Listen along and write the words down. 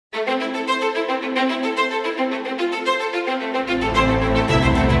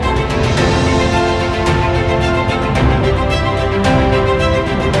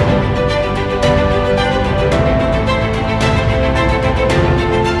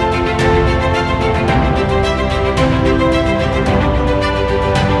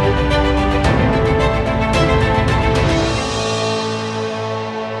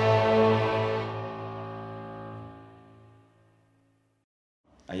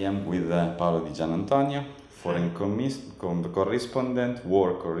am with Paolo di Giannantonio, foreign correspondent,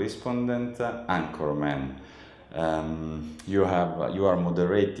 war correspondent, anchorman. You are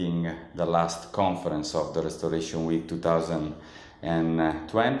moderating the last conference of the Restoration Week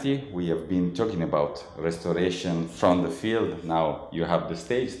 2020. We have been talking about restoration from the field. Now you have the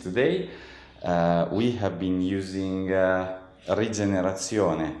stage today. We have been using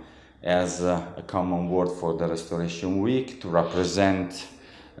rigenerazione as a common word for the Restoration Week to represent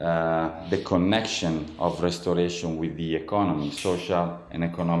the connection of restoration with the economy, social and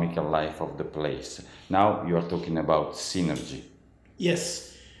economical life of the place. Now you are talking about synergy. Yes.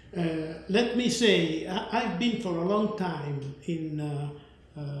 Let me say, I've been for a long time in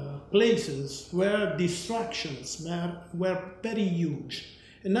places where distractions were very huge.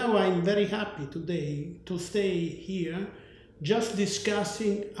 And now I'm very happy today to stay here just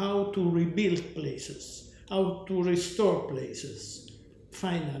discussing how to rebuild places, how to restore places.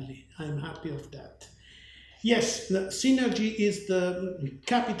 Finally, I'm happy of that. Yes, the synergy is the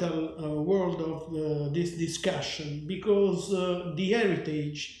capital word of this discussion, because the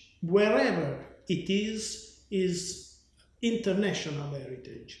heritage, wherever it is international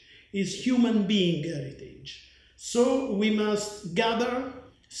heritage, is human being heritage. So we must gather,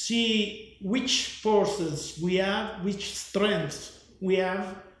 see which forces we have, which strengths we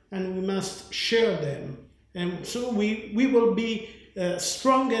have, and we must share them. And so we will be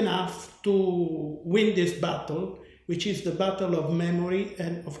strong enough to win this battle, which is the battle of memory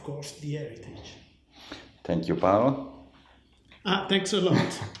and, of course, the heritage. Thank you, Paolo. Thanks a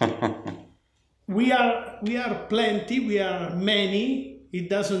lot. We are plenty, we are many. It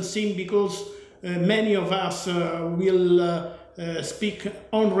doesn't seem, because many of us will speak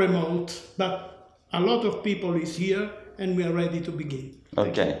on remote, but a lot of people is here and we are ready to begin.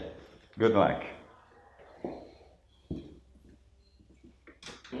 Okay, good luck.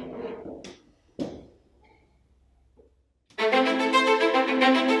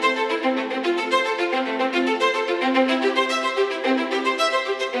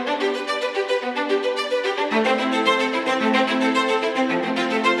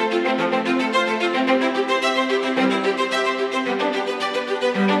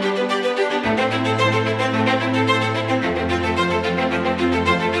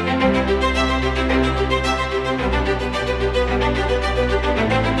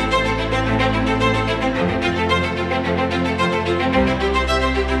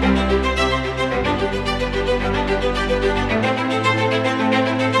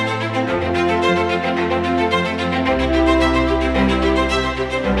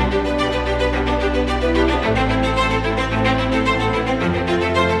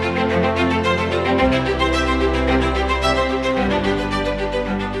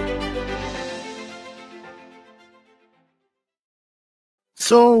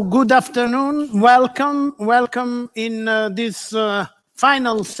 So, good afternoon, welcome in this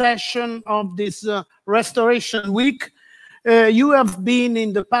final session of this Restoration Week. You have been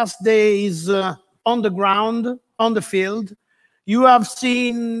in the past days on the ground, on the field. You have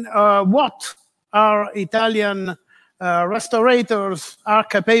seen what our Italian restorators are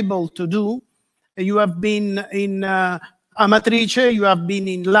capable to do. You have been in Amatrice, you have been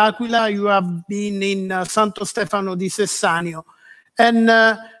in L'Aquila, you have been in Santo Stefano di Sessanio. And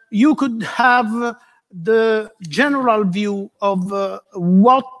you could have the general view of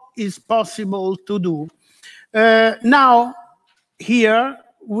what is possible to do. Now, here,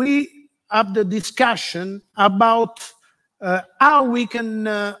 we have the discussion about how we can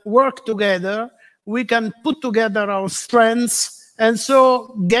work together, we can put together our strengths, and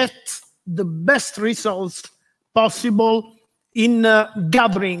so get the best results possible in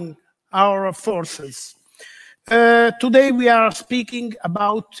gathering our forces. Today we are speaking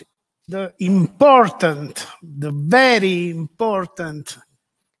about the very important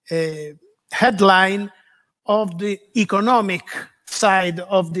headline of the economic side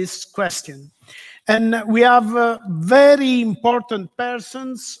of this question. And we have very important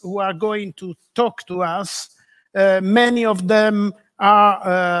persons who are going to talk to us. Many of them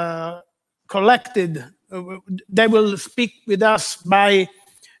are collected. They will speak with us by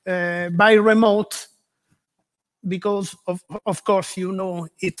remote, because of course, you know,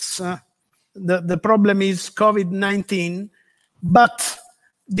 it's the problem is COVID-19, but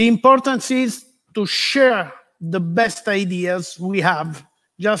the importance is to share the best ideas we have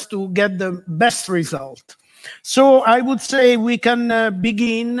just to get the best result. So I would say we can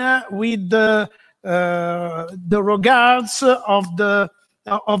begin with the regards of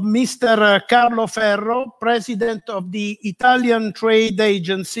Mr. Carlo Ferro, President of the Italian Trade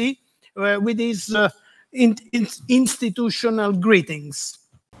Agency, with his institutional greetings.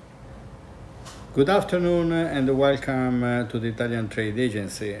 Good afternoon and welcome to the Italian Trade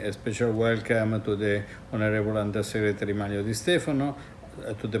Agency. A special welcome to the Honorable Undersecretary Manlio Di Stefano,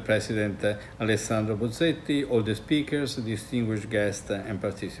 to the President Alessandro Bozzetti, all the speakers, distinguished guests and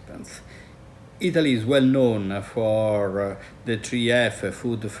participants. Italy is well known for the 3F,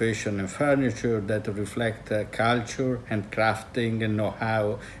 food, fashion and furniture, that reflect culture and crafting,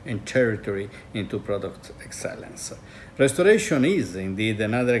 know-how and territory into product excellence. Restoration is indeed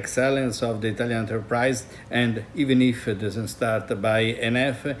another excellence of the Italian enterprise, and even if it doesn't start by an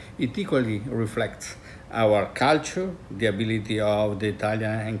F, it equally reflects our culture, the ability of the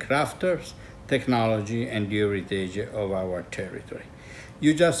Italian crafters, technology and the heritage of our territory.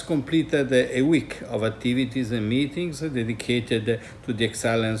 You just completed a week of activities and meetings dedicated to the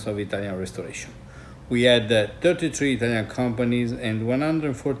excellence of Italian restoration. We had 33 Italian companies and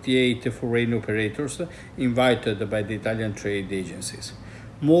 148 foreign operators invited by the Italian trade agencies.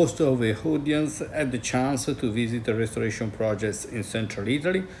 Most of the audience had the chance to visit restoration projects in central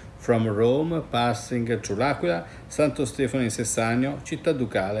Italy, from Rome, passing through L'Aquila, Santo Stefano in Sessagno, Città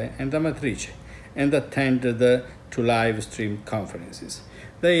Ducale and Amatrice, and attended to live stream conferences.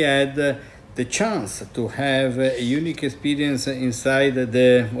 They had the chance to have a unique experience inside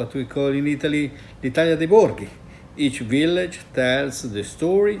what we call in Italy, l'Italia dei Borghi. Each village tells the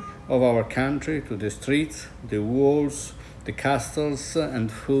story of our country to the streets, the walls, the castles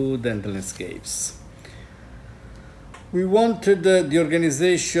and food and landscapes. We wanted the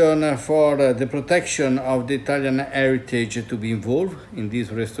organization for the protection of the Italian heritage to be involved in this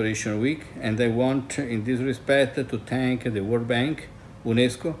Restoration Week, and I want in this respect to thank the World Bank,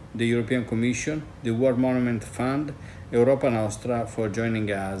 UNESCO, the European Commission, the War Monument Fund, Europa Nostra for joining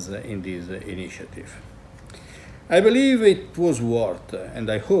us in this initiative. I believe it was worth,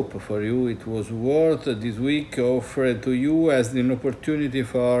 and I hope for you it was worth this week offered to you as an opportunity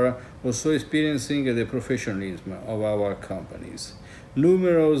for also experiencing the professionalism of our companies.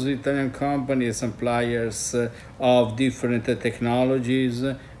 Numerous Italian companies and suppliers of different technologies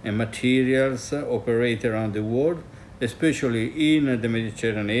and materials operate around the world, especially in the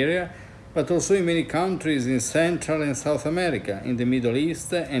Mediterranean area, but also in many countries in Central and South America, in the Middle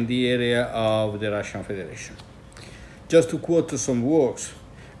East and the area of the Russian Federation. Just to quote some works,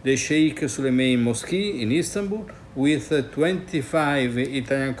 the Sheikh Suleiman Mosque in Istanbul, with 25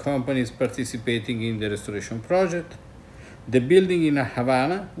 Italian companies participating in the restoration project, the building in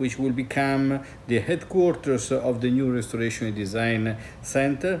Havana, which will become the headquarters of the new Restoration and Design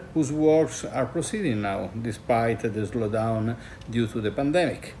Center, whose works are proceeding now, despite the slowdown due to the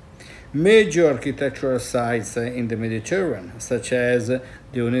pandemic. Major architectural sites in the Mediterranean, such as the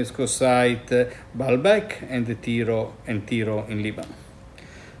UNESCO site Baalbek and Tiro in Lebanon.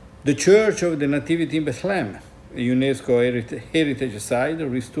 The Church of the Nativity in Bethlehem, a UNESCO heritage site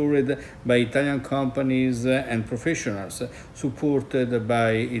restored by Italian companies and professionals, supported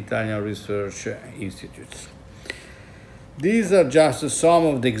by Italian research institutes. These are just some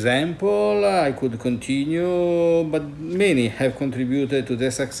of the examples. I could continue, but many have contributed to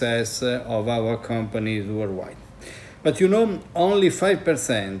the success of our companies worldwide. But you know, only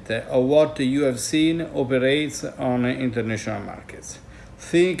 5% of what you have seen operates on international markets.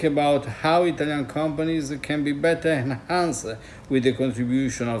 Think about how Italian companies can be better enhanced with the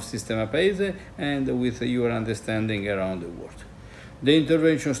contribution of Sistema Paese and with your understanding around the world. The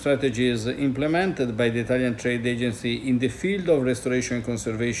intervention strategies implemented by the Italian Trade Agency in the field of restoration and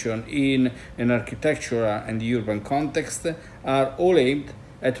conservation in an architectural and urban context are all aimed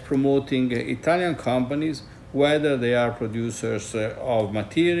at promoting Italian companies, whether they are producers of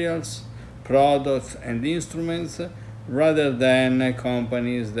materials, products and instruments, rather than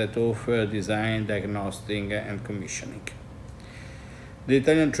companies that offer design, diagnostic and commissioning. The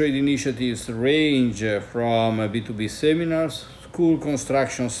Italian trade initiatives range from B2B seminars, school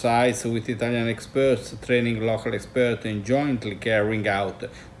construction sites with Italian experts training local experts and jointly carrying out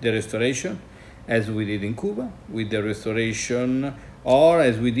the restoration, as we did in Cuba with the restoration, or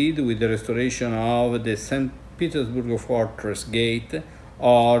as we did with the restoration of the St. Petersburg Fortress Gate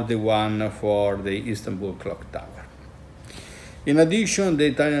or the one for the Istanbul Clock Tower. In addition, the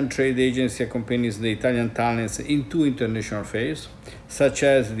Italian Trade Agency accompanies the Italian talents in 2 international fairs, such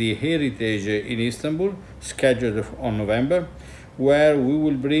as the Heritage in Istanbul, scheduled on November, where we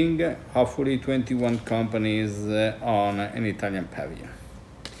will bring hopefully 21 companies on an Italian pavilion.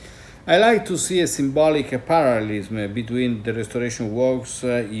 I like to see a symbolic parallelism between the restoration works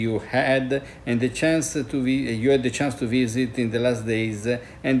you had the chance to visit in the last days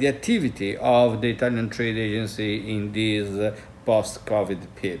and the activity of the Italian Trade Agency in this post-COVID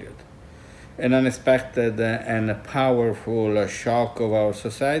period. An unexpected and powerful shock of our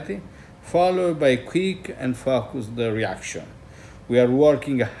society, followed by quick and focused reaction. We are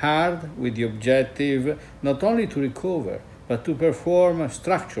working hard with the objective not only to recover, but to perform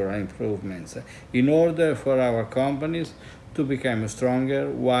structural improvements in order for our companies to become stronger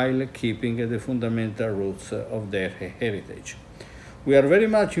while keeping the fundamental roots of their heritage. We are very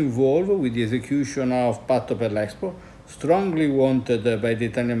much involved with the execution of Patto per l'Expo, strongly wanted by the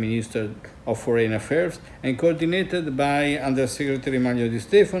Italian Minister of Foreign Affairs and coordinated by Undersecretary Manlio Di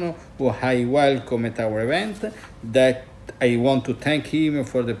Stefano, who I welcome at our event, that I want to thank him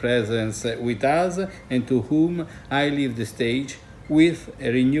for the presence with us and to whom I leave the stage with a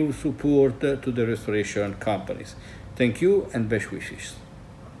renewed support to the restoration companies. Thank you and best wishes.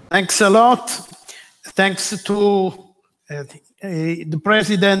 Thanks a lot. Thanks to the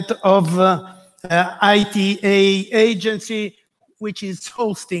president of ITA agency, which is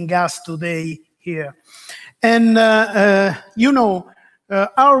hosting us today here. And, you know,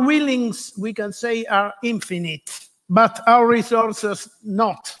 our willings, we can say, are infinite, but our resources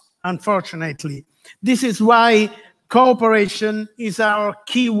not, unfortunately. This is why cooperation is our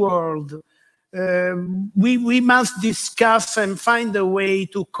key word. We must discuss and find a way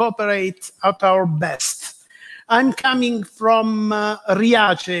to cooperate at our best. I'm coming from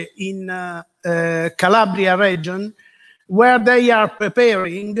Riace in Calabria region, where they are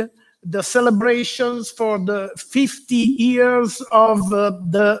preparing the celebrations for the 50 years of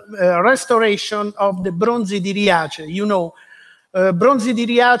the restoration of the Bronzi di Riace. You know, Bronzi di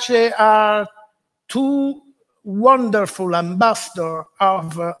Riace are two wonderful ambassadors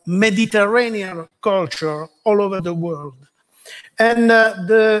of Mediterranean culture all over the world. And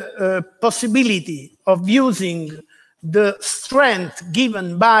the possibility of using the strength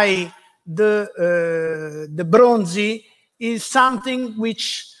given by the Bronzi is something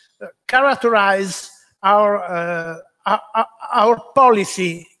which characterize our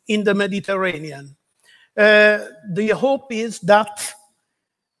policy in the Mediterranean. The hope is that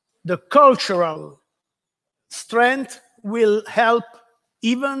the cultural strength will help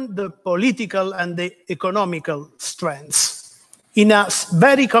even the political and the economical strengths in a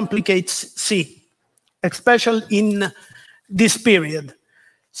very complicated sea, especially in this period.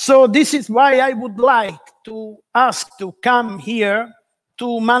 So this is why I would like to ask to come here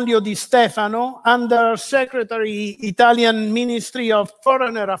to Manlio Di Stefano, Under Secretary, Italian Ministry of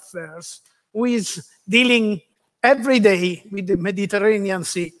Foreign Affairs, who is dealing every day with the Mediterranean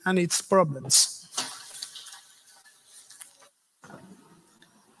Sea and its problems.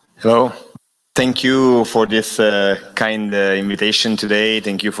 Hello. Thank you for this kind invitation today.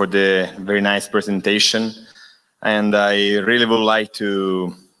 Thank you for the very nice presentation. And I really would like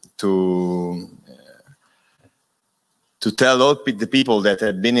to tell all the people that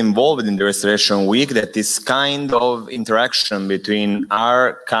have been involved in the Restoration Week that this kind of interaction between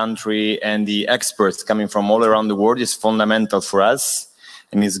our country and the experts coming from all around the world is fundamental for us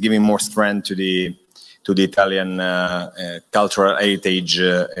and is giving more strength to the Italian cultural heritage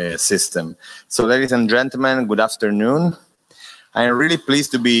system. So, ladies and gentlemen, good afternoon. I am really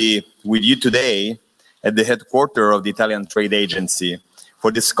pleased to be with you today at the headquarters of the Italian Trade Agency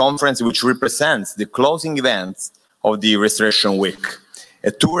for this conference, which represents the closing events of the Restoration Week,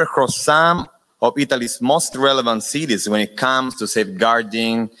 a tour across some of Italy's most relevant cities when it comes to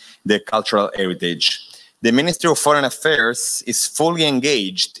safeguarding the cultural heritage. The Ministry of Foreign Affairs is fully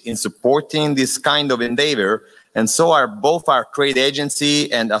engaged in supporting this kind of endeavor, and so are both our trade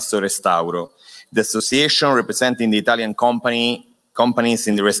agency and Assorestauro, the association representing the Italian companies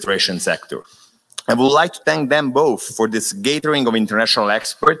in the restoration sector. I would like to thank them both for this gathering of international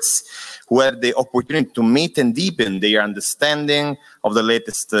experts who have the opportunity to meet and deepen their understanding of the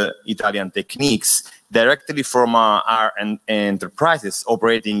latest Italian techniques directly from our enterprises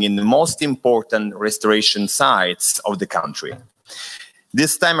operating in the most important restoration sites of the country.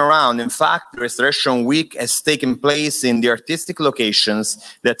 This time around, in fact, the Restoration Week has taken place in the artistic locations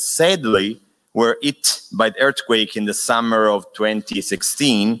that sadly were hit by the earthquake in the summer of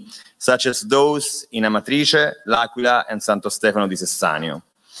 2016, such as those in Amatrice, L'Aquila, and Santo Stefano di Sessanio.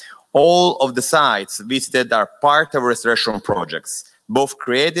 All of the sites visited are part of restoration projects, both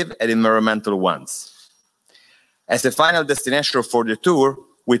creative and environmental ones. As a final destination for the tour,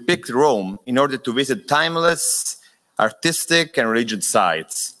 we picked Rome in order to visit timeless, artistic, and religious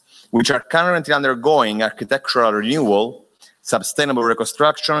sites, which are currently undergoing architectural renewal, sustainable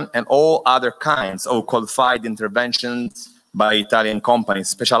reconstruction, and all other kinds of qualified interventions by Italian companies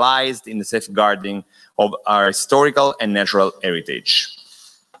specialized in the safeguarding of our historical and natural heritage.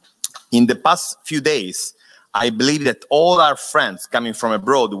 In the past few days, I believe that all our friends coming from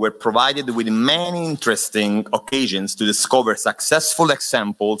abroad were provided with many interesting occasions to discover successful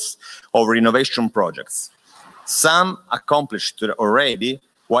examples of renovation projects. Some accomplished already,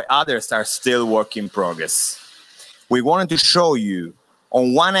 while others are still work in progress. We wanted to show you,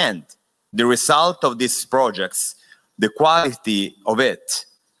 on one end, the result of these projects, the quality of it,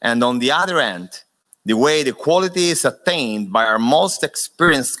 and on the other end, the way the quality is attained by our most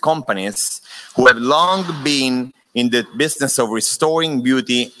experienced companies who have long been in the business of restoring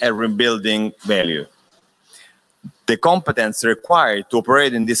beauty and rebuilding value. The competence required to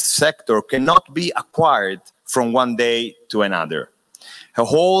operate in this sector cannot be acquired from one day to another. A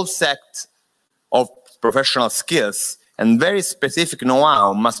whole set of professional skills and very specific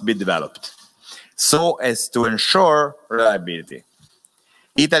know-how must be developed so as to ensure reliability.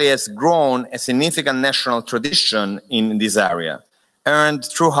 Italy has grown a significant national tradition in this area, earned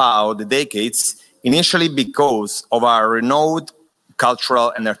throughout the decades, initially because of our renowned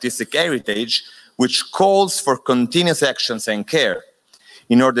cultural and artistic heritage, which calls for continuous actions and care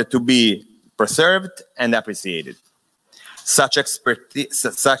in order to be preserved and appreciated. Such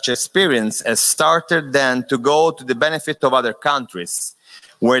experience has started then to go to the benefit of other countries,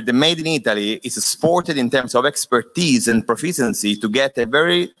 where the Made in Italy is exported in terms of expertise and proficiency to get a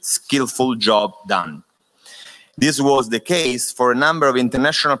very skillful job done. This was the case for a number of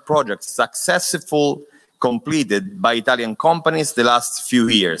international projects successfully completed by Italian companies the last few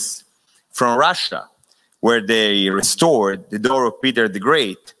years. From Russia, where they restored the door of Peter the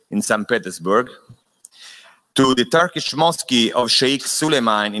Great in St. Petersburg, to the Turkish mosque of Sheikh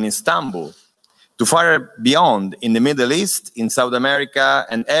Suleiman in Istanbul, to far beyond in the Middle East, in South America,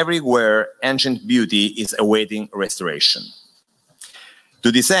 and everywhere ancient beauty is awaiting restoration.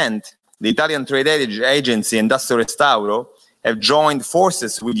 To this end, the Italian trade agency Industrial Restauro have joined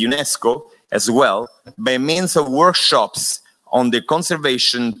forces with UNESCO as well by means of workshops on the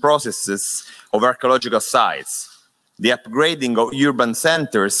conservation processes of archaeological sites, the upgrading of urban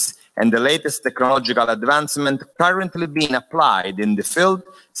centers, and the latest technological advancement currently being applied in the field,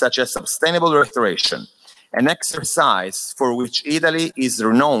 such as sustainable restoration, an exercise for which Italy is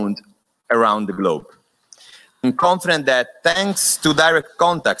renowned around the globe. I'm confident that thanks to direct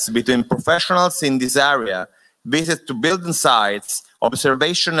contacts between professionals in this area, visits to building sites,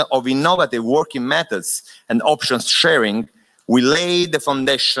 observation of innovative working methods, and options sharing, we lay the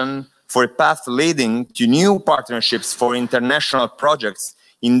foundation for a path leading to new partnerships for international projects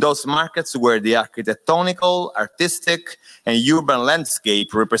in those markets where the architectonical, artistic, and urban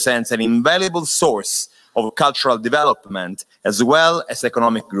landscape represents an invaluable source of cultural development as well as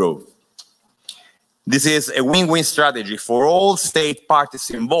economic growth. This is a win-win strategy for all state parties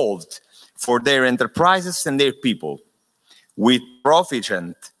involved, for their enterprises and their people. With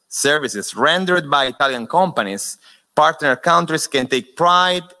proficient services rendered by Italian companies, partner countries can take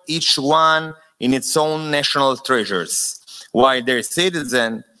pride, each one in its own national treasures, while their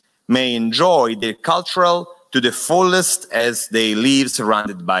citizens may enjoy their cultural to the fullest as they live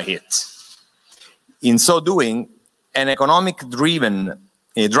surrounded by it. In so doing, an economic-driven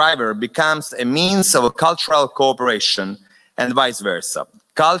driver becomes a means of cultural cooperation and vice versa.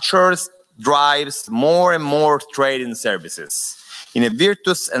 Culture drives more and more trade and services in a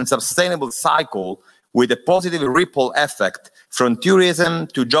virtuous and sustainable cycle with a positive ripple effect from tourism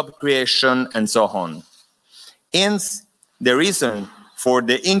to job creation and so on. Hence, the reason for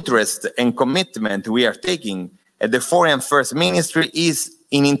the interest and commitment we are taking at the Foreign Affairs Ministry is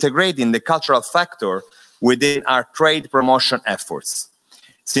in integrating the cultural factor within our trade promotion efforts.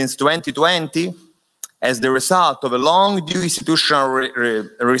 Since 2020, as the result of a long-due institutional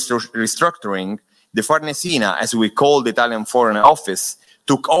restructuring, the Farnesina, as we call the Italian Foreign Office,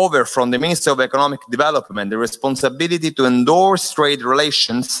 took over from the Ministry of Economic Development the responsibility to endorse trade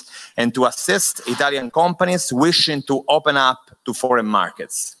relations and to assist Italian companies wishing to open up to foreign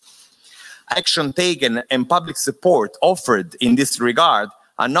markets. Action taken and public support offered in this regard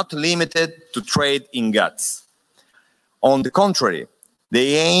are not limited to trade in goods. On the contrary,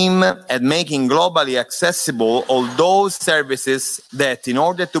 they aim at making globally accessible all those services that, in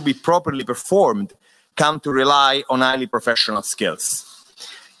order to be properly performed, come to rely on highly professional skills.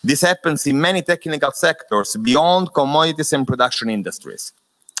 This happens in many technical sectors beyond commodities and production industries.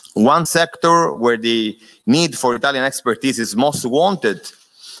 One sector where the need for Italian expertise is most wanted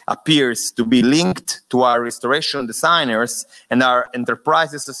appears to be linked to our restoration designers and our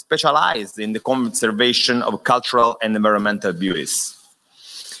enterprises specialized in the conservation of cultural and environmental beauties.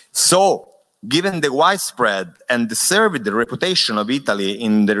 So, given the widespread and deserved reputation of Italy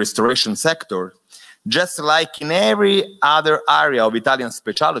in the restoration sector, just like in every other area of Italian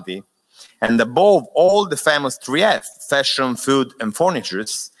specialty, and above all the famous 3F, fashion, food, and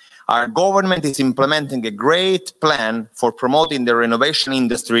furnitures, our government is implementing a great plan for promoting the renovation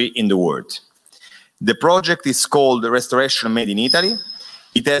industry in the world. The project is called Restoration Made in Italy.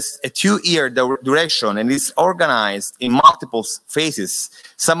 It has a 2-year duration and is organized in multiple phases,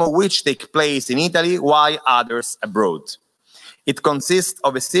 some of which take place in Italy while others abroad. It consists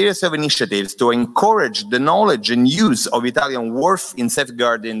of a series of initiatives to encourage the knowledge and use of Italian worth in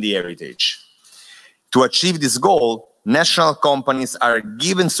safeguarding the heritage. To achieve this goal, national companies are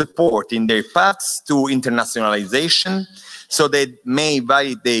given support in their paths to internationalization so they may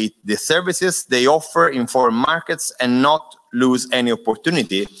validate the services they offer in foreign markets and not lose any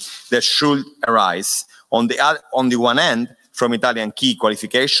opportunity that should arise, on the one hand, from Italian key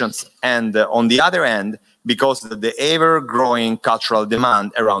qualifications, and on the other hand, because of the ever-growing cultural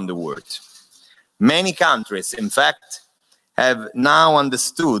demand around the world. Many countries, in fact, have now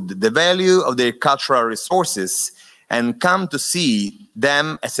understood the value of their cultural resources and come to see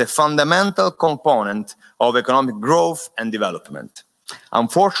them as a fundamental component of economic growth and development.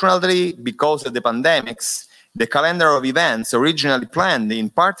 Unfortunately, because of the pandemics, the calendar of events originally planned in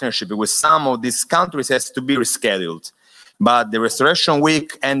partnership with some of these countries has to be rescheduled. But the Restoration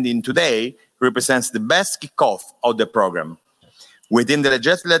Week ending today represents the best kickoff of the program. Within the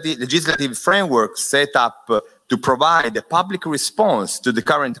legislative framework set up to provide a public response to the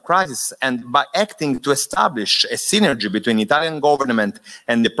current crisis, and by acting to establish a synergy between Italian government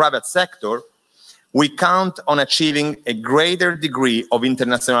and the private sector, we count on achieving a greater degree of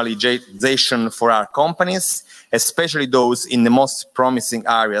internationalization for our companies, especially those in the most promising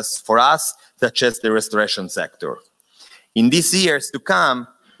areas for us, such as the restoration sector. In these years to come,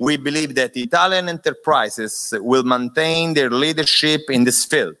 we believe that Italian enterprises will maintain their leadership in this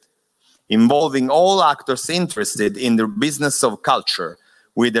field, involving all actors interested in the business of culture,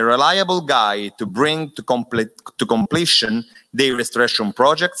 with a reliable guide to bring to completion their restoration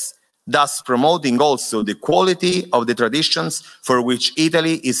projects, thus promoting also the quality of the traditions for which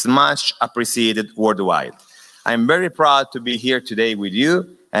Italy is much appreciated worldwide. I'm very proud to be here today with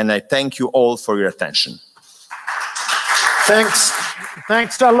you, and I thank you all for your attention.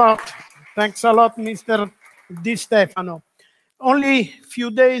 Thanks a lot. Thanks a lot, Mr. Di Stefano. Only a few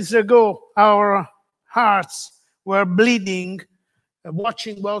days ago, our hearts were bleeding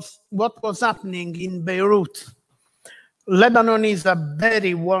watching what was happening in Beirut. Lebanon is a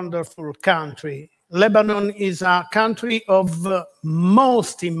very wonderful country. Lebanon is a country of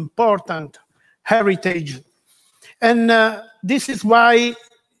most important heritage. And this is why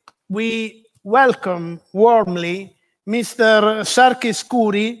we welcome warmly Mr. Sarkis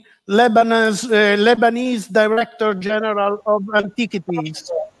Khoury, Lebanese Director General of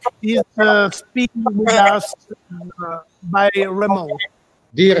Antiquities. He is speaking with us by remote.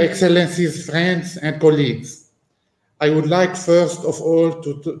 Dear Excellencies, friends and colleagues, I would like first of all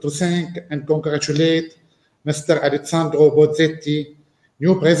to thank and congratulate Mr. Alessandro Bozzetti,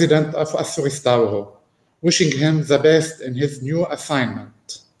 new President of Restauro, wishing him the best in his new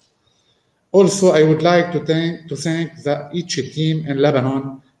assignment. Also, I would like to thank the ICE team in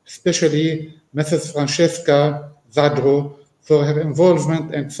Lebanon, especially Mrs. Francesca Zadro, for her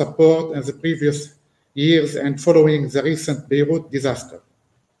involvement and support in the previous years and following the recent Beirut disaster.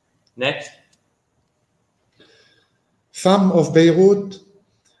 Next. Some of Beirut's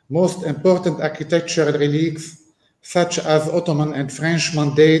most important architectural relics, such as Ottoman and French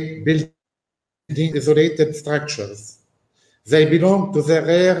mandate building isolated structures. They belong to the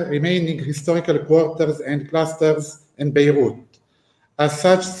rare remaining historical quarters and clusters in Beirut. As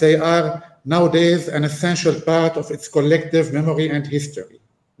such, they are nowadays an essential part of its collective memory and history.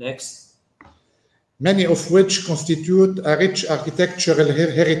 Next. Many of which constitute a rich architectural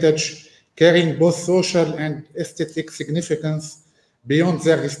heritage carrying both social and aesthetic significance beyond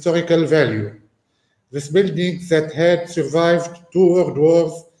their historical value. These buildings that had survived 2 world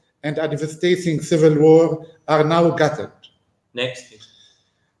wars and a devastating civil war are now gutted. Next.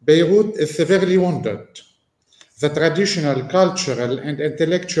 Beirut is severely wounded. The traditional, cultural, and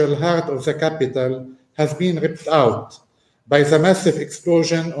intellectual heart of the capital has been ripped out by the massive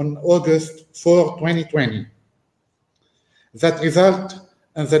explosion on August 4, 2020. That resulted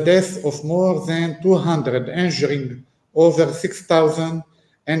in the death of more than 200, injuring over 6,000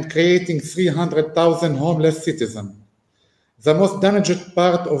 and creating 300,000 homeless citizens. The most damaged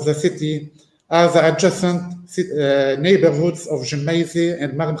part of the city are the adjacent neighborhoods of Jemmaisi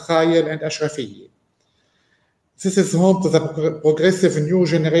and Mar Mikhael and Ashrafiyeh. This is home to the progressive new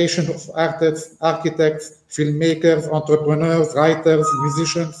generation of artists, architects, filmmakers, entrepreneurs, writers,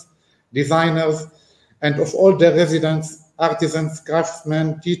 musicians, designers, and of all their residents, artisans,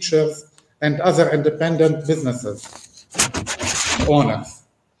 craftsmen, teachers, and other independent businesses owners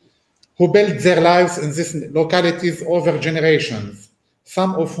who built their lives in these localities over generations,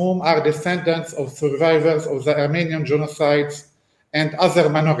 some of whom are descendants of survivors of the Armenian genocides and other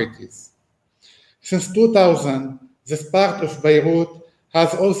minorities. Since 2000, this part of Beirut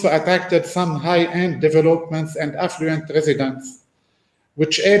has also attracted some high-end developments and affluent residents,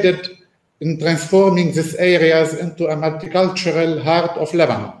 which aided in transforming these areas into a multicultural heart of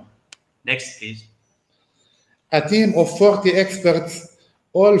Lebanon. Next, please. A team of 40 experts,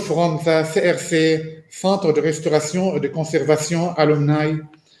 all from the CRC, Centre de Restauration et de Conservation alumni,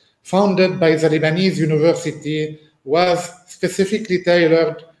 founded by the Lebanese University, was specifically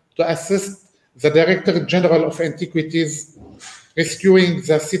tailored to assist the Directorate General of Antiquities rescuing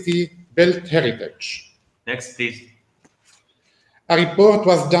the city-built heritage. Next, please. A report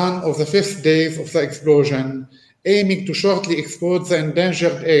was done of the first days of the explosion, aiming to shortly expose the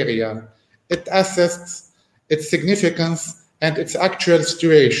endangered area. It assesses its significance and its actual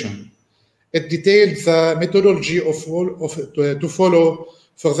situation. It details the methodology to follow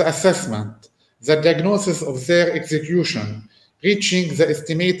for the assessment, the diagnosis of their execution, reaching the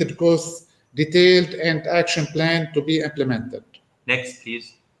estimated costs, detailed and action plan to be implemented. Next,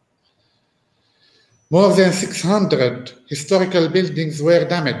 please. More than 600 historical buildings were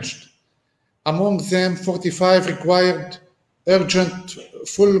damaged. Among them, 45 required urgent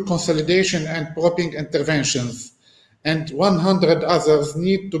full consolidation and propping interventions, and 100 others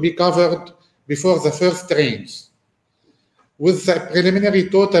need to be covered before the first rains, with the preliminary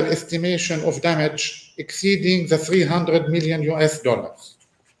total estimation of damage exceeding the $300 million.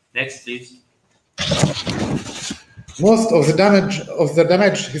 Next, please. Most of the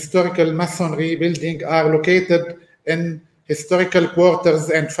damaged historical masonry buildings are located in historical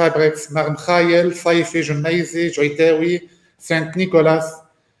quarters and fabrics: Mar Mikhael, Saifi, Junaizi, Joitawi, St. Nicholas,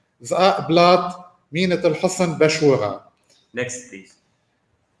 Zaa Blat, Minat al-Husn, Bashura. Next, please.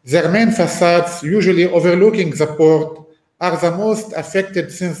 Their main facades, usually overlooking the port, are the most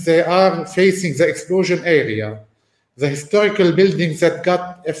affected since they are facing the explosion area. The historical buildings that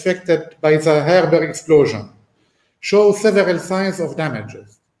got affected by the harbor explosion show several signs of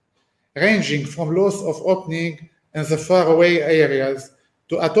damages, ranging from loss of opening in the faraway areas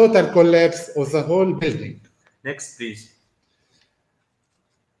to a total collapse of the whole building. Next, please.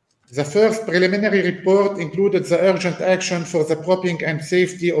 The first preliminary report included the urgent action for the propping and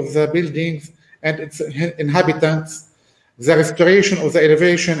safety of the buildings and its inhabitants, the restoration of the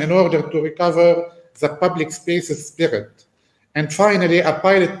elevation in order to recover the public space's spirit, and finally a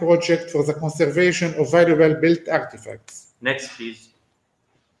pilot project for the conservation of valuable built artifacts. Next, please.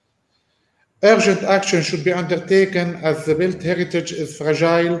 Urgent action should be undertaken as the built heritage is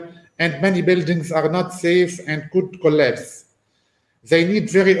fragile and many buildings are not safe and could collapse. They need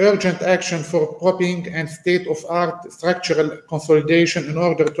very urgent action for propping and state-of-art structural consolidation in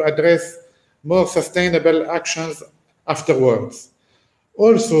order to address more sustainable actions afterwards.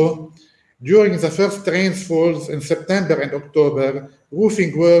 Also, during the first rainfalls in September and October,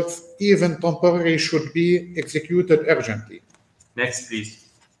 roofing works, even temporary, should be executed urgently. Next, please.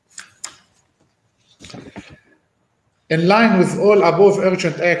 In line with all above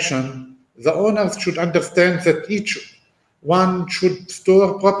urgent action, the owners should understand that each one should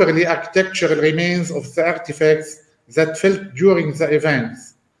store properly architectural remains of the artifacts that fell during the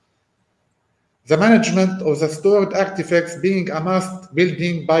events. The management of the stored artifacts being a must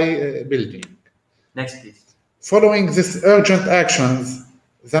building by building. Next, please. Following these urgent actions,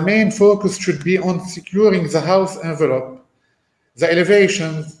 the main focus should be on securing the house envelope, the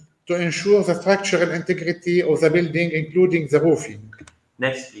elevations, to ensure the structural integrity of the building, including the roofing.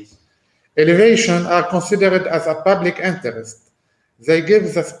 Next, please. Elevations are considered as a public interest. They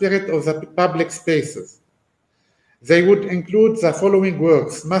give the spirit of the public spaces. They would include the following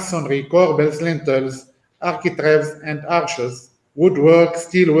works: masonry, corbels, lintels, architraves and arches, woodwork,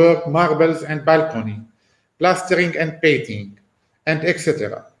 steelwork, marbles and balcony, plastering and painting, and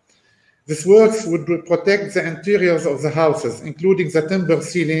etc. These works would protect the interiors of the houses, including the timber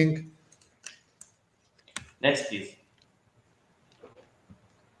ceiling. Next, please.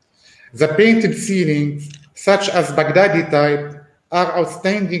 The painted ceilings, such as Baghdadi type, are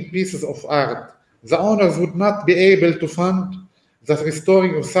outstanding pieces of art. The owners would not be able to fund the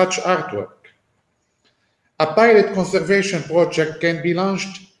restoring of such artwork. A pilot conservation project can be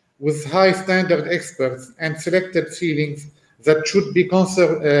launched with high standard experts and selected ceilings that should be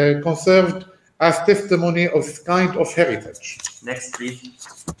conserved as testimony of this kind of heritage. Next, please.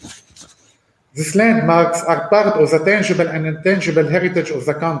 These landmarks are part of the tangible and intangible heritage of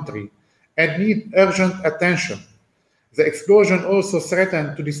the country and need urgent attention. The explosion also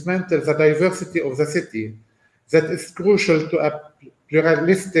threatened to dismantle the diversity of the city that is crucial to a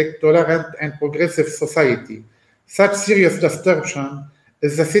pluralistic, tolerant, and progressive society. Such serious disruption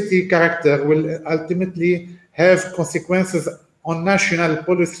in the city character will ultimately have consequences on national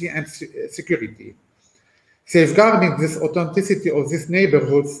policy and security. Safeguarding this authenticity of these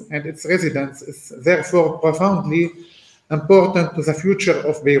neighborhoods and its residents is therefore profoundly important to the future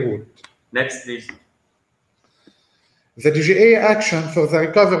of Beirut. Next, please. The DGA action for the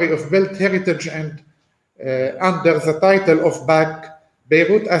recovery of built heritage and under the title of BACH,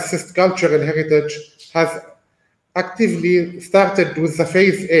 Beirut Assist Cultural Heritage, has actively started with the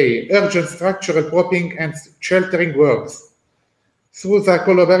Phase A, urgent structural propping and sheltering works. Through the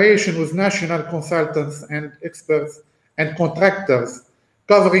collaboration with national consultants and experts and contractors,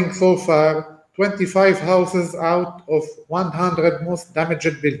 covering so far 25 houses out of 100 most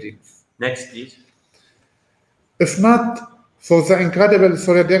damaged buildings. Next, please. If not for the incredible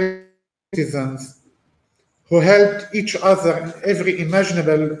solidarity of citizens who helped each other in every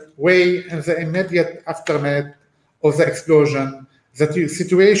imaginable way in the immediate aftermath of the explosion, the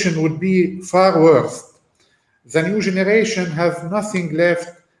situation would be far worse. The new generation has nothing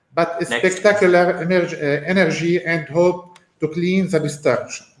left but a spectacular energy and hope to clean the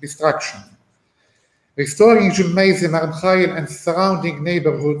destruction. Restoring Gymnasium Armchail and surrounding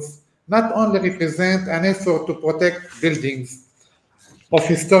neighborhoods not only represent an effort to protect buildings of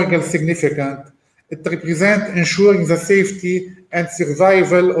historical significance, it represents ensuring the safety and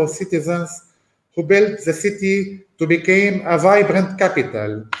survival of citizens who built the city to become a vibrant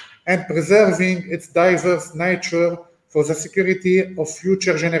capital and preserving its diverse nature for the security of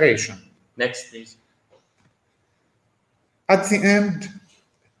future generations. Next, please. At the end,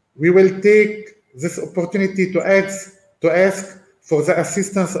 we will take this opportunity to ask for the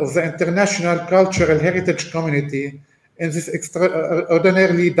assistance of the international cultural heritage community in this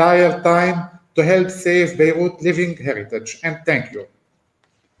extraordinarily dire time to help save Beirut living heritage. And thank you.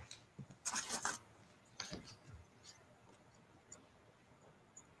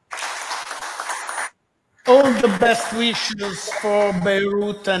 All the best wishes for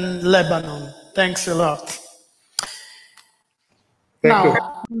Beirut and Lebanon. Thanks a lot.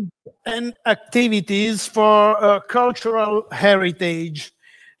 Now, and activities for cultural heritage.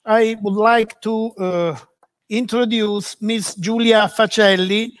 I would like to introduce Ms. Giulia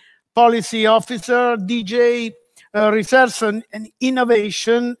Facelli, Policy Officer, DG Research and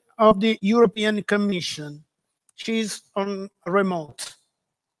Innovation of the European Commission. She's on remote.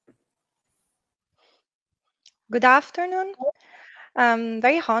 Good afternoon. I'm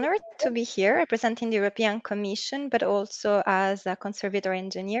very honored to be here representing the European Commission, but also as a conservator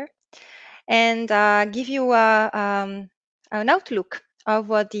engineer, and give you an outlook of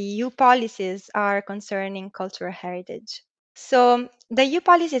what the EU policies are concerning cultural heritage. So the EU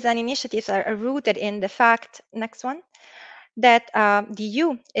policies and initiatives are rooted in the fact, next one, that the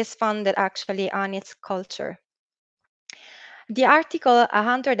EU is founded actually on its culture. The Article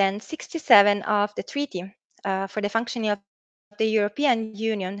 167 of the Treaty for the functioning of the European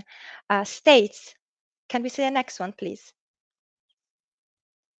Union states, can we see the next one, please?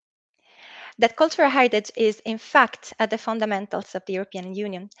 That cultural heritage is in fact at the fundamentals of the European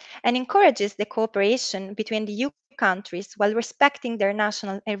Union and encourages the cooperation between the EU countries while respecting their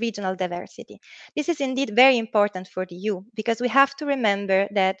national and regional diversity. This is indeed very important for the EU because we have to remember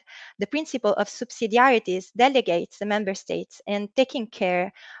that the principle of subsidiarity delegates the member states in taking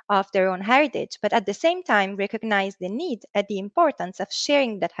care of their own heritage, but at the same time recognize the need and the importance of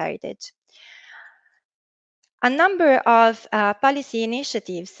sharing that heritage. A number of policy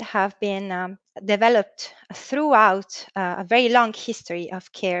initiatives have been developed throughout a very long history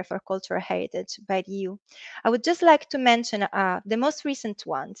of care for cultural heritage by the EU. I would just like to mention the most recent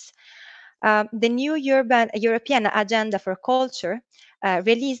ones. The new European Agenda for Culture,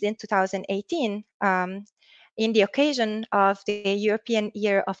 released in 2018, in the occasion of the European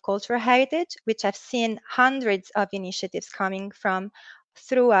Year of Cultural Heritage, which have seen hundreds of initiatives coming from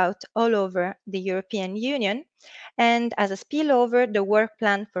throughout all over the European Union, and as a spillover, the work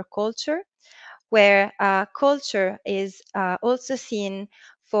plan for culture, where culture is also seen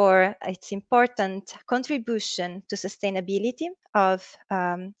for its important contribution to sustainability of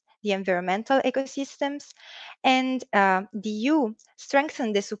the environmental ecosystems, and the EU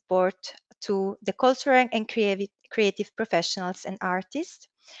strengthened the support to the cultural and creative professionals and artists,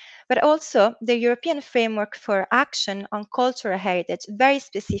 but also the European Framework for Action on Cultural Heritage, very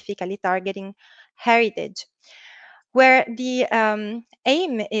specifically targeting heritage, where the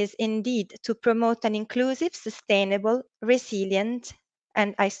aim is indeed to promote an inclusive, sustainable, resilient,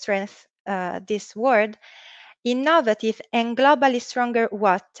 and I stress this word, innovative and globally stronger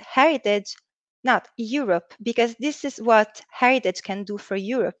what? Heritage, not Europe, because this is what heritage can do for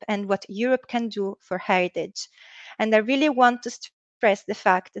Europe and what Europe can do for heritage. And I really want to stress the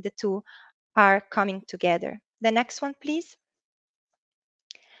fact that the two are coming together. The next one, please.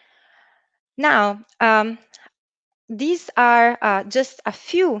 Now, these are just a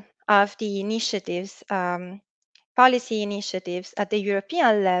few of the initiatives, policy initiatives at the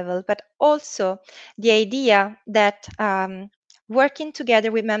European level, but also the idea that working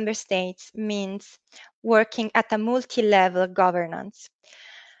together with member states means working at a multi-level governance.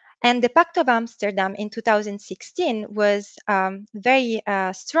 And the Pact of Amsterdam in 2016 was very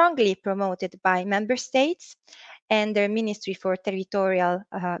strongly promoted by member states and their Ministry for Territorial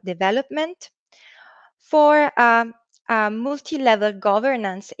Development for multi-level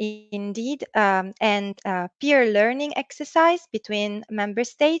governance indeed and peer learning exercise between member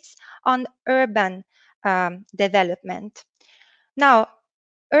states on urban development. Now,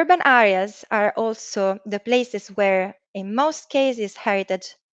 urban areas are also the places where in most cases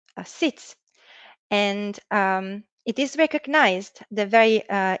heritage sits, and it is recognized the very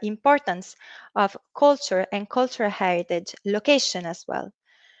importance of culture and cultural heritage location as well.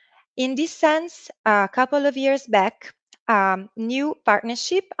 In this sense, a couple of years back, new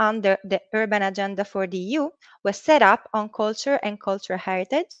partnership under the Urban Agenda for the EU was set up on culture and cultural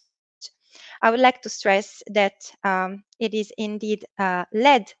heritage. I would like to stress that it is indeed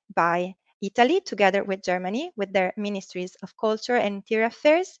led by Italy together with Germany with their ministries of culture and interior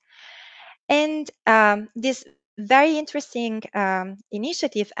affairs. And this very interesting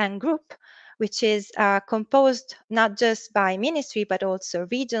initiative and group, which is composed not just by ministry, but also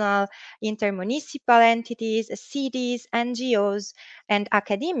regional, intermunicipal entities, cities, NGOs, and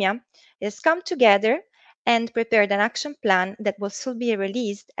academia, has come together and prepared an action plan that will soon be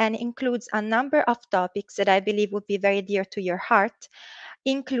released and includes a number of topics that I believe would be very dear to your heart,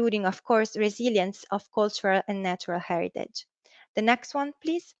 including, of course, resilience of cultural and natural heritage. The next one,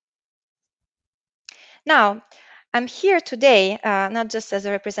 please. Now, I'm here today, not just as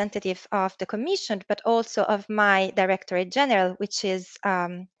a representative of the Commission, but also of my Directorate General, which is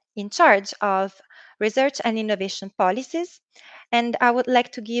in charge of research and innovation policies. And I would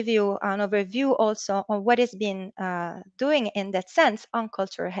like to give you an overview also on what has been doing in that sense on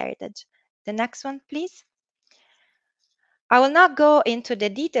cultural heritage. The next one, please. I will not go into the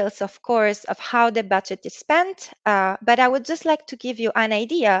details, of course, of how the budget is spent, but I would just like to give you an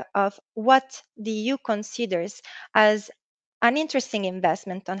idea of what the EU considers as an interesting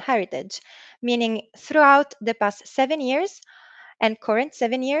investment on heritage, meaning throughout the past 7 years and current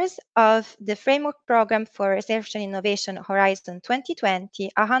 7 years of the Framework Program for Research and Innovation Horizon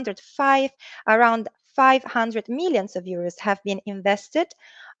 2020, around 500 millions of euros have been invested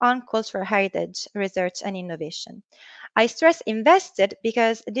on cultural heritage research and innovation. I stress invested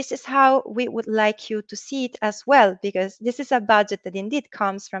because this is how we would like you to see it as well, because this is a budget that indeed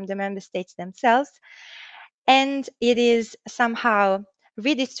comes from the member states themselves, and it is somehow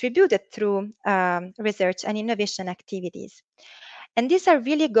redistributed through research and innovation activities. And these are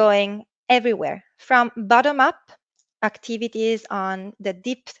really going everywhere, from bottom-up activities on the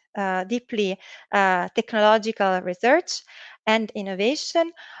deeply technological research and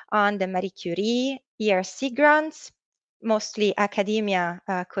innovation, on the Marie Curie, ERC grants. Mostly academia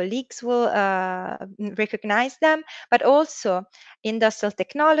colleagues will recognize them, but also industrial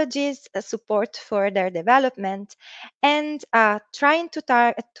technologies, support for their development, and trying to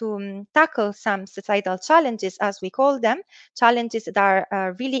tackle some societal challenges, as we call them, challenges that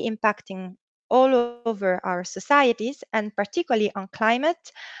are really impacting all over our societies, and particularly on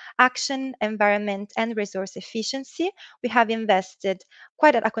climate action, environment, and resource efficiency. We have invested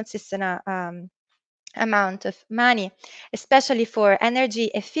quite a consistent amount of money, especially for energy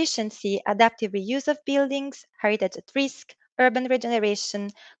efficiency, adaptive reuse of buildings, heritage at risk, urban regeneration,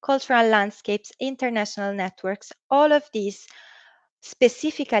 cultural landscapes, international networks, all of these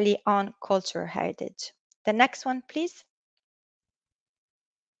specifically on cultural heritage. The next one, please.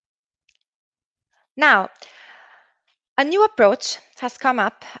 Now, a new approach has come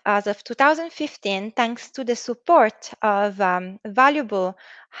up as of 2015 thanks to the support of a valuable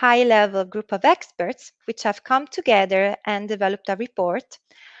high-level group of experts which have come together and developed a report,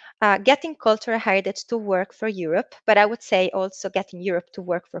 Getting Cultural Heritage to Work for Europe, but I would say also Getting Europe to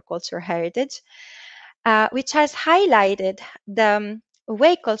Work for Cultural Heritage, which has highlighted the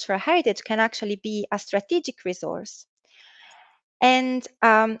way cultural heritage can actually be a strategic resource. And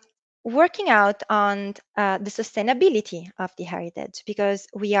working out on the sustainability of the heritage, because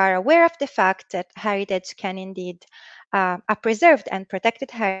we are aware of the fact that heritage can indeed, a preserved and protected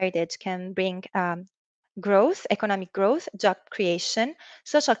heritage can bring growth, economic growth, job creation,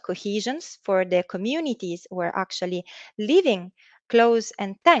 social cohesions for the communities who are actually living close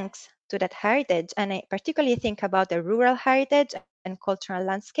and thanks to that heritage. And I particularly think about the rural heritage and cultural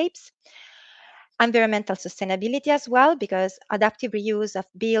landscapes. Environmental sustainability as well, because adaptive reuse of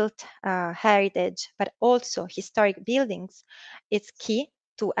built heritage, but also historic buildings, is key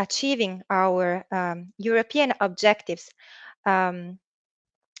to achieving our European objectives on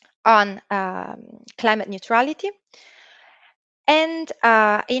climate neutrality. And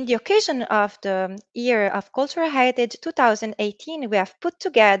in the occasion of the Year of Cultural Heritage 2018, we have put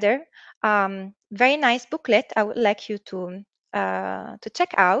together very nice booklet I would like you to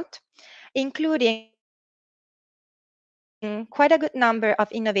check out, including quite a good number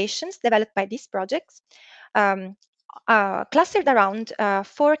of innovations developed by these projects, clustered around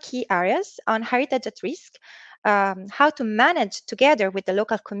 4 key areas on heritage at risk, how to manage together with the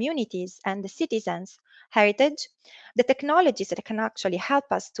local communities and the citizens heritage, the technologies that can actually help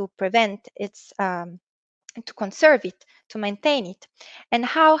us to prevent its, to conserve it, to maintain it, and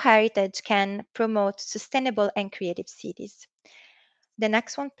how heritage can promote sustainable and creative cities. The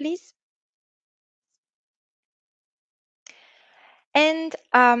next one, please. And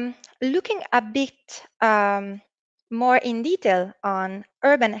looking a bit more in detail on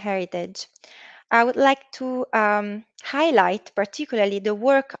urban heritage, I would like to highlight particularly the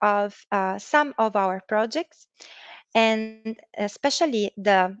work of some of our projects, and especially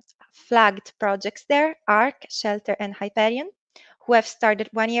the flagged projects there, ARC, Shelter, and Hyperion, who have started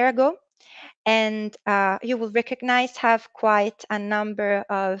 1 year ago. And you will recognize have quite a number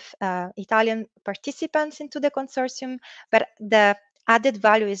of Italian participants into the consortium, but the added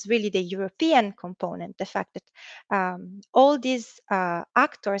value is really the European component, the fact that all these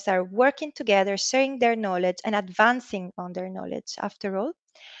actors are working together, sharing their knowledge and advancing on their knowledge after all.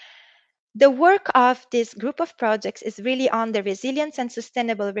 The work of this group of projects is really on the resilience and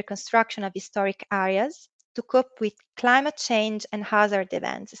sustainable reconstruction of historic areas to cope with climate change and hazard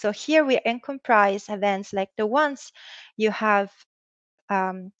events. So here we comprise events like the ones you have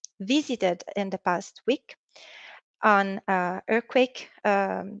visited in the past week on earthquake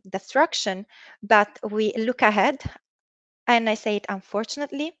destruction, but we look ahead, and I say it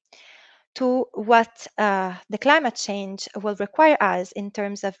unfortunately, to what the climate change will require us in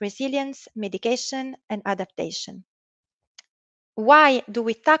terms of resilience, mitigation, and adaptation. Why do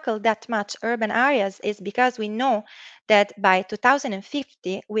we tackle that much urban areas is because we know that by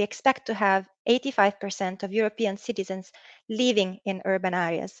 2050, we expect to have 85% of European citizens living in urban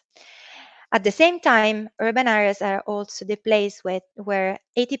areas. At the same time, urban areas are also the place where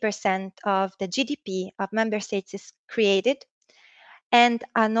 80% of the GDP of member states is created, and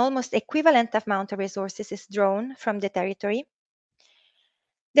an almost equivalent amount of resources is drawn from the territory.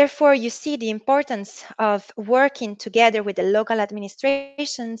 Therefore, you see the importance of working together with the local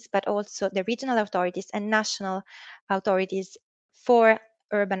administrations, but also the regional authorities and national authorities for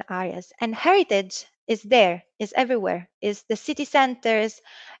urban areas. And heritage is there, is everywhere, is the city centers,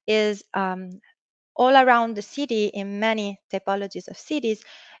 is all around the city in many typologies of cities.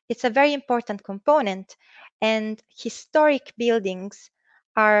 It's a very important component, and historic buildings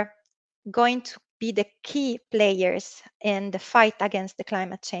are going to be the key players in the fight against the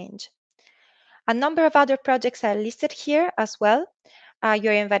climate change. A number of other projects are listed here as well.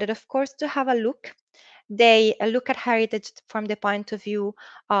 You're invited, of course, to have a look. They look at heritage from the point of view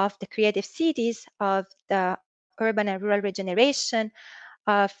of the creative cities, of the urban and rural regeneration,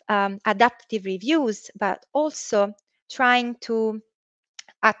 of adaptive reviews, but also trying to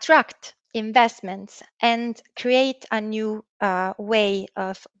attract investments and create a new way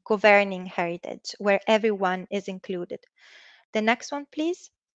of governing heritage where everyone is included. The next one, please.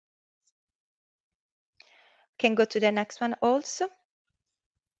 Can go to the next one also.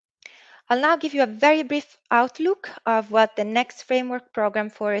 I'll now give you a very brief outlook of what the next framework program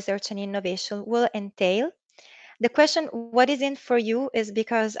for research and innovation will entail. The question, what is in for you, is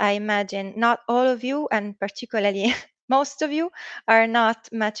because I imagine not all of you, and particularly most of you, are not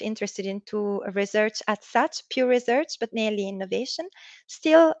much interested into research as such, pure research, but mainly innovation.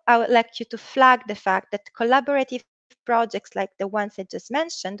 Still, I would like you to flag the fact that collaborative projects like the ones I just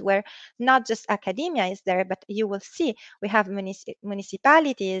mentioned, where not just academia is there, but you will see we have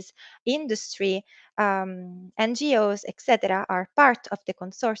municipalities, industry, NGOs, etc., are part of the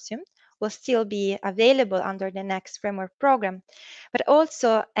consortium, will still be available under the next framework program. But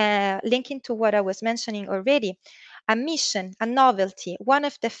also linking to what I was mentioning already, a mission, a novelty, one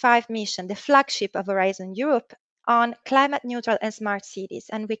of the 5 missions, the flagship of Horizon Europe on climate neutral and smart cities.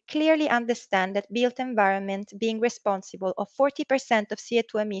 And we clearly understand that built environment being responsible of 40% of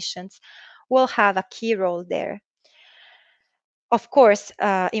CO2 emissions will have a key role there. Of course,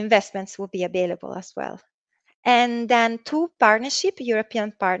 investments will be available as well. And then 2 partnership,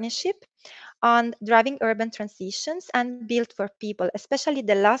 European partnership on driving urban transitions and built for people, especially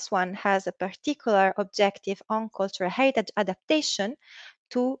the last one has a particular objective on cultural heritage adaptation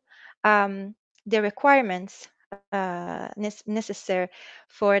to the requirements necessary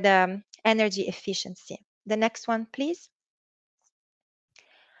for the energy efficiency. The next one, please.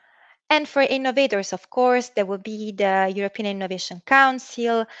 And for innovators, of course, there will be the European Innovation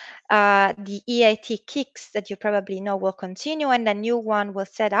Council, the EIT KICS that you probably know will continue, and a new one will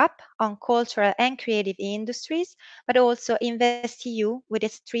set up on cultural and creative industries, but also InvestEU with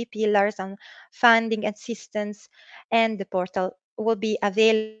its 3 pillars on funding, assistance, and the portal will be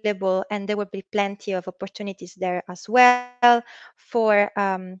available, and there will be plenty of opportunities there as well for,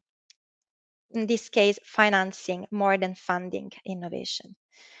 in this case, financing more than funding innovation.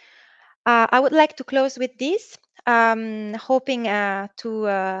 I would like to close with this, hoping to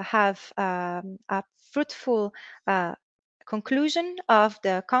have a fruitful conclusion of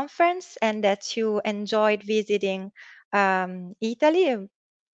the conference and that you enjoyed visiting Italy.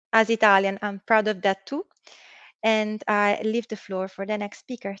 As Italian, I'm proud of that too. And I leave the floor for the next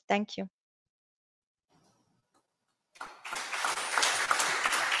speaker. Thank you.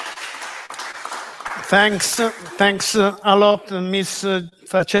 Thanks a lot, Ms.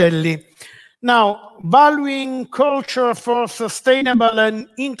 Facelli. Now, valuing culture for sustainable and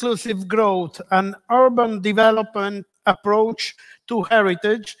inclusive growth and urban development approach to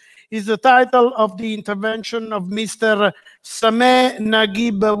heritage is the title of the intervention of Mr. Sameh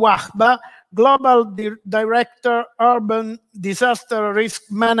Naguib Wahba, Global Director, Urban Disaster Risk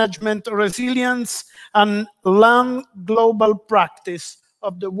Management Resilience and Land Global Practice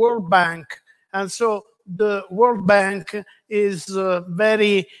of the World Bank. And so the World Bank is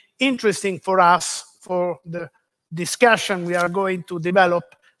very interesting for us for the discussion we are going to develop.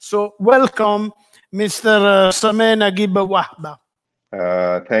 So welcome, Mr. Sameh Naguib Wahba.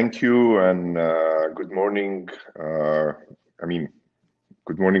 Thank you and good morning.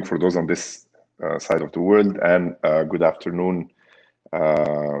 Good morning for those on this side of the world, and good afternoon.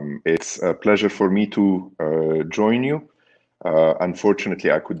 It's a pleasure for me to join you.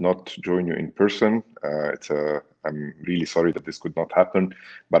 Unfortunately, I could not join you in person. I'm really sorry that this could not happen,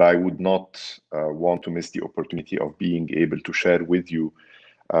 but I would not want to miss the opportunity of being able to share with you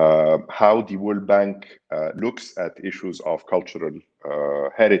how the World Bank looks at issues of cultural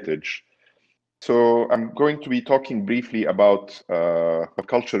heritage. So I'm going to be talking briefly about what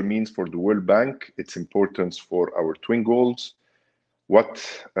culture means for the World Bank, its importance for our twin goals, what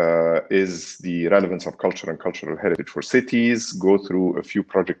is the relevance of culture and cultural heritage for cities, go through a few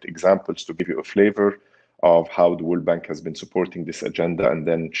project examples to give you a flavor of how the World Bank has been supporting this agenda, and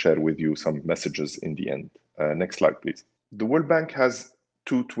then share with you some messages in the end. Next slide, please. The World Bank has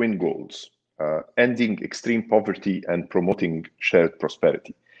 2 twin goals, ending extreme poverty and promoting shared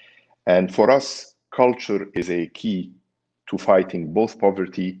prosperity. And for us, culture is a key to fighting both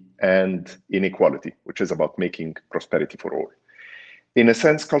poverty and inequality, which is about making prosperity for all. In a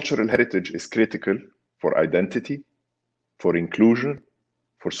sense, cultural heritage is critical for identity, for inclusion,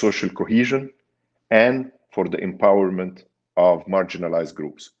 for social cohesion, and for the empowerment of marginalized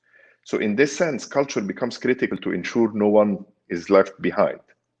groups. So in this sense, culture becomes critical to ensure no one is left behind,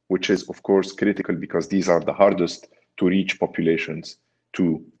 which is, of course, critical because these are the hardest to reach populations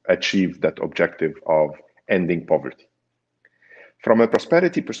to achieve that objective of ending poverty. From a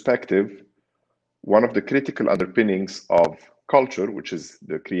prosperity perspective, one of the critical underpinnings of culture, which is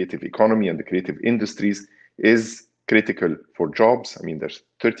the creative economy and the creative industries, is critical for jobs. I mean, there's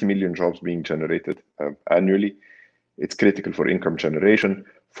 30 million jobs being generated annually. It's critical for income generation,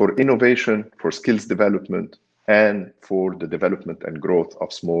 for innovation, for skills development, and for the development and growth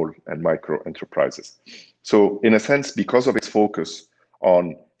of small and micro enterprises. So in a sense, because of its focus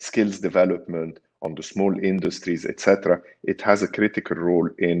on skills development, on the small industries, etc., it has a critical role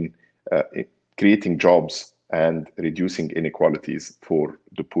in creating jobs and reducing inequalities for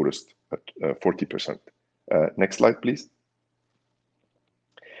the poorest at 40%. Next slide, please.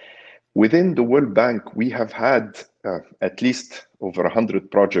 Within the World Bank, we have had at least over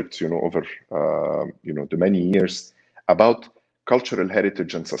 100 projects, over the many years about cultural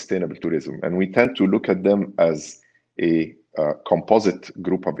heritage and sustainable tourism, and we tend to look at them as a composite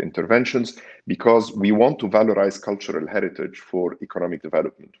group of interventions because we want to valorize cultural heritage for economic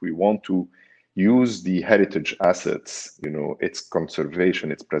development. We want to use the heritage assets, its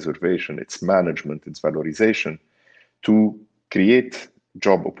conservation, its preservation, its management, its valorization, to create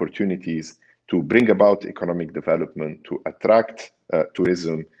job opportunities, to bring about economic development, to attract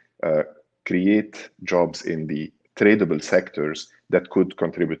tourism, create jobs in the tradable sectors that could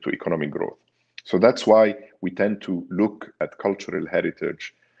contribute to economic growth. So that's why we tend to look at cultural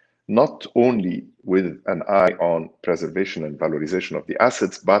heritage not only with an eye on preservation and valorization of the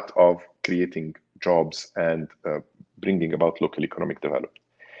assets, but of creating jobs and bringing about local economic development.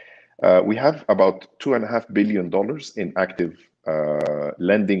 We have about $2.5 billion in active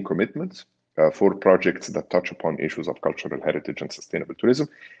lending commitments for projects that touch upon issues of cultural heritage and sustainable tourism.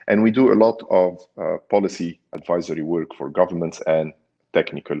 And we do a lot of policy advisory work for governments and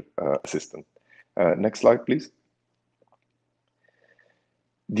technical assistance. Next slide, please.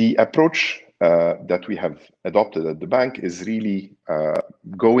 The approach that we have adopted at the bank is really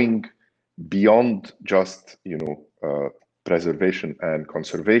going beyond just, preservation and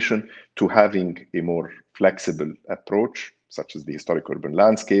conservation to having a more flexible approach, such as the historic urban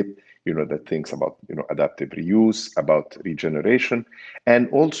landscape, that thinks about, adaptive reuse, about regeneration, and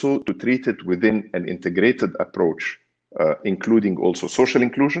also to treat it within an integrated approach, including also social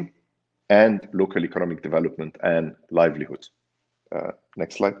inclusion and local economic development and livelihoods.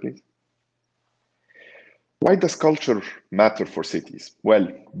 Next slide, please. Why does culture matter for cities? Well,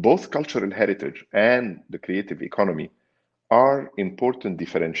 both cultural heritage and the creative economy are important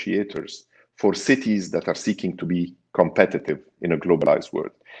differentiators for cities that are seeking to be competitive in a globalized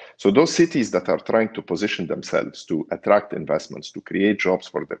world. So those cities that are trying to position themselves to attract investments, to create jobs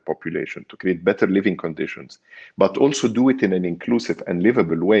for their population, to create better living conditions, but also do it in an inclusive and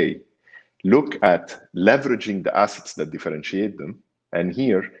livable way, look at leveraging the assets that differentiate them. And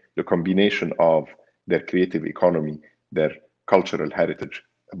here, the combination of their creative economy, their cultural heritage,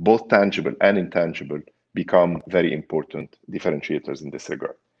 both tangible and intangible, become very important differentiators in this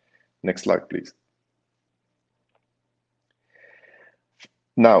regard. Next slide, please.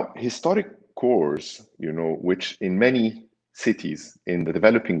 Now, historic cores, which in many cities in the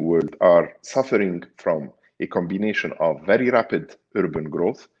developing world are suffering from a combination of very rapid urban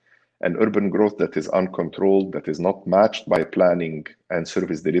growth, and urban growth that is uncontrolled, that is not matched by planning and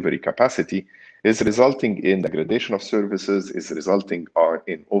service delivery capacity, is resulting in degradation of services, is resulting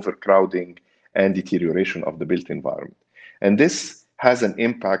in overcrowding and deterioration of the built environment. And this has an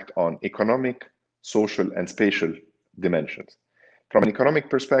impact on economic, social, and spatial dimensions. From an economic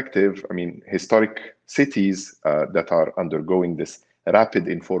perspective, historic cities that are undergoing this rapid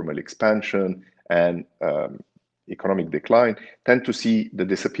informal expansion and economic decline tend to see the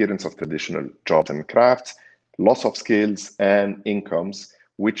disappearance of traditional jobs and crafts, loss of skills and incomes,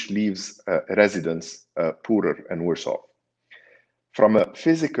 which leaves residents poorer and worse off. From a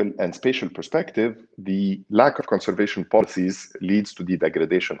physical and spatial perspective, the lack of conservation policies leads to the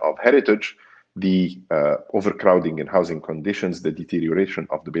degradation of heritage, the overcrowding in housing conditions, the deterioration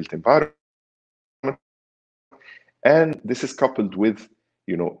of the built environment. And this is coupled with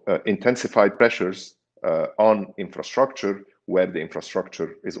intensified pressures on infrastructure, where the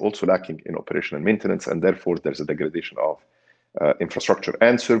infrastructure is also lacking in operation and maintenance, and therefore there's a degradation of infrastructure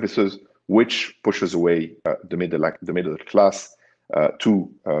and services, which pushes away the middle class to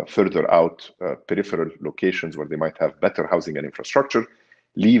further out peripheral locations where they might have better housing and infrastructure,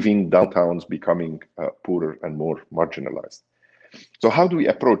 leaving downtowns becoming poorer and more marginalized. So how do we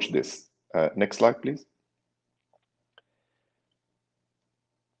approach this? Next slide, please.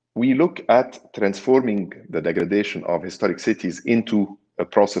 We look at transforming the degradation of historic cities into a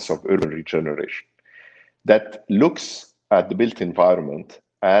process of urban regeneration that looks at the built environment,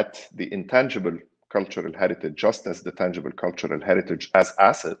 at the intangible cultural heritage, just as the tangible cultural heritage as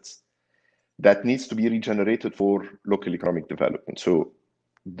assets that needs to be regenerated for local economic development. So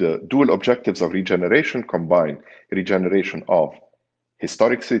the dual objectives of regeneration combine regeneration of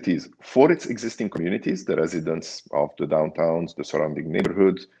historic cities for its existing communities, the residents of the downtowns, the surrounding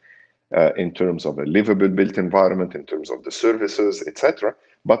neighborhoods, in terms of a livable built environment, in terms of the services, etc.,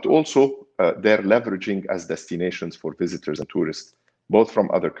 but also their leveraging as destinations for visitors and tourists, both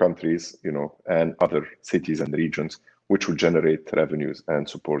from other countries, and other cities and regions, which would generate revenues and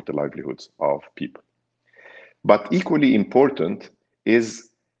support the livelihoods of people. But equally important is,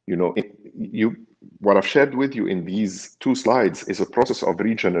 what I've shared with you in these two slides is a process of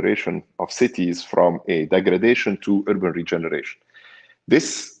regeneration of cities from a degradation to urban regeneration.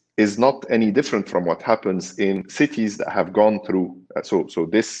 This is not any different from what happens in cities that have gone through, so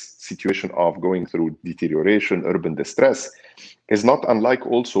this situation of going through deterioration, urban distress, is not unlike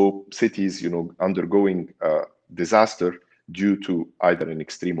also cities, undergoing disaster due to either an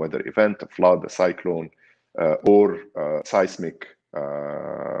extreme weather event, a flood, a cyclone, or seismic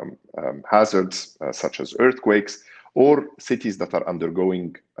hazards such as earthquakes, or cities that are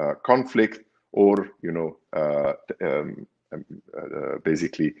undergoing conflict or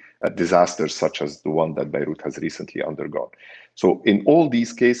basically disasters such as the one that Beirut has recently undergone. So in all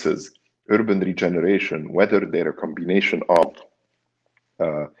these cases, urban regeneration, whether they're a combination of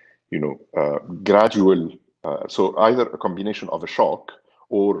gradual, so either a combination of a shock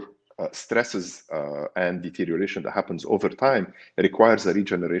or stresses and deterioration that happens over time, requires a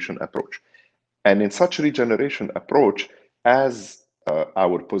regeneration approach. And in such a regeneration approach, as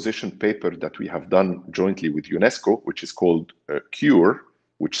our position paper that we have done jointly with UNESCO, which is called CURE,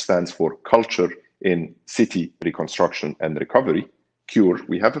 which stands for Culture in City Reconstruction and Recovery, CURE,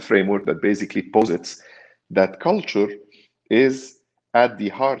 we have a framework that basically posits that culture is at the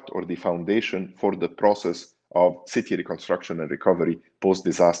heart or the foundation for the process of city reconstruction and recovery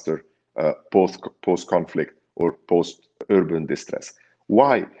post-disaster, post-conflict, or post-urban distress.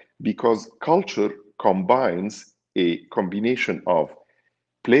 Why? Because culture combines a combination of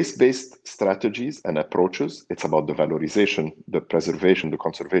place-based strategies and approaches. It's about the valorization, the preservation, the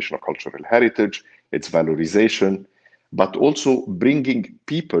conservation of cultural heritage, its valorization, but also bringing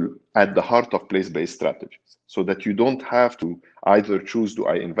people at the heart of place-based strategies, so that you don't have to either choose, do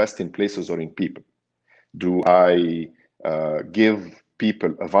I invest in places or in people? Do I give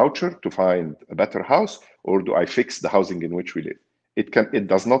people a voucher to find a better house, or do I fix the housing in which we live? It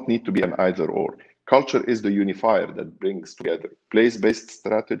does not need to be an either or. Culture is the unifier that brings together place-based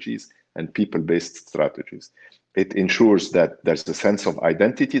strategies and people-based strategies. It ensures that there's a sense of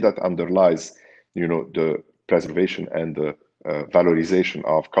identity that underlies, the preservation and the valorization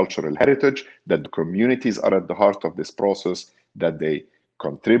of cultural heritage, that the communities are at the heart of this process, that they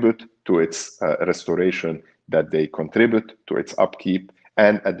contribute to its restoration, that they contribute to its upkeep,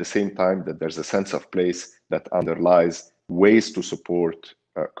 and at the same time that there's a sense of place that underlies ways to support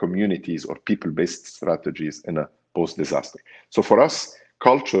communities or people-based strategies in a post-disaster. So for us,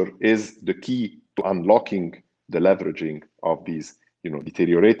 culture is the key to unlocking the leveraging of these,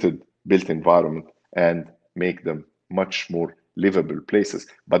 deteriorated built environment and make them much more livable places,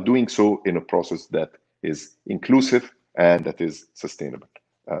 but doing so in a process that is inclusive and that is sustainable.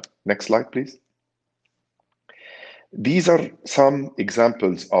 Next slide, please. These are some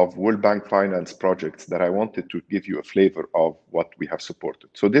examples of World Bank finance projects that I wanted to give you a flavor of what we have supported.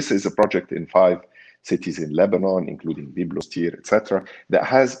 So this is a project in 5 cities in Lebanon, including Byblos, Tyre, etc., that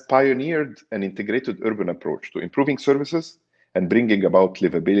has pioneered an integrated urban approach to improving services and bringing about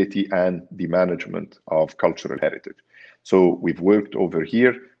livability and the management of cultural heritage. So we've worked over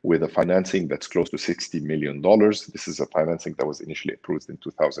here with a financing that's close to $60 million. This is a financing that was initially approved in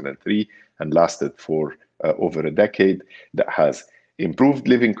 2003 and lasted for over a decade, that has improved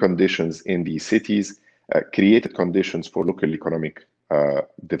living conditions in these cities, created conditions for local economic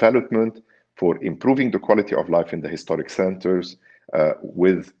development, for improving the quality of life in the historic centers,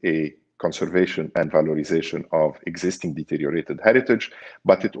 with a conservation and valorization of existing deteriorated heritage,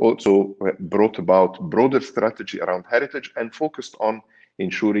 but it also brought about broader strategy around heritage and focused on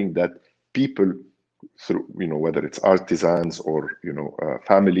ensuring that people through, whether it's artisans or,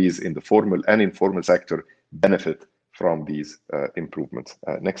 families in the formal and informal sector benefit from these improvements.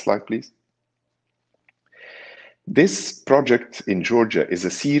 Next slide, please. This project in Georgia is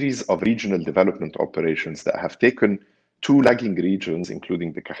a series of regional development operations that have taken 2 lagging regions,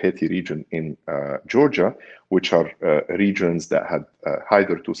 including the Kakheti region in Georgia, which are regions that had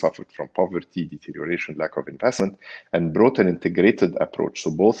hitherto suffered from poverty, deterioration, lack of investment, and brought an integrated approach.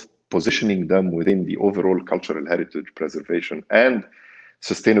 So both positioning them within the overall cultural heritage preservation and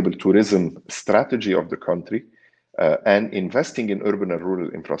sustainable tourism strategy of the country, and investing in urban and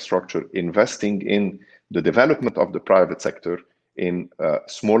rural infrastructure, investing in the development of the private sector, in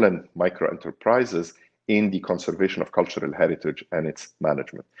small and micro enterprises, in the conservation of cultural heritage and its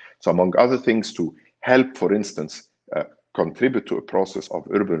management. So among other things, to help, for instance, contribute to a process of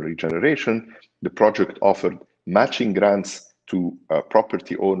urban regeneration, the project offered matching grants to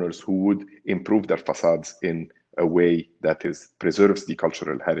property owners who would improve their facades in a way that preserves the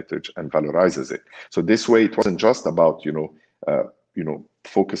cultural heritage and valorizes it. So this way, it wasn't just about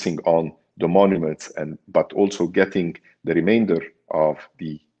focusing on the monuments, but also getting the remainder of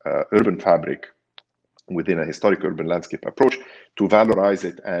the urban fabric within a historic urban landscape approach to valorize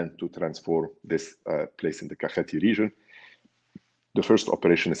it and to transform this place in the Kakheti region. The first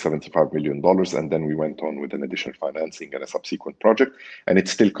operation is $75 million, and then we went on with an additional financing and a subsequent project, and it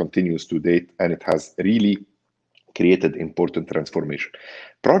still continues to date, and it has really created important transformation.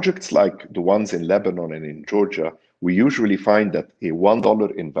 Projects like the ones in Lebanon and in Georgia, we usually find that a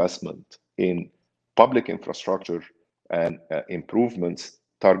 $1 investment in public infrastructure and improvements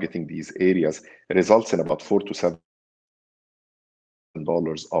targeting these areas results in about $4 to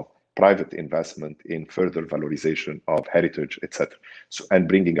 $7 of private investment in further valorization of heritage, etc. So, and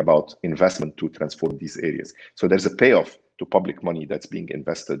bringing about investment to transform these areas. So there's a payoff to public money that's being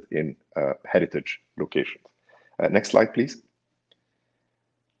invested in heritage locations. Next slide, please.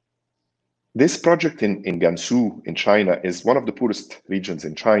 This project in Gansu in China is one of the poorest regions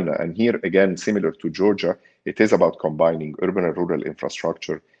in China. And here, again, similar to Georgia, it is about combining urban and rural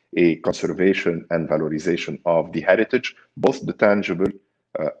infrastructure, a conservation and valorization of the heritage, both the tangible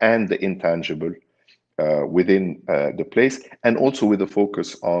and the intangible within the place, and also with a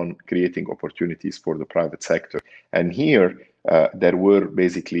focus on creating opportunities for the private sector. And here, there were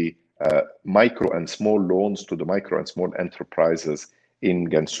basically micro and small loans to the micro and small enterprises in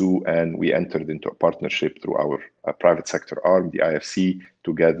Gansu, and we entered into a partnership through our private sector arm, the IFC,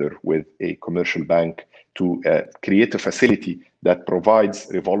 together with a commercial bank to create a facility that provides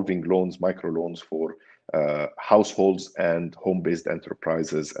revolving loans, microloans for households and home-based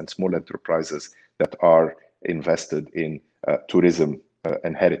enterprises and small enterprises that are invested in tourism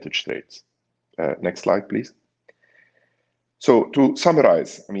and heritage trades. Next slide, please. So to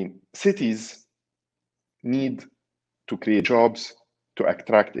summarize, I mean, cities need to create jobs, to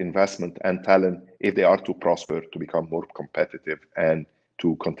attract investment and talent if they are to prosper, to become more competitive, and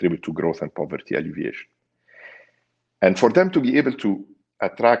to contribute to growth and poverty alleviation. And for them to be able to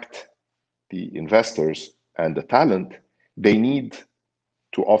attract the investors and the talent, they need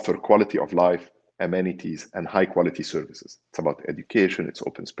to offer quality of life, amenities, and high quality services. It's about education, it's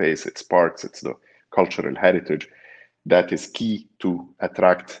open space, it's parks, it's the cultural heritage that is key to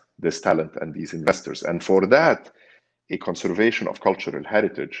attract this talent and these investors. And for that, a conservation of cultural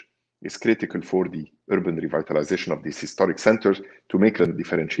heritage is critical for the urban revitalization of these historic centers to make them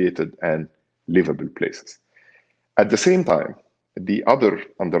differentiated and livable places. At the same time, the other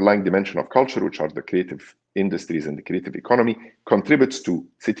underlying dimension of culture, which are the creative industries and the creative economy, contributes to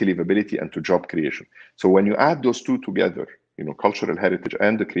city livability and to job creation. So when you add those two together, you know, cultural heritage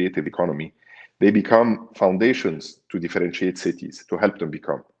and the creative economy, they become foundations to differentiate cities, to help them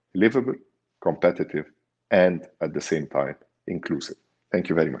become livable, competitive, and at the same time, inclusive. Thank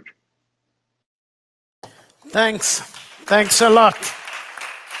you very much. Thanks. Thanks a lot.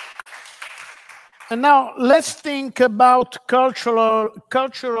 And now let's think about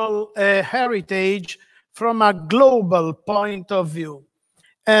cultural heritage from a global point of view.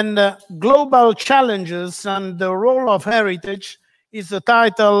 And global challenges and the role of heritage is the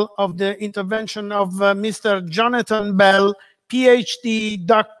title of the intervention of Mr. Jonathan Bell, PhD,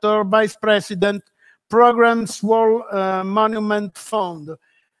 Doctor, Vice President, Programs World Monument Fund.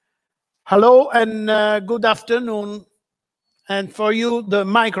 Hello and good afternoon. And for you, the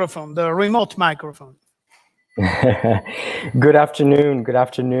microphone, the remote microphone. Good afternoon. Good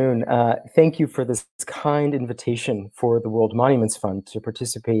afternoon. Thank you for this kind invitation for the World Monuments Fund to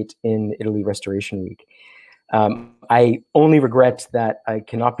participate in Italy Restoration Week. I only regret that I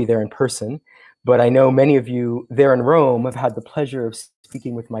cannot be there in person, but I know many of you there in Rome have had the pleasure of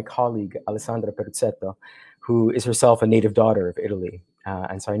speaking with my colleague, Alessandra Peruzzetto, who is herself a native daughter of Italy.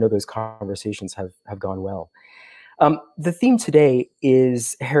 And so I know those conversations have gone well. The theme today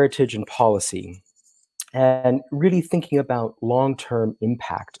is heritage and policy, and really thinking about long-term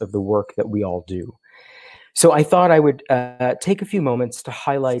impact of the work that we all do. So I thought I would take a few moments to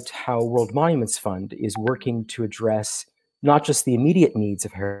highlight how World Monuments Fund is working to address not just the immediate needs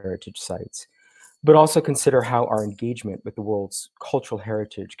of heritage sites, but also consider how our engagement with the world's cultural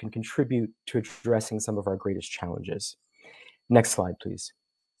heritage can contribute to addressing some of our greatest challenges. Next slide, please.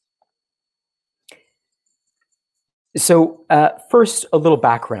 So first, a little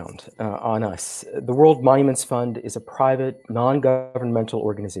background on us. The World Monuments Fund is a private, non-governmental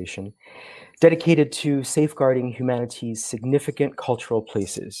organization dedicated to safeguarding humanity's significant cultural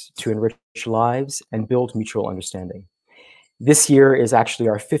places to enrich lives and build mutual understanding. This year is actually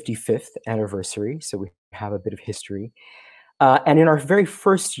our 55th anniversary, so we have a bit of history. And in our very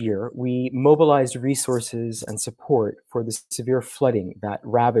first year, we mobilized resources and support for the severe flooding that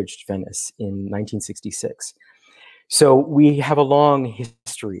ravaged Venice in 1966. So we have a long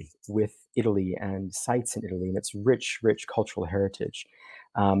history with Italy and sites in Italy and its rich, rich cultural heritage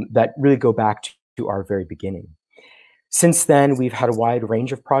that really go back to our very beginning. Since then, we've had a wide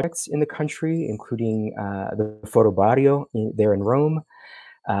range of projects in the country, including the Foro Barrio there in Rome,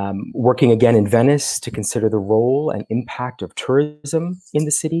 working again in Venice to consider the role and impact of tourism in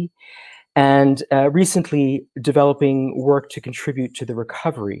the city, and recently developing work to contribute to the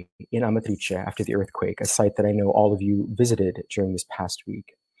recovery in Amatrice after the earthquake, a site that I know all of you visited during this past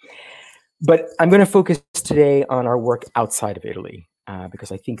week. But I'm going to focus today on our work outside of Italy,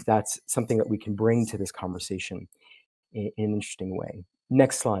 because I think that's something that we can bring to this conversation in an interesting way.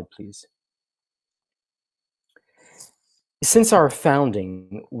 Next slide, please. Since our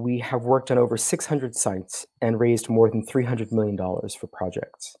founding, we have worked on over 600 sites and raised more than $300 million for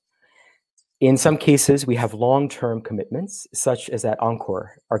projects. In some cases, we have long-term commitments, such as at Angkor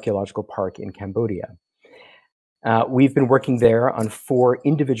Archaeological Park in Cambodia. We've been working there on 4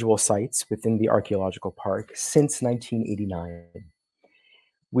 individual sites within the archaeological park since 1989.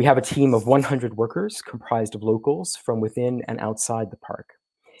 We have a team of 100 workers comprised of locals from within and outside the park.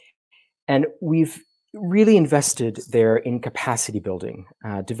 And we've really invested there in capacity building,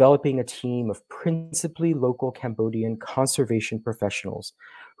 developing a team of principally local Cambodian conservation professionals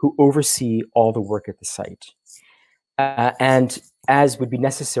who oversee all the work at the site. And as would be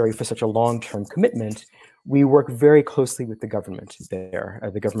necessary for such a long-term commitment, we work very closely with the government there,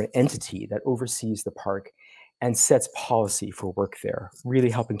 the government entity that oversees the park and sets policy for work there,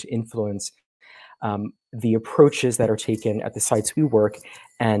 really helping to influence the approaches that are taken at the sites we work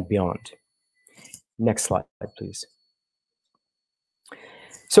and beyond. Next slide, please.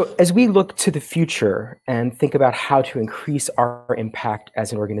 So as we look to the future and think about how to increase our impact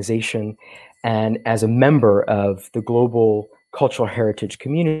as an organization and as a member of the global cultural heritage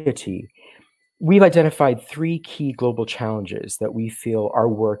community, we've identified 3 key global challenges that we feel our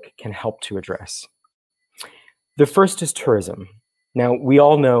work can help to address. The first is tourism. Now, we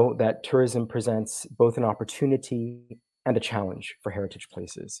all know that tourism presents both an opportunity and a challenge for heritage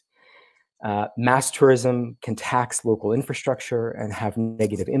places. Mass tourism can tax local infrastructure and have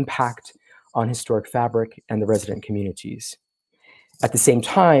negative impact on historic fabric and the resident communities. At the same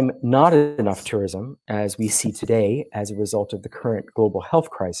time, not enough tourism, as we see today as a result of the current global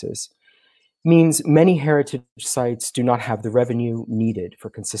health crisis, means many heritage sites do not have the revenue needed for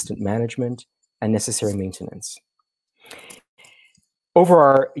consistent management and necessary maintenance. Over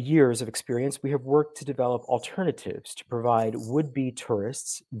our years of experience, we have worked to develop alternatives to provide would-be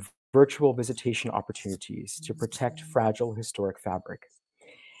tourists virtual visitation opportunities to protect fragile historic fabric.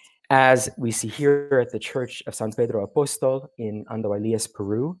 As we see here at the Church of San Pedro Apóstol in Andahuaylas,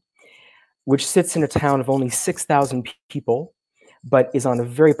 Peru, which sits in a town of only 6,000 people, but is on a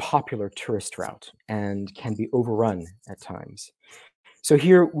very popular tourist route and can be overrun at times. So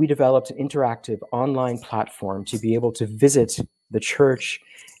here we developed an interactive online platform to be able to visit the church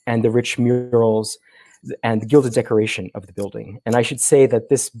and the rich murals and the gilded decoration of the building. And I should say that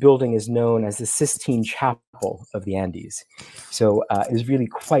this building is known as the Sistine Chapel of the Andes. So it is really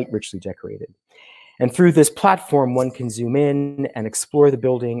quite richly decorated. And through this platform, one can zoom in and explore the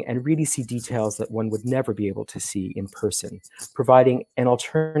building and really see details that one would never be able to see in person, providing an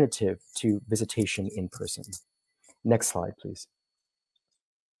alternative to visitation in person. Next slide, please.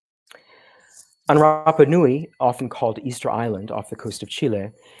 On Rapa Nui, often called Easter Island off the coast of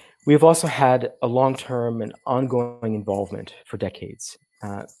Chile, we have also had a long-term and ongoing involvement for decades.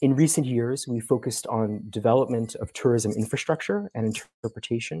 In recent years, we focused on development of tourism infrastructure and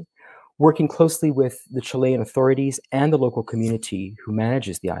interpretation, working closely with the Chilean authorities and the local community who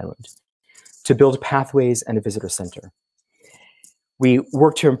manages the island to build pathways and a visitor center. We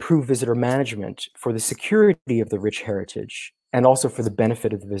work to improve visitor management for the security of the rich heritage and also for the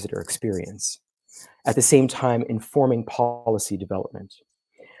benefit of the visitor experience, at the same time informing policy development.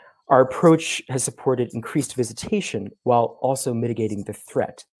 Our approach has supported increased visitation while also mitigating the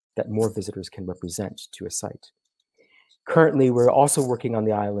threat that more visitors can represent to a site. Currently, we're also working on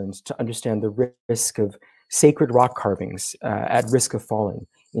the island to understand the risk of sacred rock carvings at risk of falling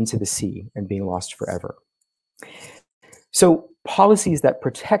into the sea and being lost forever. So policies that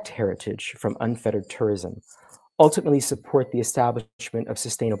protect heritage from unfettered tourism ultimately support the establishment of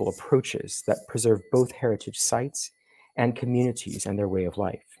sustainable approaches that preserve both heritage sites and communities and their way of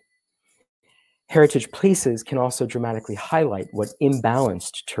life. Heritage places can also dramatically highlight what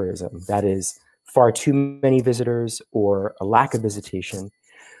imbalanced tourism, that is, far too many visitors or a lack of visitation,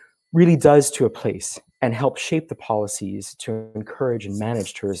 really does to a place and help shape the policies to encourage and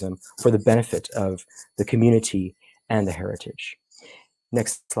manage tourism for the benefit of the community and the heritage.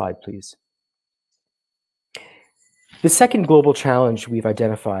 Next slide, please. The second global challenge we've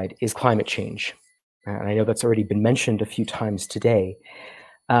identified is climate change. And I know that's already been mentioned a few times today.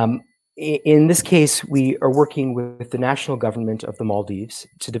 In this case, we are working with the national government of the Maldives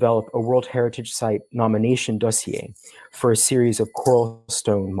to develop a World Heritage Site nomination dossier for a series of coral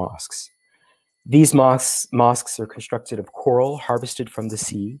stone mosques. These mosques are constructed of coral harvested from the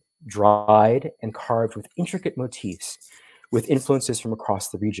sea, dried, and carved with intricate motifs with influences from across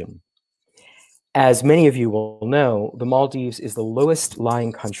the region. As many of you will know, the Maldives is the lowest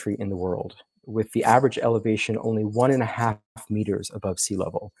lying country in the world, with the average elevation only 1.5 meters above sea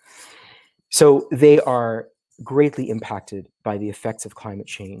level. So they are greatly impacted by the effects of climate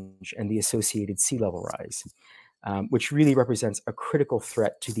change and the associated sea level rise, which really represents a critical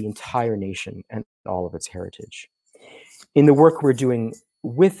threat to the entire nation and all of its heritage. In the work we're doing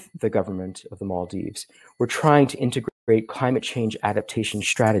with the government of the Maldives, we're trying to integrate climate change adaptation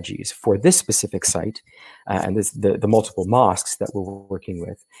strategies for this specific site and the multiple mosques that we're working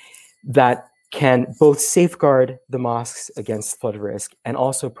with that can both safeguard the mosques against flood risk and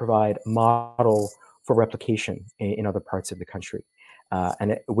also provide a model for replication in other parts of the country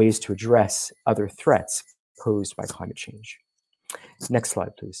and ways to address other threats posed by climate change. Next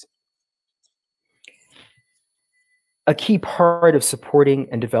slide, please. A key part of supporting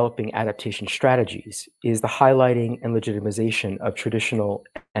and developing adaptation strategies is the highlighting and legitimization of traditional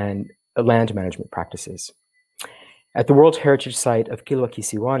and land management practices. At the World Heritage Site of Kilwa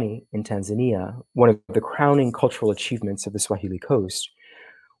Kisiwani in Tanzania, one of the crowning cultural achievements of the Swahili Coast,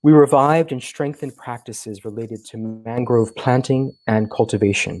 we revived and strengthened practices related to mangrove planting and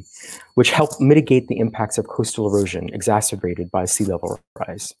cultivation, which help mitigate the impacts of coastal erosion exacerbated by sea level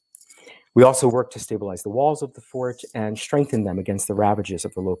rise. We also worked to stabilize the walls of the fort and strengthen them against the ravages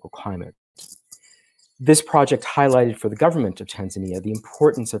of the local climate. This project highlighted for the government of Tanzania the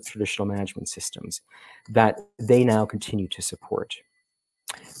importance of traditional management systems that they now continue to support.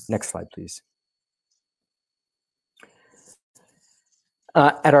 Next slide, please.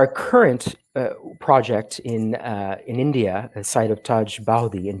 At our current project in India, a site of Taj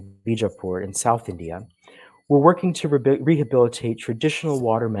Baudi in Bijapur in South India, we're working to rehabilitate traditional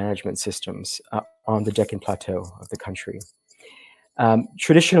water management systems on the Deccan Plateau of the country.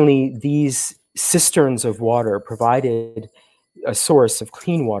 Traditionally, these cisterns of water provided a source of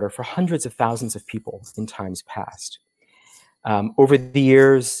clean water for hundreds of thousands of people in times past. Over the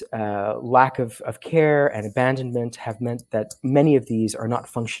years, lack of care and abandonment have meant that many of these are not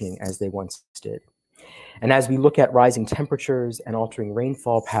functioning as they once did. And as we look at rising temperatures and altering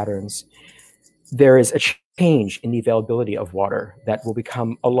rainfall patterns, there is a change in the availability of water that will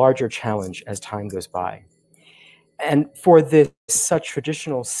become a larger challenge as time goes by. And for this, such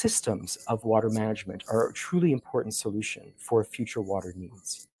traditional systems of water management are a truly important solution for future water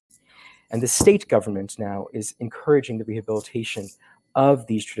needs. And the state government now is encouraging the rehabilitation of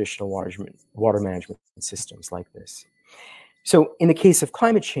these traditional water management systems like this. So in the case of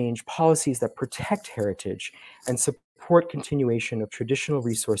climate change, policies that protect heritage and support continuation of traditional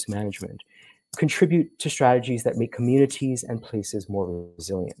resource management contribute to strategies that make communities and places more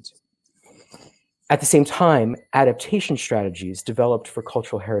resilient. At the same time, adaptation strategies developed for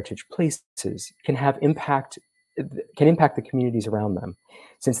cultural heritage places can impact the communities around them,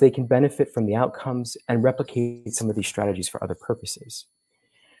 since they can benefit from the outcomes and replicate some of these strategies for other purposes.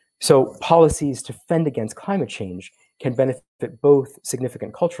 So policies to fend against climate change can benefit both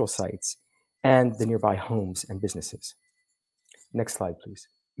significant cultural sites and the nearby homes and businesses. Next slide, please.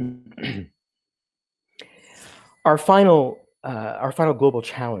 Our final global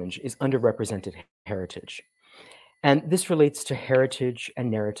challenge is underrepresented heritage. And this relates to heritage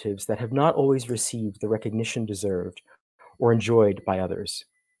and narratives that have not always received the recognition deserved or enjoyed by others.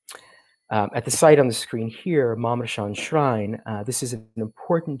 At the site on the screen here, Mamreshan Shrine, this is an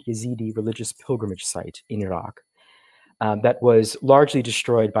important Yazidi religious pilgrimage site in Iraq that was largely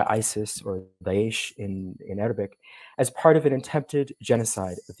destroyed by ISIS, or Daesh in Arabic, as part of an attempted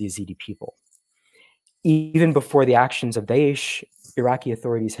genocide of the Yazidi people. Even before the actions of Daesh, Iraqi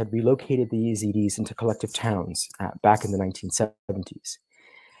authorities had relocated the Yazidis into collective towns back in the 1970s.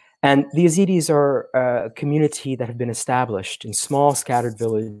 And the Yazidis are a community that have been established in small scattered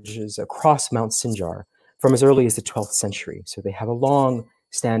villages across Mount Sinjar from as early as the 12th century. So they have a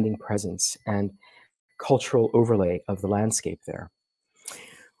long-standing presence and cultural overlay of the landscape there.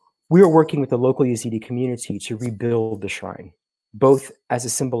 We are working with the local Yazidi community to rebuild the shrine, both as a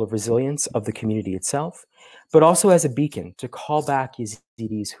symbol of resilience of the community itself, but also as a beacon to call back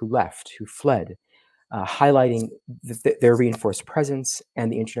Yazidis who left, who fled, highlighting their reinforced presence and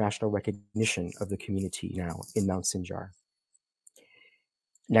the international recognition of the community now in Mount Sinjar.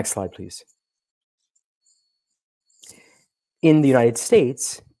 Next slide, please. In the United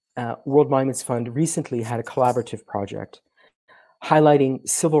States, World Monuments Fund recently had a collaborative project highlighting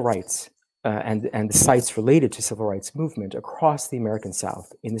civil rights and the sites related to civil rights movement across the American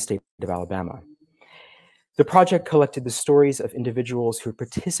South in the state of Alabama. The project collected the stories of individuals who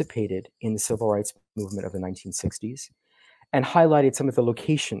participated in the civil rights movement of the 1960s and highlighted some of the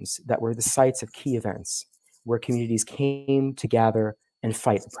locations that were the sites of key events where communities came to gather and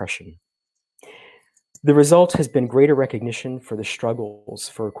fight oppression. The result has been greater recognition for the struggles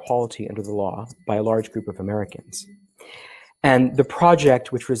for equality under the law by a large group of Americans. And the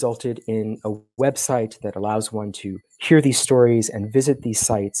project, which resulted in a website that allows one to hear these stories and visit these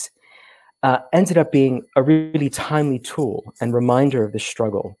sites, ended up being a really timely tool and reminder of the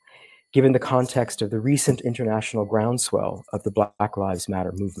struggle, given the context of the recent international groundswell of the Black Lives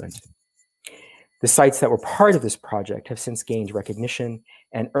Matter movement. The sites that were part of this project have since gained recognition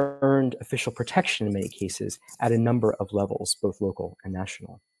and earned official protection in many cases at a number of levels, both local and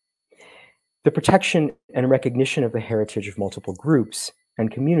national. The protection and recognition of the heritage of multiple groups and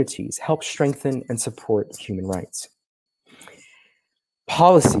communities help strengthen and support human rights.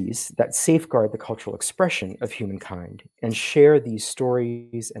 Policies that safeguard the cultural expression of humankind and share these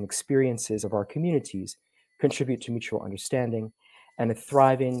stories and experiences of our communities contribute to mutual understanding and a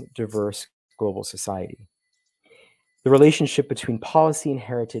thriving, diverse global society. The relationship between policy and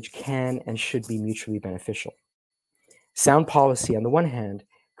heritage can and should be mutually beneficial. Sound policy, on the one hand,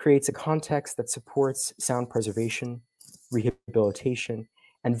 creates a context that supports sound preservation, rehabilitation,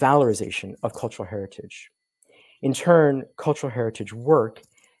 and valorization of cultural heritage. In turn, cultural heritage work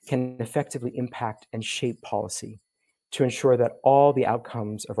can effectively impact and shape policy to ensure that all the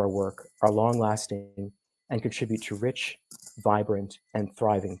outcomes of our work are long-lasting and contribute to rich, vibrant, and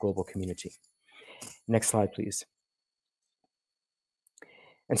thriving global community. Next slide, please.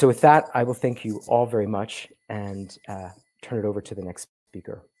 And so with that, I will thank you all very much and turn it over to the next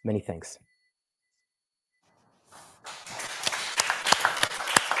speaker. Many thanks.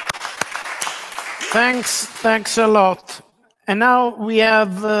 Thanks a lot. And now we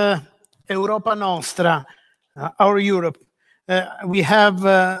have Europa Nostra, our Europe. We have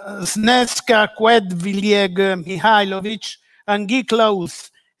Sneska Quaedvlieg-Mihailović and Guy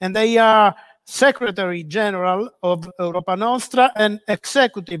Klaus, and they are Secretary General of Europa Nostra and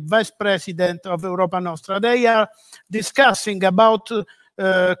Executive Vice President of Europa Nostra. They are discussing about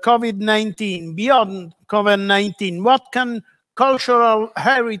COVID-19, beyond COVID-19, what can cultural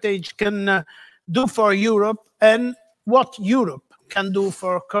heritage can do for Europe and what Europe can do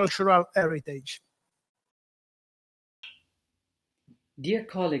for cultural heritage. Dear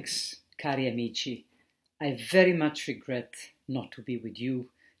colleagues, cari amici, I very much regret not to be with you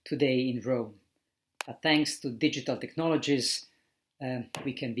today in Rome. But thanks to digital technologies,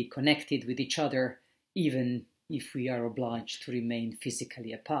 we can be connected with each other even if we are obliged to remain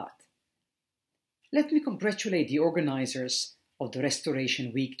physically apart. Let me congratulate the organizers of the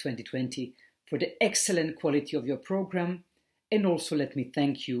Restoration Week 2020 for the excellent quality of your program, and also let me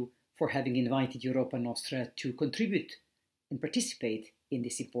thank you for having invited Europa Nostra to contribute and participate in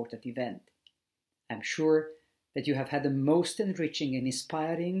this important event. I'm sure that you have had a most enriching and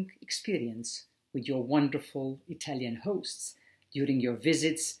inspiring experience with your wonderful Italian hosts during your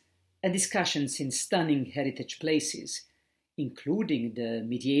visits and discussions in stunning heritage places, including the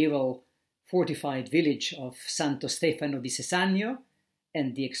medieval fortified village of Santo Stefano di Sessagno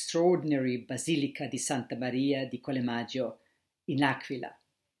and the extraordinary Basilica di Santa Maria di Collemaggio in Aquila.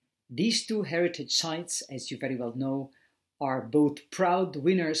 These two heritage sites, as you very well know, are both proud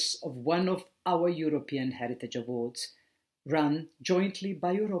winners of one of our European Heritage Awards, run jointly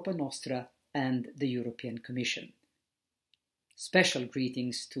by Europa Nostra and the European Commission. Special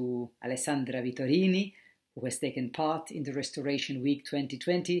greetings to Alessandra Vitorini, who has taken part in the Restoration Week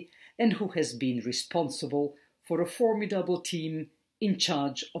 2020 and who has been responsible for a formidable team in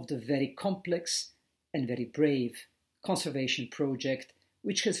charge of the very complex and very brave conservation project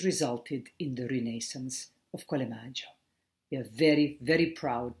which has resulted in the renaissance of Collemaggio. We are very, very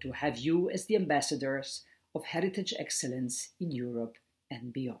proud to have you as the ambassadors of heritage excellence in Europe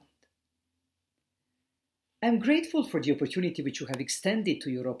and beyond. I am grateful for the opportunity which you have extended to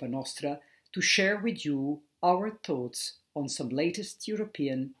Europa Nostra to share with you our thoughts on some latest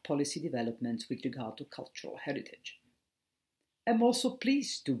European policy developments with regard to cultural heritage. I am also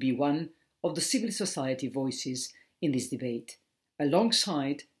pleased to be one of the civil society voices in this debate,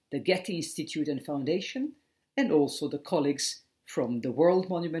 alongside the Getty Institute and Foundation, and also the colleagues from the World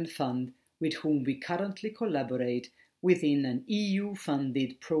Monument Fund with whom we currently collaborate within an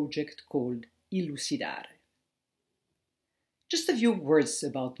EU-funded project called Elucidare. Just a few words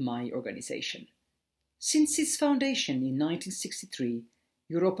about my organization. Since its foundation in 1963,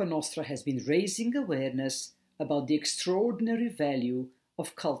 Europa Nostra has been raising awareness about the extraordinary value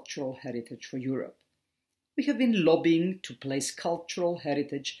of cultural heritage for Europe. We have been lobbying to place cultural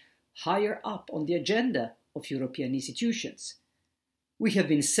heritage higher up on the agenda of European institutions. We have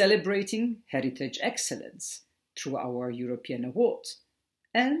been celebrating heritage excellence through our European awards,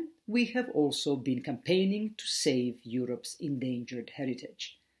 and we have also been campaigning to save Europe's endangered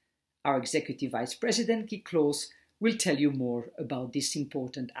heritage. Our Executive Vice President, Guy Klaus, will tell you more about this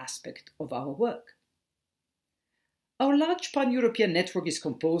important aspect of our work. Our large pan-European network is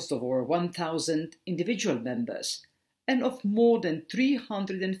composed of over 1,000 individual members and of more than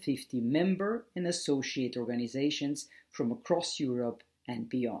 350 member and associate organizations from across Europe and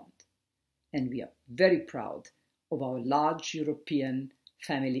beyond. And we are very proud of our large European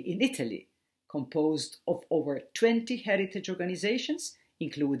family in Italy, composed of over 20 heritage organizations,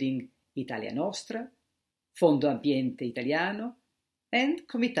 including Italia Nostra, Fondo Ambiente Italiano and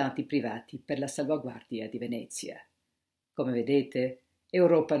Comitati Privati per la Salvaguardia di Venezia. Come vedete,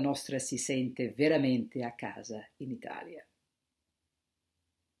 Europa Nostra si sente veramente a casa in Italia.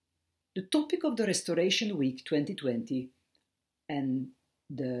 The topic of the Restoration Week 2020 and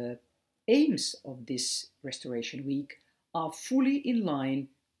the aims of this Restoration Week are fully in line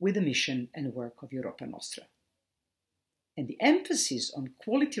with the mission and work of Europa Nostra. And the emphasis on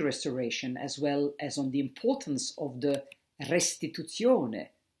quality restoration, as well as on the importance of the restituzione,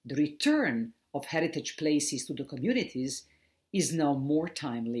 the return of heritage places to the communities, is now more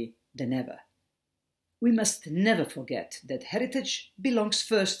timely than ever. We must never forget that heritage belongs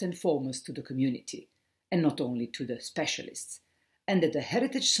first and foremost to the community, and not only to the specialists, and that the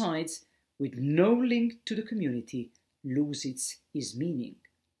heritage sites with no link to the community lose its meaning.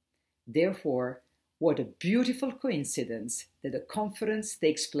 Therefore, what a beautiful coincidence that the conference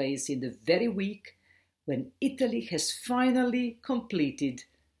takes place in the very week when Italy has finally completed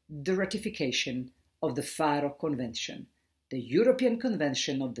the ratification of the Faro Convention, the European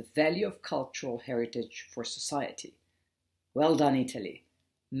Convention on the Value of Cultural Heritage for Society. Well done, Italy.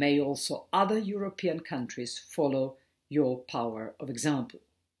 May also other European countries follow your power of example.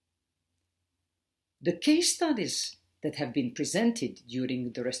 The case studies that have been presented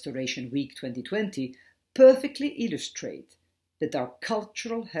during the Restoration Week 2020 perfectly illustrate that our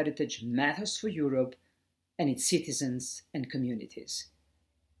cultural heritage matters for Europe and its citizens and communities.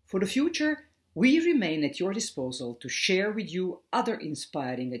 For the future, we remain at your disposal to share with you other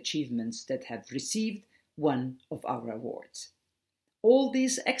inspiring achievements that have received one of our awards. All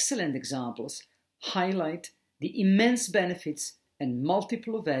these excellent examples highlight the immense benefits and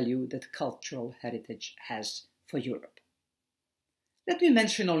multiple value that cultural heritage has for Europe. Let me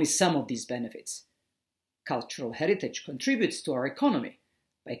mention only some of these benefits. Cultural heritage contributes to our economy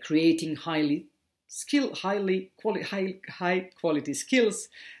by creating high quality skills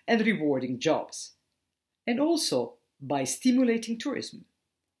and rewarding jobs, and also by stimulating tourism.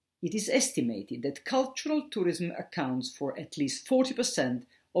 It is estimated that cultural tourism accounts for at least 40%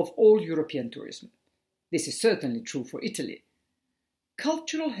 of all European tourism. This is certainly true for Italy.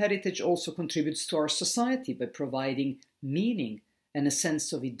 Cultural heritage also contributes to our society by providing meaning and a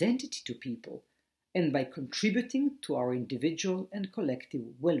sense of identity to people, and by contributing to our individual and collective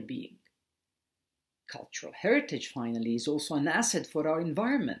well-being. Cultural heritage, finally, is also an asset for our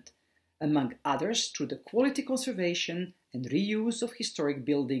environment, among others through the quality conservation and reuse of historic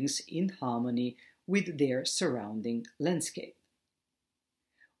buildings in harmony with their surrounding landscape.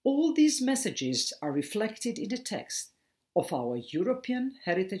 All these messages are reflected in the text of our European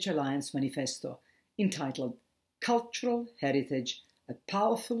Heritage Alliance Manifesto, entitled Cultural Heritage, a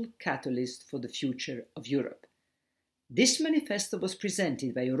Powerful Catalyst for the Future of Europe. This manifesto was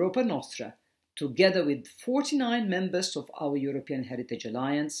presented by Europa Nostra, together with 49 members of our European Heritage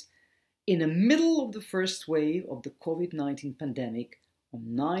Alliance, in the middle of the first wave of the COVID-19 pandemic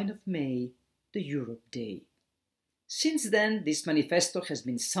on 9 of May, the Europe Day. Since then, this manifesto has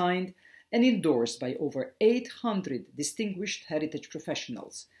been signed and endorsed by over 800 distinguished heritage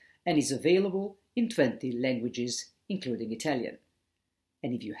professionals and is available in 20 languages, including Italian.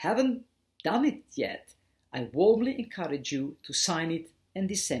 And if you haven't done it yet, I warmly encourage you to sign it and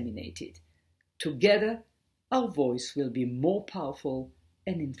disseminate it. Together, our voice will be more powerful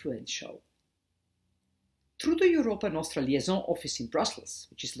and influential. Through the Europa Nostra Liaison Office in Brussels,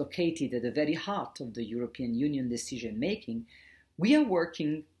 which is located at the very heart of the European Union decision-making, we are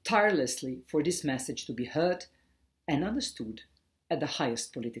working tirelessly for this message to be heard and understood at the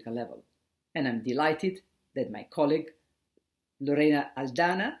highest political level. And I'm delighted that my colleague Lorena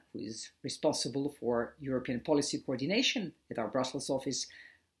Aldana, who is responsible for European policy coordination at our Brussels office,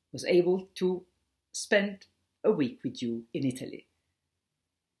 was able to spend a week with you in Italy.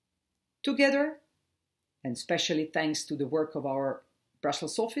 Together, and especially thanks to the work of our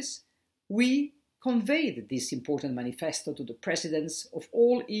Brussels office, we conveyed this important manifesto to the presidents of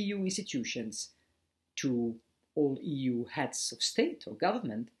all EU institutions, to all EU heads of state or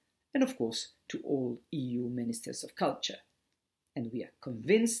government, and of course to all EU ministers of culture. And we are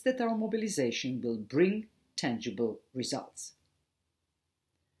convinced that our mobilization will bring tangible results.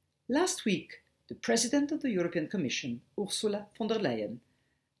 Last week, the President of the European Commission, Ursula von der Leyen,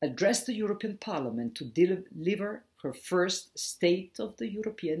 addressed the European Parliament to deliver her first State of the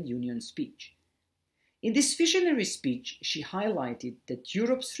European Union speech. In this visionary speech, she highlighted that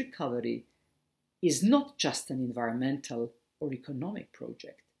Europe's recovery is not just an environmental or economic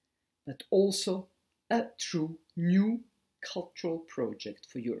project, but also a true new cultural project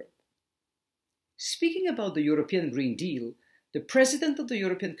for Europe. Speaking about the European Green Deal, the President of the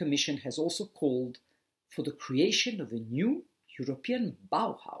European Commission has also called for the creation of a new European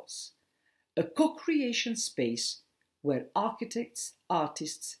Bauhaus, a co-creation space where architects,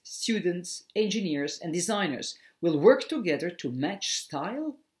 artists, students, engineers and designers will work together to match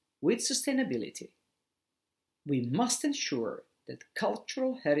style with sustainability. We must ensure that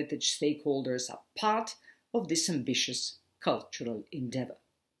cultural heritage stakeholders are part of this ambitious cultural endeavor.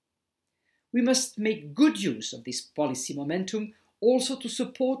 We must make good use of this policy momentum also to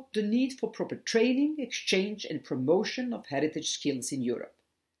support the need for proper training, exchange and promotion of heritage skills in Europe.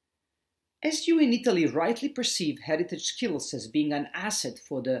 As you in Italy rightly perceive heritage skills as being an asset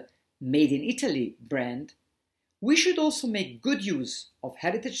for the Made in Italy brand, we should also make good use of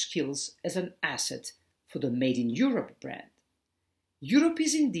heritage skills as an asset for the Made in Europe brand. Europe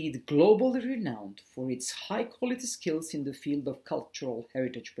is indeed globally renowned for its high-quality skills in the field of cultural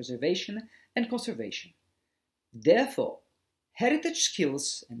heritage preservation and conservation. Therefore, heritage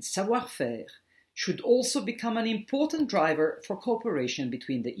skills and savoir-faire should also become an important driver for cooperation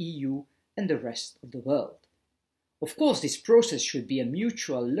between the EU and the rest of the world. Of course, this process should be a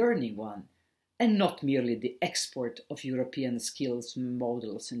mutual learning one, and not merely the export of European skills,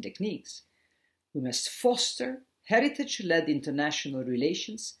 models and techniques. We must foster heritage-led international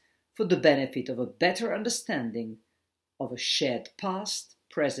relations for the benefit of a better understanding of a shared past,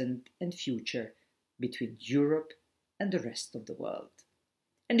 present and future between Europe and the rest of the world.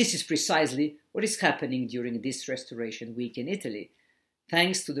 And this is precisely what is happening during this Restoration Week in Italy,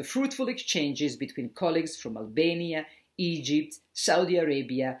 thanks to the fruitful exchanges between colleagues from Albania, Egypt, Saudi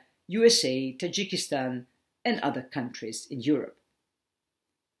Arabia, USA, Tajikistan and other countries in Europe.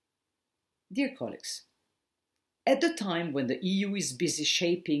 Dear colleagues, at the time when the EU is busy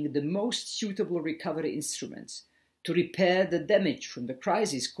shaping the most suitable recovery instruments to repair the damage from the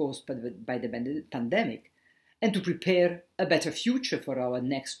crisis caused by the pandemic and to prepare a better future for our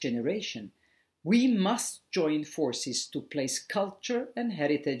next generation, we must join forces to place culture and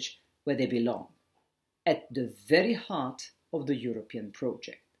heritage where they belong, at the very heart of the European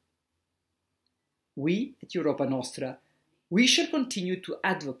project. We at Europa Nostra, we shall continue to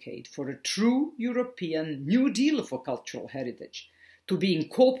advocate for a true European New Deal for cultural heritage, to be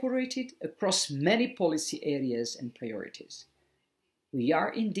incorporated across many policy areas and priorities. We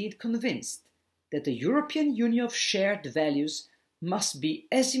are indeed convinced that the European Union of shared values must be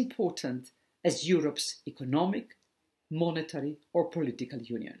as important as Europe's economic, monetary or political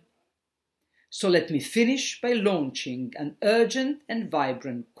union. So let me finish by launching an urgent and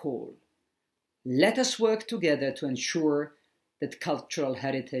vibrant call. Let us work together to ensure that cultural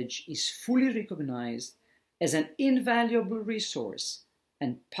heritage is fully recognized as an invaluable resource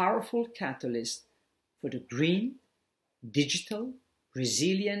and powerful catalyst for the green, digital,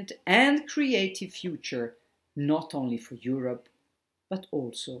 resilient and creative future, not only for Europe, but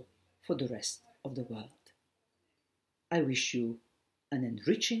also for the rest of the world. I wish you an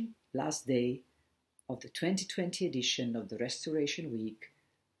enriching last day of the 2020 edition of the Restoration Week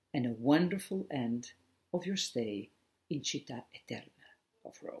and a wonderful end of your stay in Città Eterna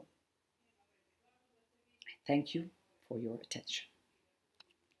of Rome. I thank you for your attention.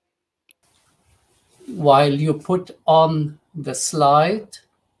 While you put on the slide,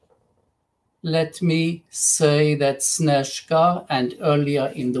 let me say that Sneska and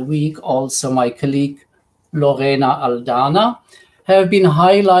earlier in the week also my colleague Lorena Aldana have been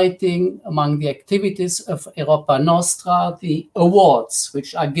highlighting among the activities of Europa Nostra the awards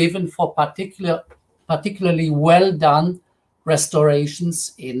which are given for particularly well done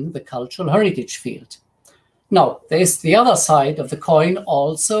restorations in the cultural heritage field. Now, there's the other side of the coin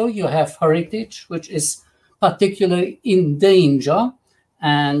also. You have heritage, which is particularly in danger,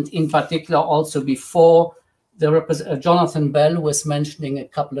 and in particular also before the Jonathan Bell was mentioning a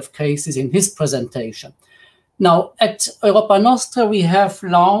couple of cases in his presentation. Now, at Europa Nostra, we have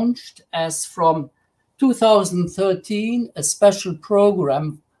launched, as from 2013, a special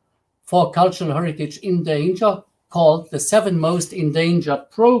program for cultural heritage in danger called the 7 Most Endangered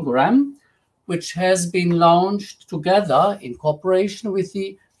Program, which has been launched together in cooperation with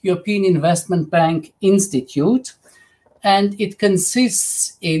the European Investment Bank Institute. And it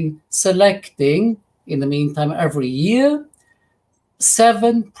consists in selecting, in the meantime, every year,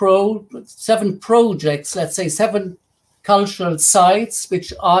 7 projects, let's say 7 cultural sites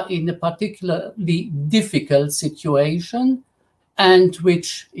which are in a particularly difficult situation and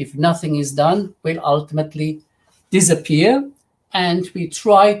which, if nothing is done, will ultimately disappear. And we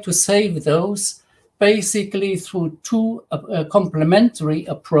try to save those basically through two complementary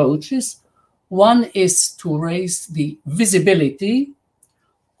approaches. One is to raise the visibility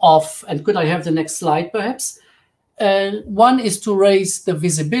of, and could I have the next slide perhaps? One is to raise the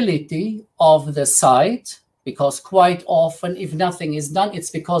visibility of the site, because quite often, if nothing is done, it's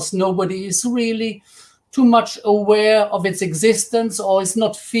because nobody is really too much aware of its existence or is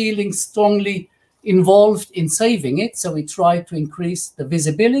not feeling strongly involved in saving it. So we try to increase the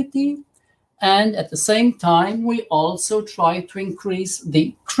visibility. And at the same time, we also try to increase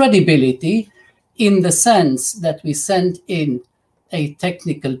the credibility in the sense that we send in a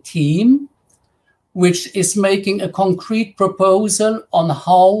technical team which is making a concrete proposal on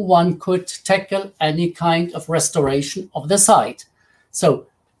how one could tackle any kind of restoration of the site. So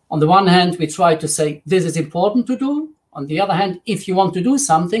on the one hand, we try to say, this is important to do. On the other hand, if you want to do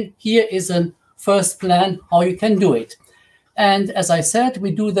something, here is a first plan how you can do it. And as I said,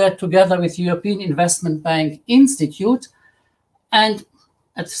 we do that together with European Investment Bank Institute. And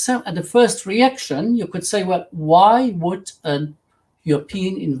at the first reaction, you could say, well, why would a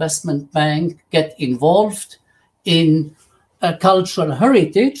European Investment Bank get involved in cultural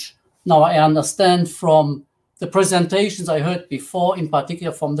heritage? Now, I understand from the presentations I heard before, in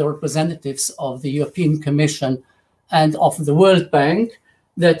particular from the representatives of the European Commission and of the World Bank,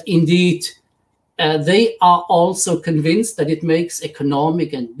 that indeed they are also convinced that it makes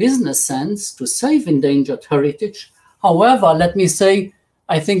economic and business sense to save endangered heritage. However, let me say,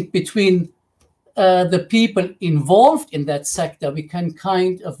 I think between the people involved in that sector, we can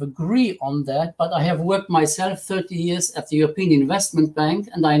kind of agree on that. But I have worked myself 30 years at the European Investment Bank,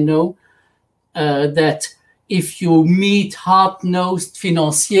 and I know that if you meet hard-nosed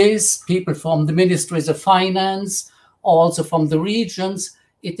financiers, people from the ministries of finance, also from the regions,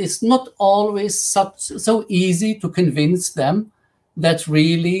 it is not always so easy to convince them that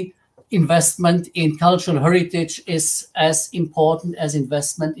really investment in cultural heritage is as important as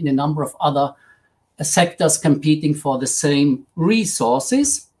investment in a number of other sectors competing for the same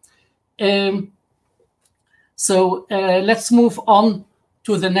resources. So let's move on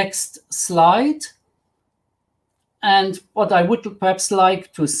to the next slide. And what I would perhaps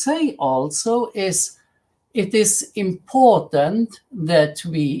like to say also is it is important that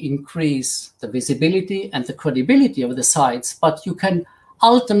we increase the visibility and the credibility of the sites, but you can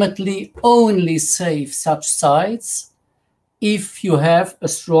ultimately only save such sites if you have a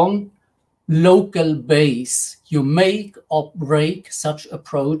strong local base. You make or break such a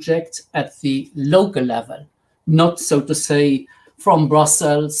project at the local level, not, so to say, from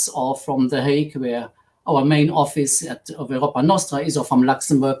Brussels or from The Hague, where our main office of Europa Nostra is, or from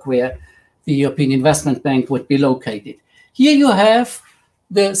Luxembourg, where the European Investment Bank would be located. Here you have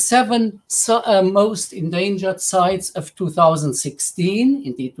the 7 most endangered sites of 2016.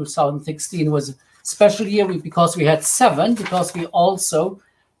 Indeed, 2016 was a special year because we had 7, because we also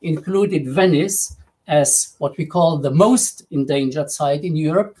included Venice as what we call the most endangered site in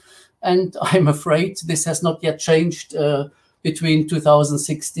Europe. And I'm afraid this has not yet changed between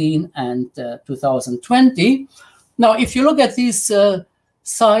 2016 and 2020. Now, if you look at these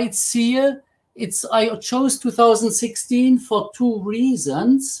sites here, I chose 2016 for 2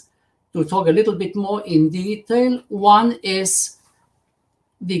 reasons, to talk a little bit more in detail. One is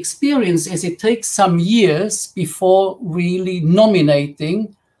the experience is it takes some years before really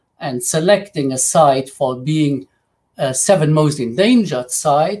nominating and selecting a site for being a 7 most endangered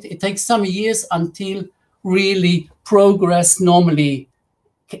site. It takes some years until really progress normally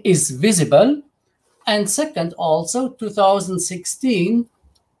is visible. And second, also, 2016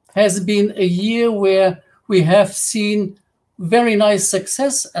 has been a year where we have seen very nice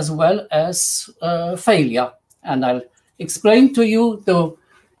success as well as failure. And I'll explain to you, though,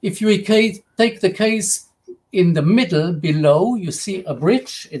 if you take the case in the middle below, you see a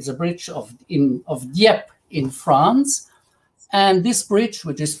bridge. It's a bridge of Dieppe in France. And this bridge,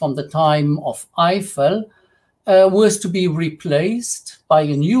 which is from the time of Eiffel, was to be replaced by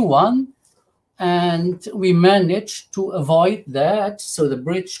a new one. And we managed to avoid that. So the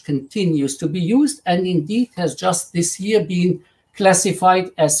bridge continues to be used, and indeed has just this year been classified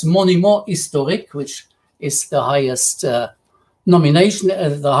as Monument Historique, which is the highest nomination,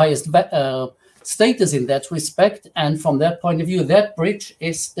 the highest status in that respect. And from that point of view, that bridge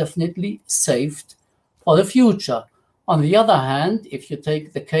is definitely saved for the future. On the other hand, if you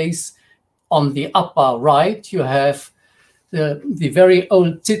take the case on the upper right, you have the very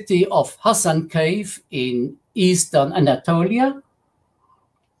old city of Hasan Cave in eastern Anatolia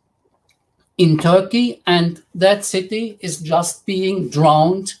in Turkey, and that city is just being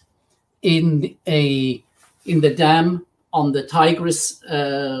drowned in the dam on the Tigris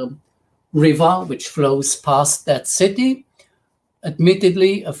river, which flows past that city.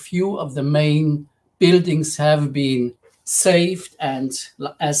 Admittedly, a few of the main buildings have been saved, and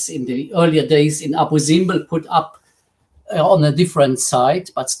as in the earlier days in Abu Simbel, put up on a different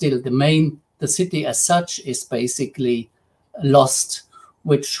site, but still the city as such is basically lost,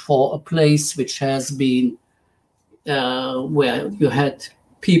 which for a place which has been where you had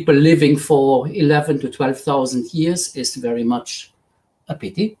people living for 11 to 12,000 years is very much a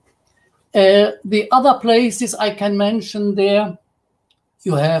pity. The other places I can mention there,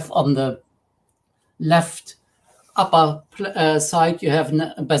 you have on the left upper side, you have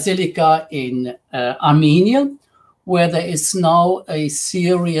a basilica in Armenia, where there is now a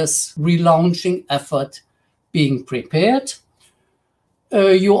serious relaunching effort being prepared.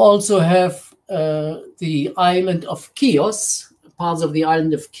 You also have the island of Chios, parts of the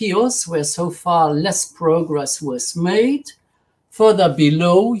island of Chios, where so far less progress was made. Further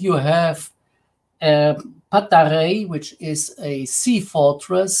below, you have Patarei, which is a sea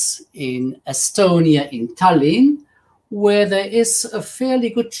fortress in Estonia, in Tallinn, where there is a fairly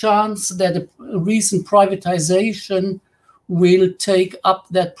good chance that a recent privatization will take up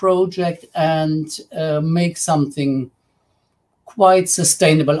that project and make something quite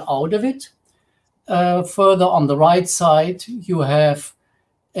sustainable out of it. Further on the right side, you have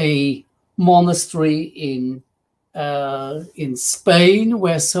a monastery in Spain,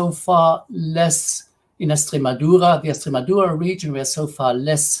 where so far less, in Extremadura, the Extremadura region, where so far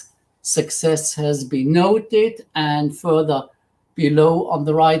less success has been noted. And further below on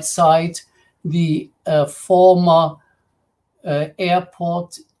the right side, the former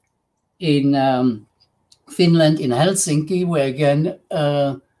airport in Finland, in Helsinki, where again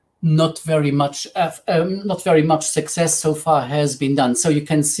not very much success so far has been done. So you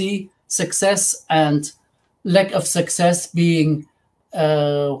can see success and lack of success being,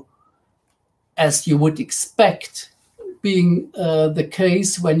 as you would expect, being the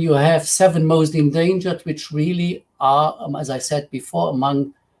case when you have 7 most endangered, which really are, as I said before,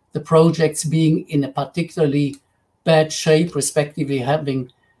 among the projects being in a particularly bad shape, respectively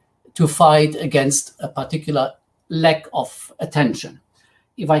having to fight against a particular lack of attention.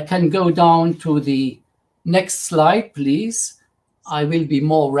 If I can go down to the next slide, please. I will be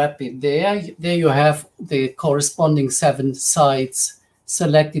more rapid there. There you have the corresponding 7 sites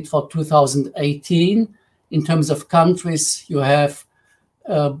selected for 2018. In terms of countries, you have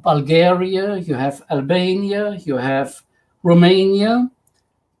Bulgaria, you have Albania, you have Romania,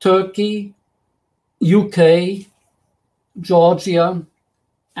 Turkey, UK, Georgia,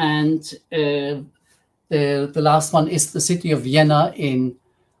 and the last one is the city of Vienna in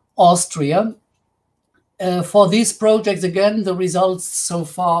Austria. For these projects, again, the results so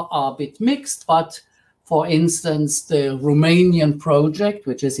far are a bit mixed, but for instance, the Romanian project,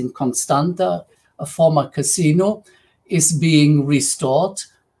 which is in Constanta, a former casino, is being restored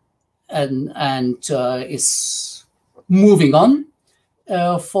and is moving on.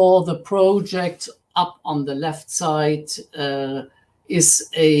 For the project up on the left side is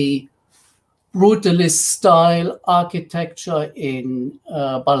a brutalist style architecture in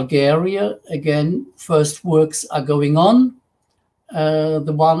Bulgaria. Again, first works are going on.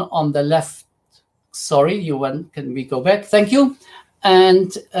 The one on the left, sorry, can we go back? Thank you.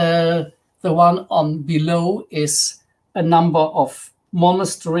 And the one on below is a number of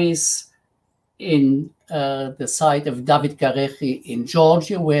monasteries in the site of David Karechi in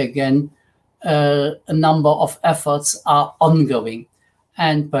Georgia, where again, a number of efforts are ongoing.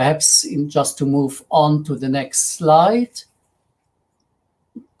 And perhaps just to move on to the next slide,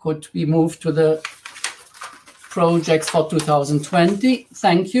 could we move to the projects for 2020?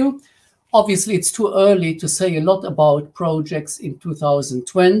 Thank you. Obviously, it's too early to say a lot about projects in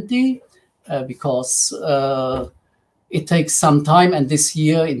 2020 because it takes some time. And this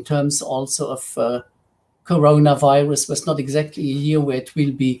year, in terms also of coronavirus, was not exactly a year where it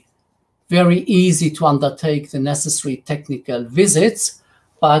will be very easy to undertake the necessary technical visits.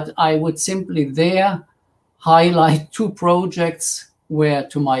 But I would simply there highlight 2 projects where,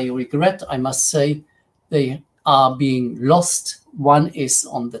 to my regret, I must say, they are being lost. One is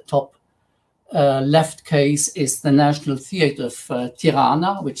on the top left case is the National Theatre of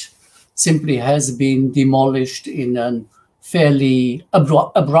Tirana, which simply has been demolished in a fairly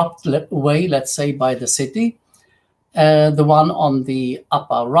abrupt way, let's say, by the city. The one on the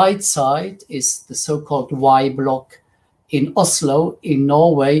upper right side is the so-called Y block in Oslo, in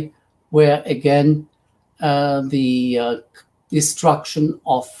Norway, where again the destruction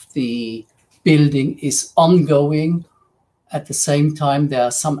of the building is ongoing. At the same time, there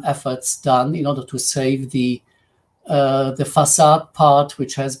are some efforts done in order to save the facade part,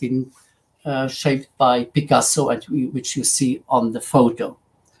 which has been shaped by Picasso, and which you see on the photo.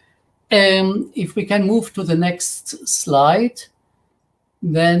 If we can move to the next slide,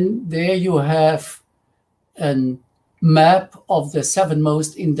 then there you have a map of the 7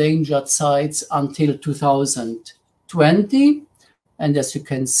 most endangered sites until 2020. And as you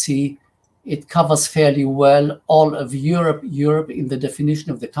can see, it covers fairly well all of Europe, in the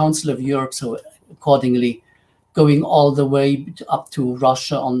definition of the Council of Europe, so accordingly going all the way up to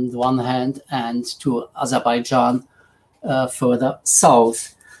Russia on the one hand and to Azerbaijan further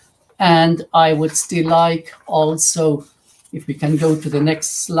south. And I would still like also, if we can go to the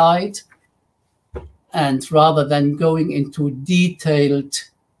next slide, and rather than going into detailed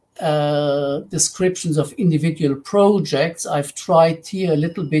descriptions of individual projects, I've tried here a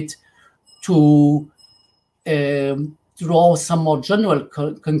little bit to draw some more general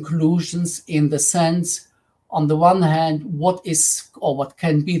conclusions, in the sense, on the one hand, what is or what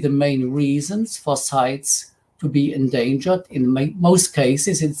can be the main reasons for sites to be endangered. In most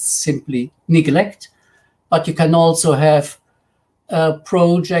cases, it's simply neglect, but you can also have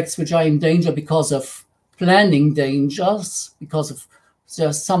projects which are in danger because of planning dangers, because of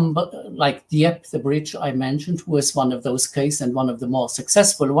there's some, like Dieppe, the bridge I mentioned, who is one of those cases and one of the more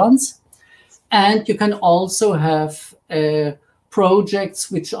successful ones. And you can also have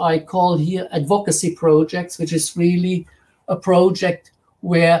projects which I call here advocacy projects, which is really a project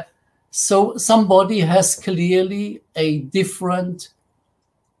where somebody has clearly a different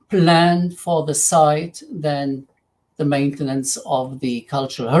plan for the site than the maintenance of the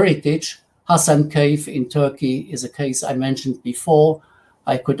cultural heritage. Hasan Cave in Turkey is a case I mentioned before.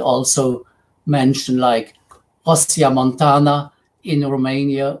 I could also mention like Rosia Montana in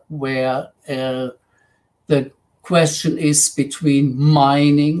Romania, where the question is between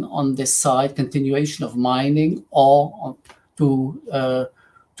mining on this site, continuation of mining, or to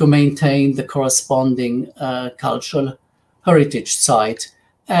maintain the corresponding cultural heritage site.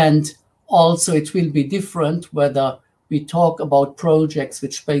 And also it will be different whether we talk about projects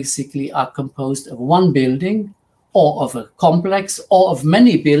which basically are composed of one building, or of a complex, or of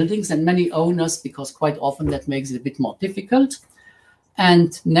many buildings and many owners, because quite often that makes it a bit more difficult.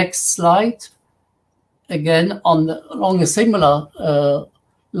 And next slide, again, along a similar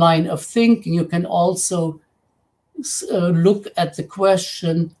line of thinking, you can also look at the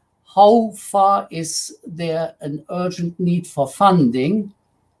question, how far is there an urgent need for funding?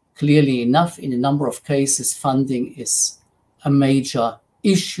 Clearly enough, in a number of cases, funding is a major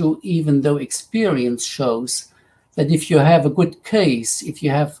issue, even though experience shows that if you have a good case, if you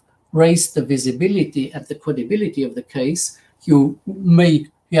have raised the visibility and the credibility of the case, you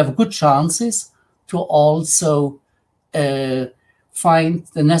have good chances to also find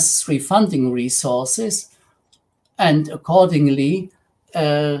the necessary funding resources. And accordingly,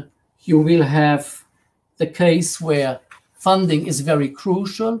 you will have the case where funding is very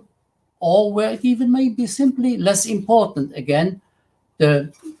crucial, or where it even may be simply less important. Again,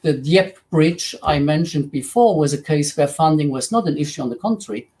 the Dieppe bridge I mentioned before was a case where funding was not an issue. On the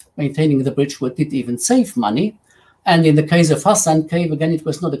contrary, maintaining the bridge did even save money. And in the case of Hasan Cave, again, it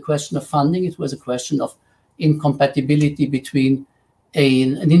was not a question of funding. It was a question of incompatibility between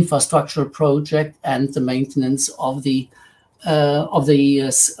an infrastructural project and the maintenance of the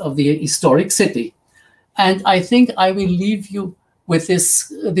historic city. And I think I will leave you with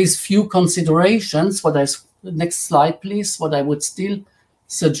these few considerations. Next slide, please. What I would still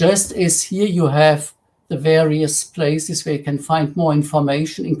suggest is, here you have the various places where you can find more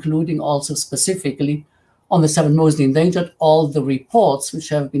information, including also specifically on the 7 most endangered. All the reports which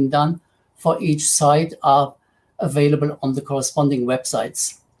have been done for each site are available on the corresponding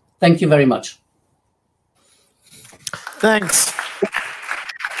websites. Thank you very much. Thanks.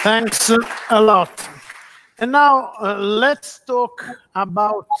 Thanks a lot. And now let's talk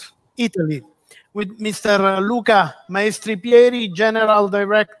about Italy with Mr. Luca Maestripieri, General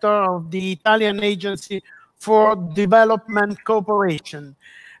Director of the Italian Agency for Development Cooperation.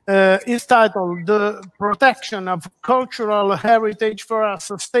 It's titled The Protection of Cultural Heritage for a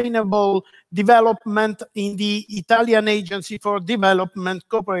Sustainable Development in the Italian Agency for Development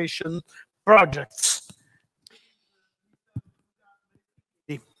Cooperation Projects.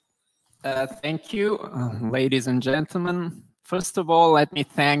 Thank you, ladies and gentlemen. First of all, let me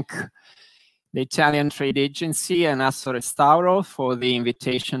thank the Italian Trade Agency and Asso Restauro for the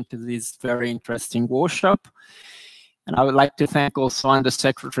invitation to this very interesting workshop. And I would like to thank also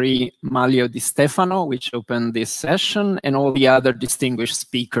Undersecretary Manlio Di Stefano, which opened this session, and all the other distinguished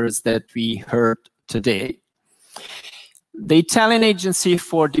speakers that we heard today. The Italian Agency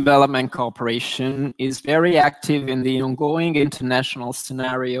for Development Cooperation is very active in the ongoing international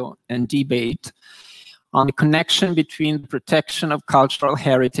scenario and debate on the connection between the protection of cultural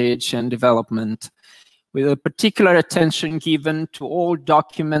heritage and development, with a particular attention given to all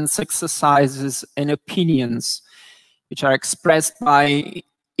documents, exercises, and opinions which are expressed by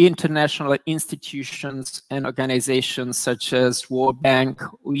international institutions and organizations such as World Bank,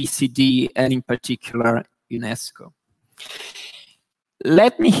 OECD, and in particular, UNESCO.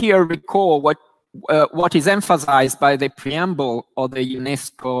 Let me here recall what is emphasized by the preamble of the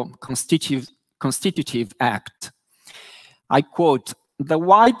UNESCO Constitutive Act. I quote, "The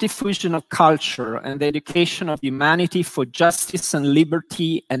wide diffusion of culture and the education of humanity for justice and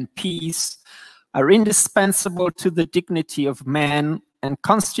liberty and peace are indispensable to the dignity of man and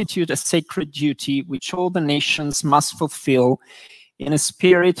constitute a sacred duty which all the nations must fulfill in a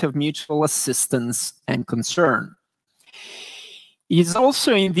spirit of mutual assistance and concern." It is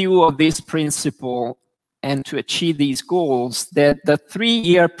also in view of this principle and to achieve these goals that the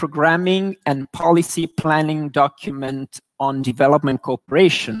 3-year programming and policy planning document on development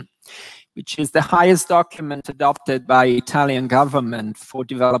cooperation, which is the highest document adopted by Italian government for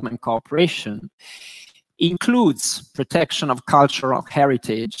development cooperation, includes protection of cultural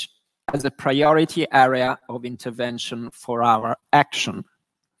heritage as a priority area of intervention for our action.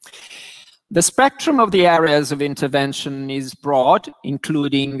 The spectrum of the areas of intervention is broad,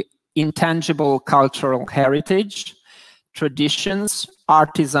 including intangible cultural heritage, traditions,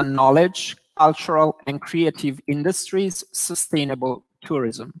 artisan knowledge, cultural and creative industries, sustainable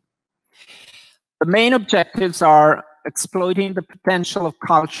tourism. The main objectives are exploiting the potential of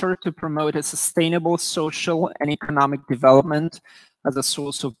culture to promote a sustainable social and economic development as a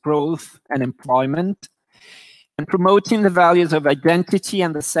source of growth and employment, and promoting the values of identity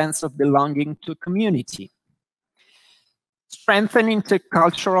and the sense of belonging to a community. Strengthening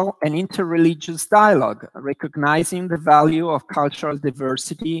intercultural and interreligious dialogue, recognizing the value of cultural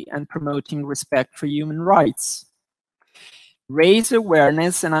diversity and promoting respect for human rights. Raise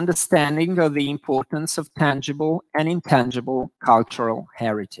awareness and understanding of the importance of tangible and intangible cultural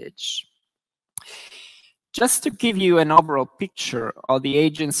heritage. Just to give you an overall picture of the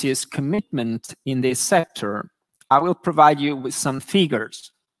agency's commitment in this sector, I will provide you with some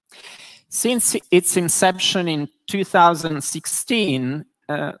figures. Since its inception in 2016,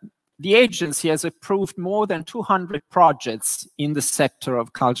 the agency has approved more than 200 projects in the sector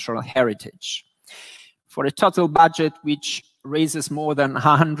of cultural heritage, for a total budget which raises more than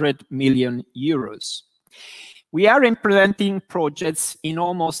 100 million euros. We are implementing projects in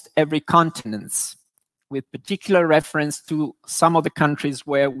almost every continent, with particular reference to some of the countries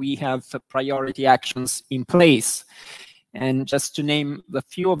where we have priority actions in place. And just to name a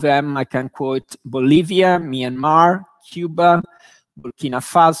few of them, I can quote Bolivia, Myanmar, Cuba, Burkina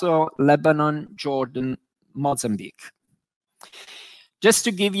Faso, Lebanon, Jordan, Mozambique. Just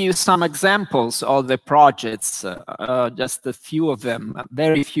to give you some examples of the projects, just a few of them,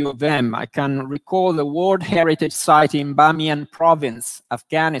 very few of them. I can recall the World Heritage Site in Bamiyan Province,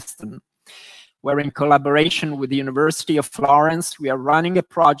 Afghanistan, where in collaboration with the University of Florence, we are running a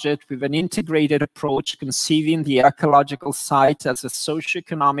project with an integrated approach conceiving the archaeological site as a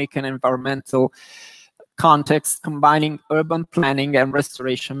socio-economic and environmental context, combining urban planning and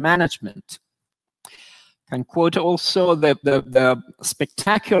restoration management. Can quote also the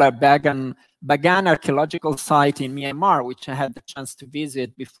spectacular Bagan archaeological site in Myanmar, which I had the chance to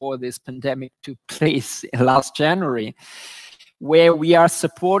visit before this pandemic took place last January, where we are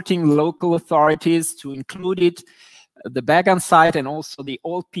supporting local authorities to include the Bagan site and also the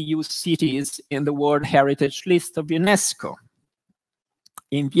old PU cities in the World Heritage List of UNESCO.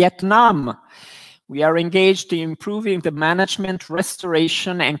 In Vietnam, we are engaged in improving the management,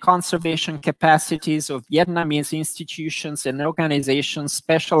 restoration, and conservation capacities of Vietnamese institutions and organizations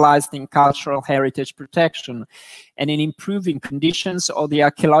specialized in cultural heritage protection, and in improving conditions of the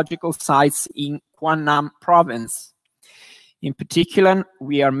archaeological sites in Quang Nam province. In particular,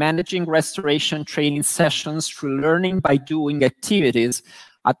 we are managing restoration training sessions through learning by doing activities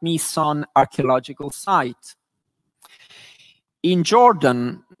at My Son archaeological site. In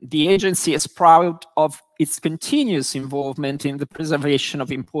Jordan, the agency is proud of its continuous involvement in the preservation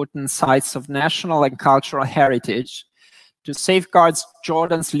of important sites of national and cultural heritage to safeguard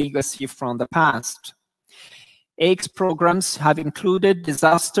Jordan's legacy from the past. AIC's programs have included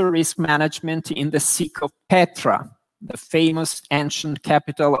disaster risk management in the Siq of Petra, the famous ancient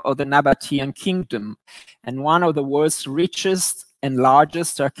capital of the Nabatean kingdom, and one of the world's richest and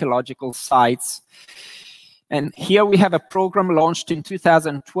largest archaeological sites. And here we have a program launched in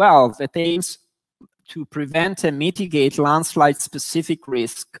 2012 that aims to prevent and mitigate landslide-specific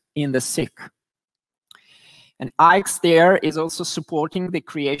risk in the SIC. And IX there is also supporting the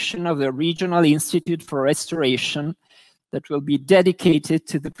creation of the Regional Institute for Restoration that will be dedicated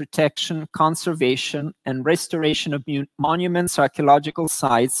to the protection, conservation, and restoration of monuments, archaeological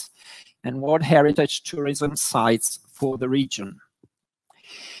sites, and World Heritage tourism sites for the region.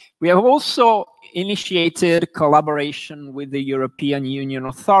 We have also initiated collaboration with the European Union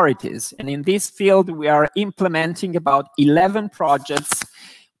authorities, and in this field we are implementing about 11 projects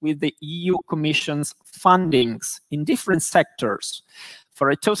with the EU Commission's fundings in different sectors for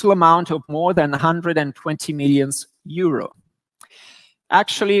a total amount of more than 120 million euro.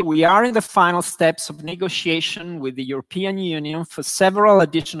 Actually, we are in the final steps of negotiation with the European Union for several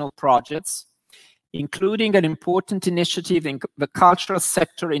additional projects, including an important initiative in the cultural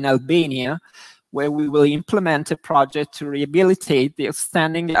sector in Albania, where we will implement a project to rehabilitate the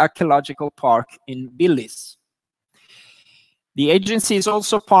outstanding archaeological park in Bilis. The agency is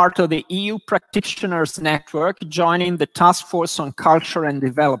also part of the EU Practitioners Network, joining the Task Force on Culture and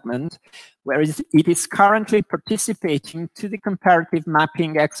Development, where it is currently participating to the comparative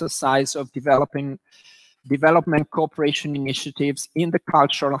mapping exercise of development cooperation initiatives in the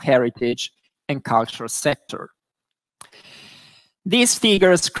cultural heritage and cultural sector. These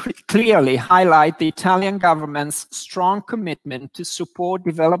figures clearly highlight the Italian government's strong commitment to support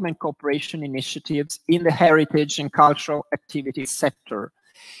development cooperation initiatives in the heritage and cultural activities sector,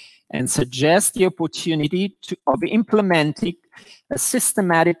 and suggest the opportunity of implementing a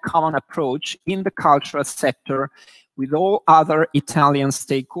systematic common approach in the cultural sector with all other Italian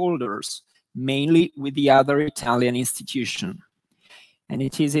stakeholders, mainly with the other Italian institutions. And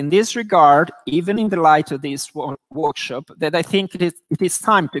it is in this regard, even in the light of this workshop, that I think it is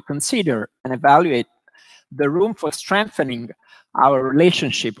time to consider and evaluate the room for strengthening our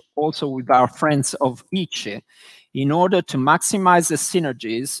relationship also with our friends of ICE in order to maximize the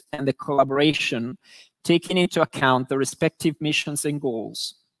synergies and the collaboration, taking into account the respective missions and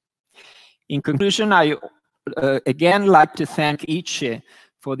goals. In conclusion, I again like to thank ICE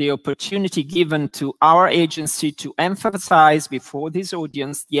for the opportunity given to our agency to emphasize before this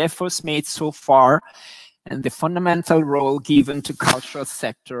audience the efforts made so far and the fundamental role given to cultural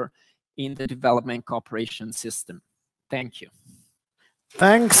sector in the development cooperation system. Thank you.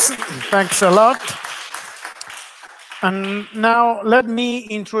 Thanks a lot. And now let me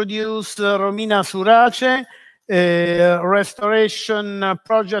introduce Romina Surace, Restoration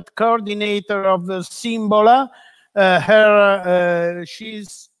Project Coordinator of Simbola.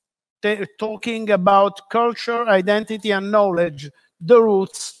 She's talking about culture, identity and knowledge, the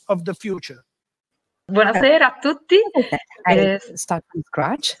roots of the future. Buonasera a tutti. Start from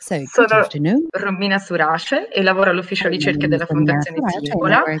scratch. So good Sono afternoon. Romina Surace e lavoro all'ufficio ricerche della Fondazione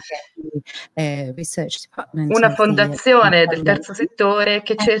Simbola, una fondazione del terzo settore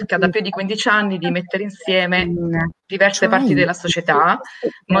che cerca da più di 15 anni di mettere insieme diverse parti della società,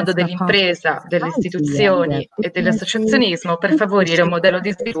 mondo dell'impresa, delle istituzioni e dell'associazionismo per favorire un modello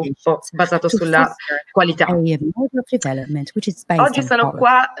di sviluppo basato sulla qualità. Oggi sono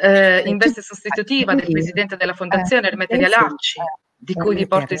qua in veste sostitutiva del presidente della fondazione, Ermete Galacci, di cui vi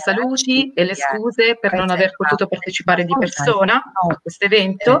porto i saluti e le scuse per non aver potuto partecipare di persona a questo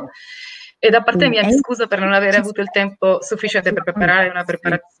evento. E da parte mia mi scuso per non aver avuto il tempo sufficiente per preparare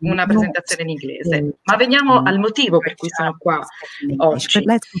una presentazione in inglese. Ma veniamo al motivo per cui sono qua oggi,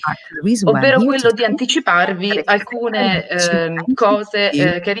 ovvero quello di anticiparvi alcune cose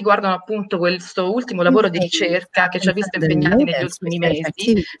che riguardano appunto questo ultimo lavoro di ricerca che ci ha visto impegnati negli ultimi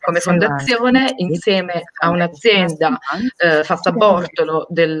mesi come fondazione insieme a un'azienda Fassabortolo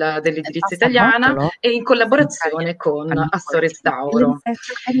dell'edilizia italiana e in collaborazione con Astorestauro.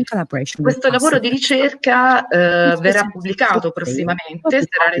 Questo lavoro di ricerca verrà pubblicato prossimamente,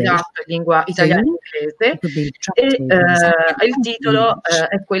 sarà redatto in lingua italiana e inglese e il titolo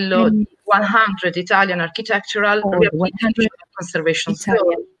è quello di 100 Italian Architectural Rehabilitation and Conservation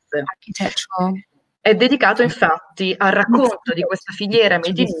Stories. È dedicato infatti al racconto di questa filiera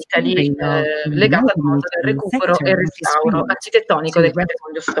Made in Italy legata al mondo del recupero e restauro architettonico del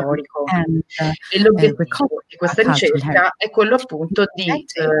patrimonio storico. E l'obiettivo di questa ricerca è quello appunto di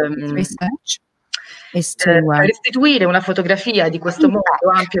restituire una fotografia di questo mondo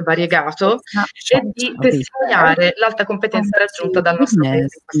ampio e variegato e di testimoniare l'alta competenza raggiunta dal nostro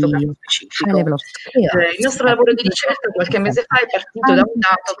paese in questo campo specifico. Il nostro lavoro di ricerca qualche mese fa è partito da un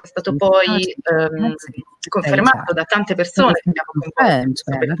dato che è stato poi confermato da tante persone che abbiamo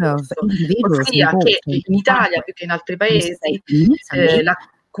coinvolto, ossia che in Italia più che in altri paesi la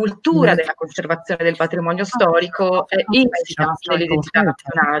cultura della conservazione del patrimonio storico è insita nell'identità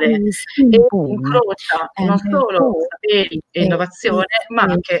nazionale e incrocia non solo saperi e innovazione, ma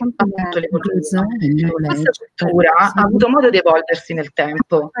anche appunto l'evoluzione. Questa cultura ha avuto modo di evolversi nel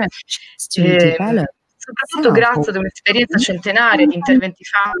tempo. Soprattutto grazie ad un'esperienza centenaria di interventi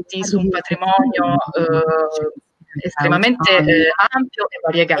fatti su un patrimonio estremamente ampio e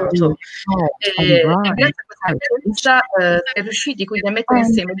variegato. E grazie a questa esperienza si è riusciti quindi a mettere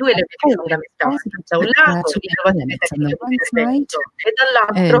insieme due elementi fondamentali: da un lato l'innovazione tecnica di intervento e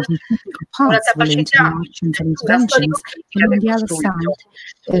dall'altro una capacità storico-critica del costruito.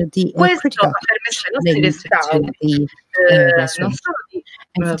 Questo ha permesso ai nostri restauri non solo di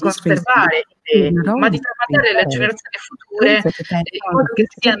conservare i beni, ma di tramandare alle generazioni future in modo che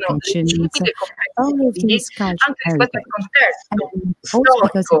siano leggibili e comprensibili anche rispetto al contesto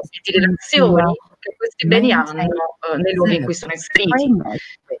storico e di relazioni che questi beni hanno nei luoghi in cui sono inseriti.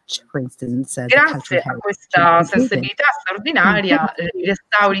 Grazie a questa sensibilità straordinaria, i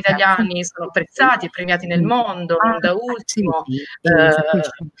restauri italiani sono apprezzati e premiati nel mondo, non da ultimo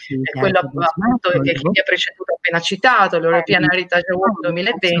quello appunto che chi mi ha preceduto ha appena citato, l'European Heritage Award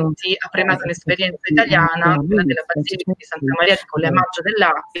 2020 ha premiato un'esperienza italiana, quella della Basilica di Santa Maria di Collemaggio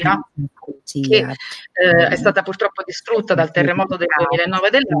dell'Aquila, che è stata purtroppo distrutta dal terremoto del 2009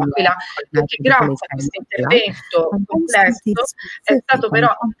 dell'Aquila, e che grazie a questo intervento complesso è stato però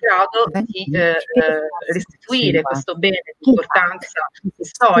in grado di restituire questo bene di importanza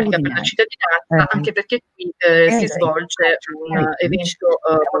storica per la cittadinanza, anche perché qui si svolge un evento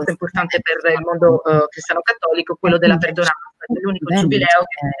molto importante per il mondo cristiano cattolico, quello della perdonanza, che è l'unico giubileo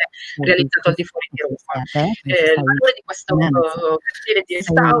che è realizzato al di fuori di Roma. Il valore di questo cantiere di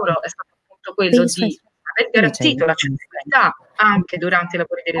restauro è stato appunto quello di aver garantito l'accessibilità anche durante i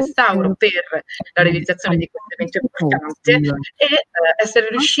lavori di restauro per la realizzazione di questo evento importante e essere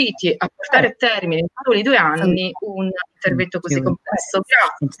riusciti a portare a termine in soli 2 anni un intervento così complesso,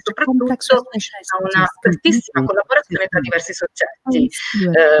 grazie soprattutto a una strettissima collaborazione tra diversi soggetti.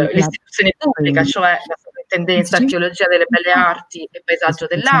 L'istituzione pubblica, cioè la Sovrintendenza Archeologia delle Belle Arti e Paesaggio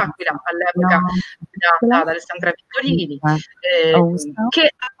dell'Aquila, all'epoca guidata da Alessandra Vittorini,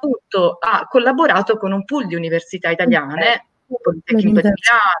 che appunto ha collaborato con un pool di università italiane, Politecnico di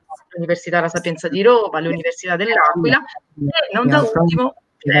Milano, l'Università La Sapienza di Roma, l'Università dell'Aquila e non da ultimo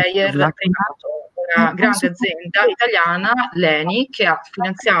player privato, una grande azienda italiana, l'ENI, che ha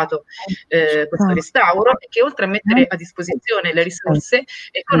finanziato questo restauro e che oltre a mettere a disposizione le risorse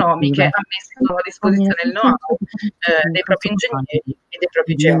economiche ha messo a disposizione il know-how dei propri ingegneri e dei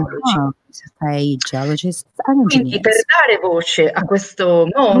propri geologi. Quindi per dare voce a questo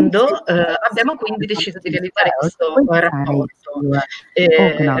mondo abbiamo quindi deciso di realizzare questo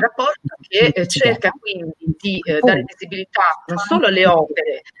rapporto che cerca quindi di dare visibilità non solo alle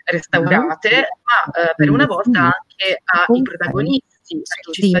opere restaurate, ma per una volta anche ai protagonisti,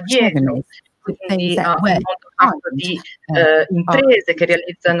 a chi sta dietro, quindi a un mondo fatto di imprese che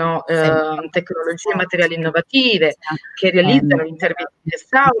realizzano tecnologie e materiali innovative, che realizzano gli interventi di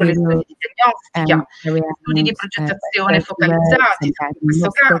restauro, gli studi di diagnostica, studi di progettazione focalizzati in questo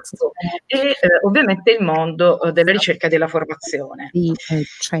campo e ovviamente il mondo della ricerca e della formazione.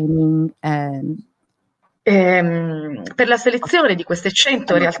 Per la selezione di queste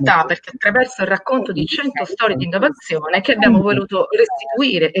 100 realtà, perché attraverso il racconto di 100 storie di innovazione che abbiamo voluto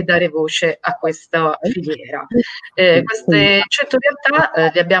restituire e dare voce a questa filiera. Queste 100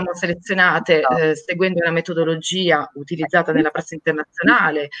 realtà le abbiamo selezionate seguendo una metodologia utilizzata nella prassi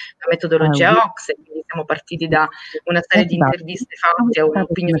internazionale, la metodologia OCSE, quindi siamo partiti da una serie di interviste fatte a un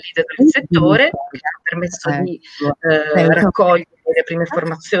opinion leader del settore che ha permesso di raccogliere le prime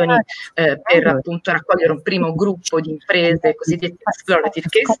informazioni per appunto raccogliere un primo gruppo di imprese cosiddette explorative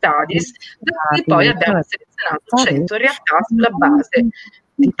case studies, da cui poi abbiamo selezionato 100 realtà sulla base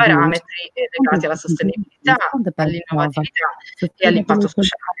di parametri legati alla sostenibilità, all'innovatività e all'impatto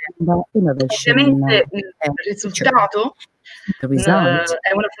sociale. Ovviamente il risultato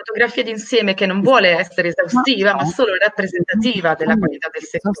È una fotografia d'insieme che non vuole essere esaustiva, ma solo rappresentativa della qualità del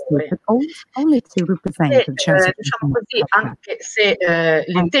settore. Diciamo così, anche se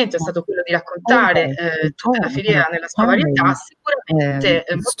l'intento è stato quello di raccontare tutta la filiera nella sua varietà, sicuramente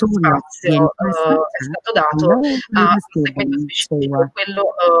molto spazio è stato dato a un segmento specifico,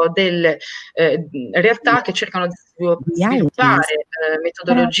 quello delle realtà che cercano di sviluppare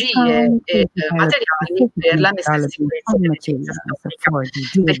metodologie e materiali per la messa in sicurezza dell'edilizia storica,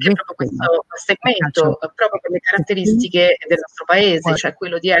 perché proprio questo segmento, proprio per le caratteristiche del nostro paese, cioè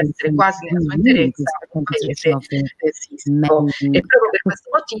quello di essere quasi nella sua interezza un paese sismico, e proprio per questo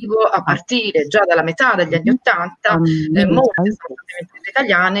motivo, a partire già dalla metà degli anni '80, molte sono state imprese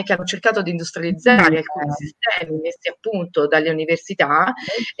italiane che hanno cercato di industrializzare alcuni sistemi messi a punto dalle università,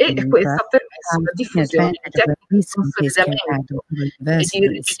 e questo ha permesso la diffusione di tecniche di consolidamento e di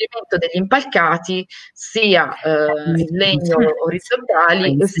irrigidimento degli impalcati, sia in legno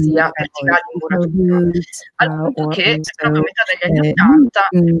orizzontali e sia verticali in muratura, al punto che proprio a metà degli anni '80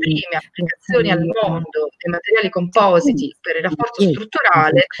 le prime applicazioni al mondo dei materiali compositi per il rapporto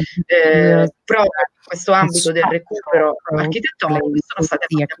strutturale, proprio in questo ambito del recupero architettonico, sono state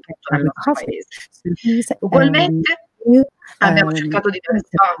fatte appunto nel nostro paese. Ugualmente abbiamo cercato di dare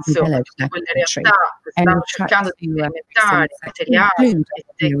spazio a tutte quelle realtà che stanno cercando di implementare materiali e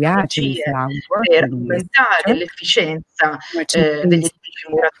tecnologie per aumentare l'efficienza degli edifici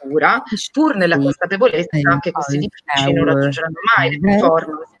in muratura, pur nella consapevolezza che questi edifici non raggiungeranno mai le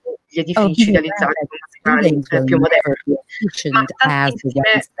performance degli edifici realizzati con materiali più moderni, ma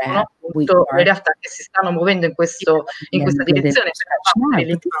tantissime sono appunto le realtà che si stanno muovendo in questa direzione per abbattere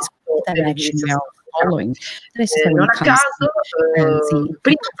l'impatto dell'edilizia. Non a caso il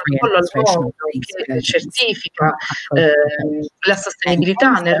primo protocollo al mondo che certifica la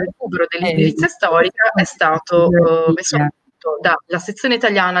sostenibilità nel recupero dell'edilizia storica è stato messo a punto dalla sezione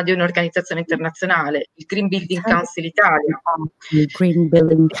italiana di un'organizzazione internazionale, il Green Building Council Italia. Il primo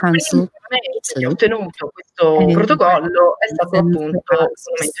che ha ottenuto questo protocollo è stato appunto il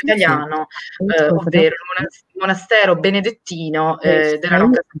monumento italiano, ovvero il monastero benedettino della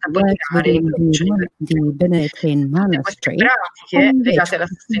Rocca Santa Apollinare in provincia di queste pratiche legate alla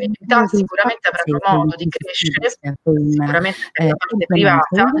sostenibilità sicuramente avranno modo di crescere, sicuramente per la parte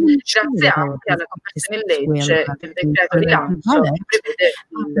privata, grazie anche alla conversione in legge del decreto rilancio che prevede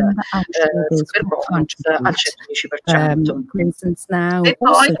il superbonus al 110%. E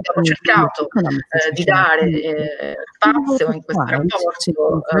poi abbiamo cercato di dare spazio in questo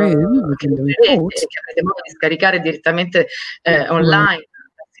rapporto che avrete modo di scaricare direttamente online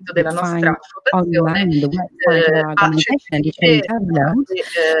dal sito della nostra fondazione, a centri di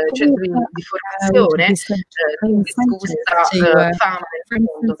formazione discussa fama nel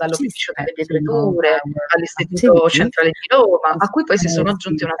mondo, dall'Ufficio delle Pietrature all'Istituto Centrale di Roma, a cui poi si sono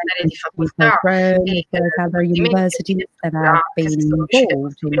aggiunte una serie di facoltà e dipartimenti che si sono riusciti a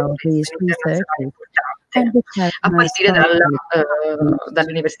a partire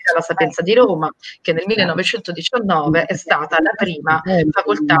dall'Università La Sapienza di Roma, che nel 1919 è stata la prima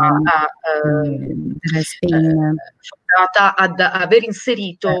facoltà ad aver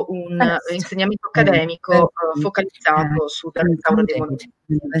inserito un insegnamento accademico focalizzato sul restauro dei monumenti,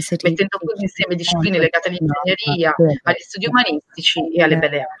 mettendo così insieme discipline legate all'ingegneria, agli studi umanistici e alle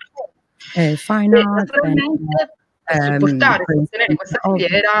belle arti. E naturalmente per supportare e sostenere questa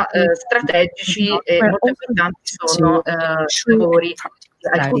filiera strategici e molto importanti sono i lavori di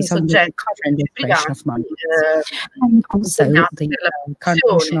alcuni soggetti privati impegnati per la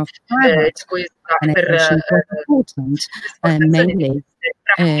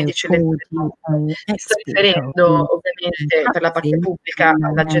produzione di questa sto riferendo ovviamente per la parte pubblica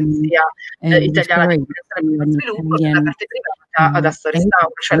all'Agenzia Italiana di Cooperazione e Sviluppo, per la parte privata ad Asso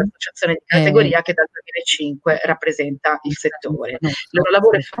Restauro, cioè l'associazione di categoria che dal 2005 rappresenta il settore. Il loro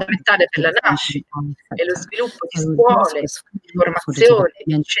lavoro è fondamentale per la nascita e lo sviluppo di scuole, di formazione,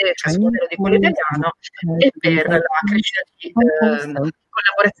 di ricerca sul modello di quello italiano e per la crescita di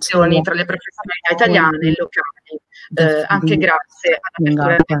collaborazioni tra le professionalità italiane e locali, anche grazie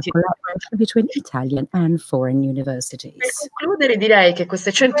all'apertura Per concludere direi che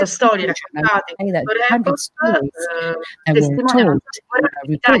queste 100 storie raccontate in questo report testimoniano ancora che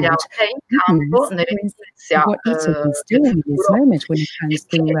l'Italia è in campo nell'edilizia del futuro e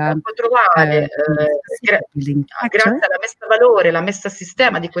che può trovare, grazie alla messa a valore, la messa a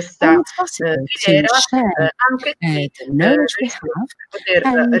sistema di questa filiera, anche qui poter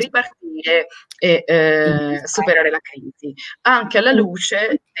ripartire e superare superare la crisi, anche alla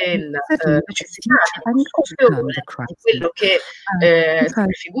luce della necessità di costruzione di quello che si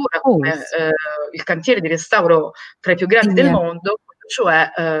prefigura come il cantiere di restauro tra i più grandi del mondo,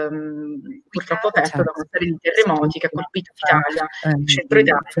 cioè purtroppo aperto da una serie di terremoti che ha colpito l'Italia, il centro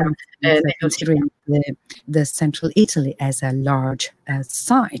Italia negli ultimi anni. The central Italy as a large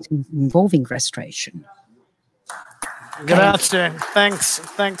site involving restoration. Grazie,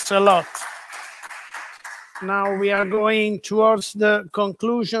 thanks a lot. Now we are going towards the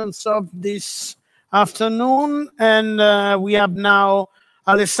conclusions of this afternoon, and we have now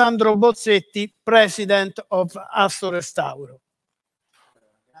Alessandro Bozzetti, President of Assorestauro.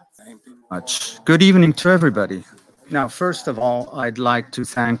 Much. Good evening to everybody. Now, first of all, I'd like to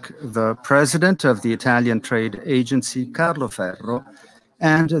thank the President of the Italian Trade Agency, Carlo Ferro,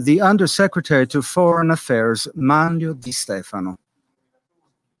 and the Undersecretary to Foreign Affairs, Manlio Di Stefano.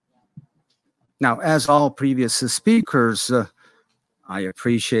 Now, as all previous speakers, I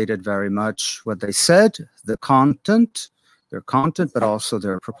appreciated very much what they said, their content, but also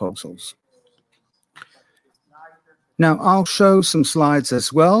their proposals. Now, I'll show some slides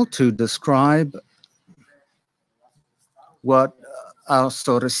as well to describe what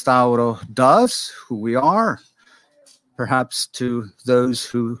Assorestauro does, who we are, perhaps to those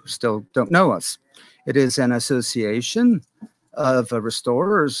who still don't know us. It is an association of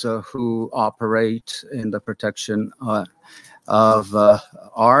restorers who operate in the protection of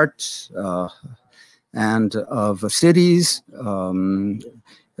art and of cities.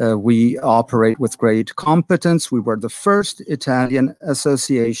 We operate with great competence. We were the first Italian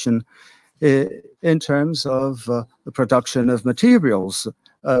association in terms of the production of materials,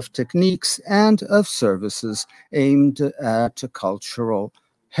 of techniques, and of services aimed at cultural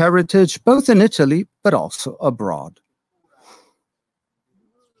heritage, both in Italy, but also abroad.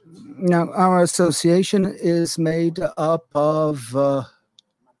 Now, our association is made up of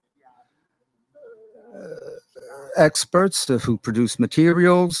experts who produce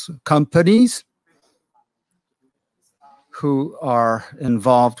materials, companies who are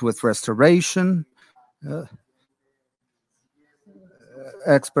involved with restoration,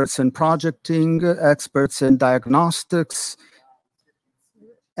 experts in projecting, experts in diagnostics,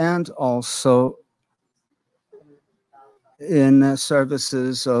 and also in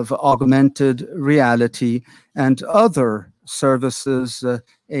services of augmented reality and other services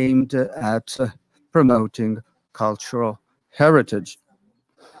aimed at promoting cultural heritage.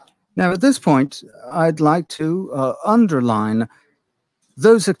 Now, at this point, I'd like to underline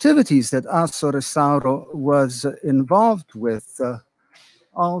those activities that Assorestauro was involved with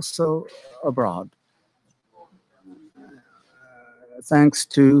also abroad, thanks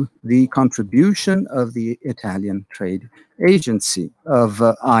to the contribution of the Italian Trade Agency of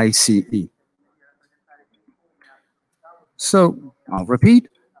ICE. So, I'll repeat.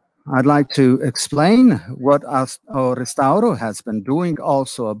 I'd like to explain what Assorestauro has been doing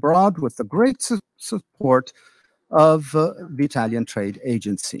also abroad with the great support of the Italian Trade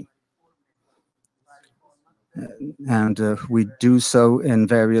Agency. And we do so in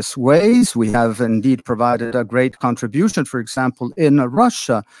various ways. We have indeed provided a great contribution, for example, in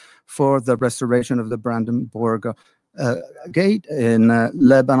Russia for the restoration of the Brandenburg Gate, in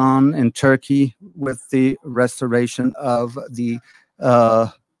Lebanon, in Turkey, with the restoration of the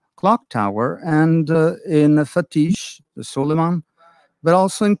clock tower, and in Fatish, the Suleiman, but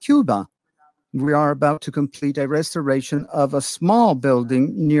also in Cuba. We are about to complete a restoration of a small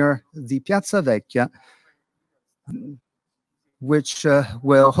building near the Piazza Vecchia, which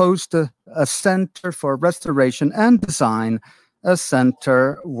will host a center for restoration and design, a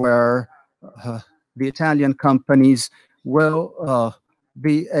center where the Italian companies will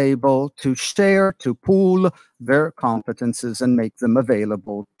be able to share, to pool their competences and make them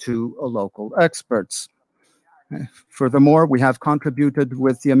available to local experts. Furthermore, we have contributed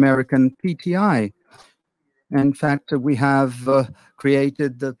with the American PTI. In fact, we have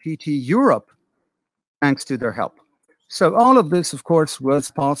created the PT Europe thanks to their help. So all of this, of course, was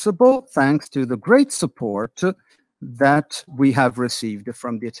possible thanks to the great support that we have received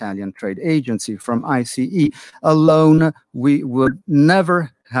from the Italian Trade Agency, from ICE. Alone, we would never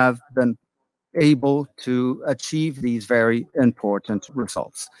have been able to achieve these very important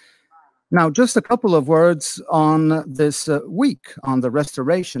results. Now, just a couple of words on this week, on the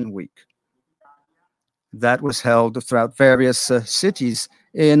Restoration Week, that was held throughout various cities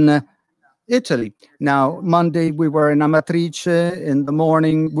in Italy. Now, Monday, we were in Amatrice. In the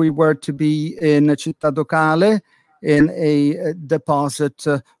morning, we were to be in Città Docale, in a deposit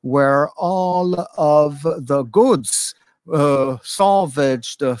where all of the goods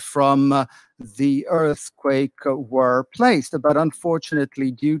salvaged from the earthquake were placed. But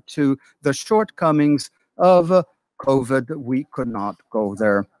unfortunately, due to the shortcomings of COVID, we could not go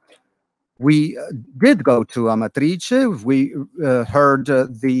there. We did go to Amatrice. We heard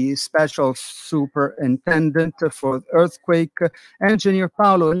the special superintendent for earthquake, engineer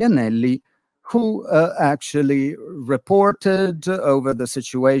Paolo Lianelli, who actually reported over the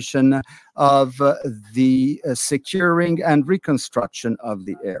situation of the securing and reconstruction of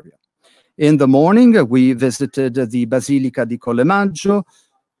the area. In the morning, we visited the Basilica di Collemaggio.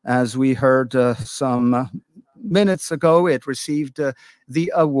 As we heard some minutes ago, it received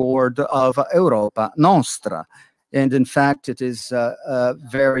the award of Europa Nostra. And in fact, it is a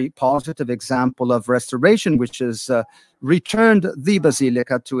very positive example of restoration, which has returned the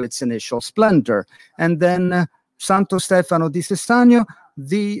Basilica to its initial splendor. And then Santo Stefano di Sestagno,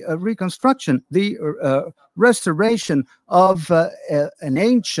 the reconstruction, the restoration of an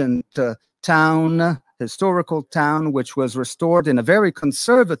ancient town, historical town, which was restored in a very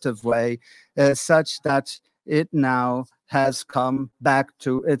conservative way, such that it now has come back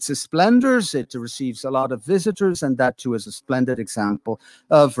to its splendors. It receives a lot of visitors, and that too is a splendid example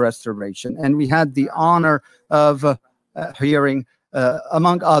of restoration. And we had the honor of hearing,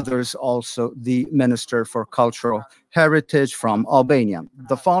 among others, also the Minister for Cultural Heritage from Albania.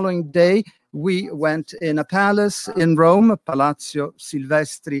 The following day, we went in a palace in Rome, Palazzo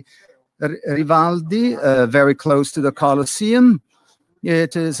Silvestri Rivaldi, very close to the Colosseum.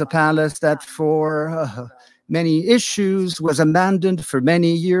 It is a palace that for many issues was abandoned for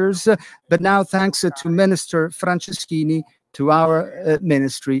many years, but now thanks to Minister Franceschini, to our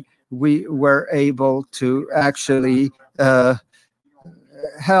ministry, we were able to actually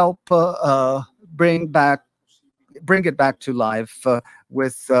help bring it back to life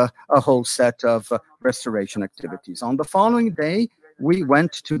with a whole set of restoration activities. On the following day, we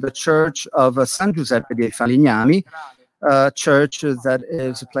went to the church of San Giuseppe dei Falegnami, a church that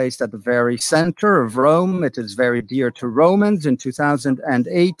is placed at the very center of Rome. It is very dear to Romans. In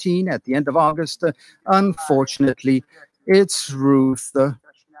 2018, at the end of August, unfortunately, its roof,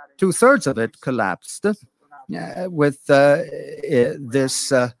 two-thirds of it collapsed with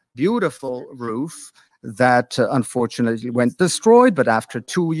this beautiful roof that unfortunately went destroyed. But after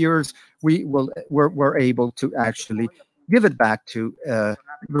 2 years, we were able to actually give it back to the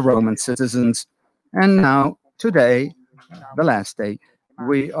Roman citizens. And now, today, the last day,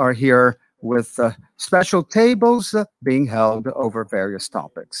 we are here with special tables being held over various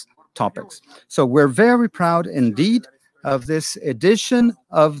topics. So we're very proud indeed of this edition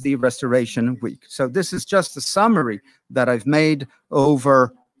of the Restoration Week. So this is just a summary that I've made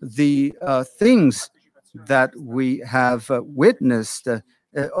over the things that we have witnessed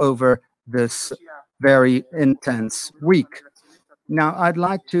over this very intense week. Now, I'd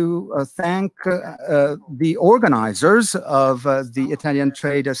like to thank the organizers of the Italian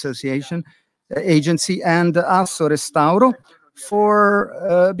Trade Association Agency and Asso Restauro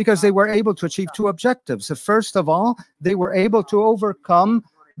for because they were able to achieve two objectives. First of all, they were able to overcome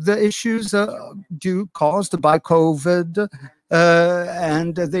the issues caused by COVID,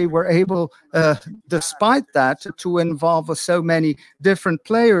 and they were able, despite that, to involve so many different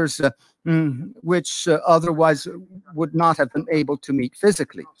players which otherwise would not have been able to meet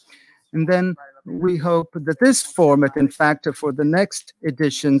physically. And then we hope that this format, in fact, for the next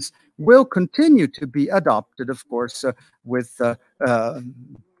editions will continue to be adopted, of course, with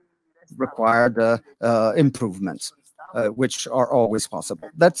required improvements, which are always possible.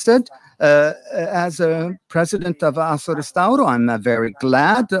 That said, as a president of Asso Restauro, I'm very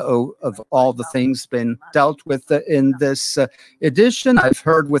glad of all the things been dealt with in this edition. I've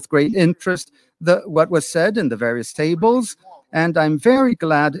heard with great interest what was said in the various tables, and I'm very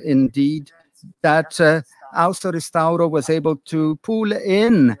glad indeed that Asso Restauro was able to pull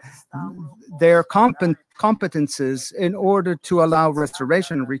in their competences in order to allow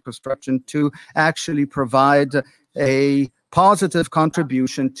restoration and reconstruction to actually provide a positive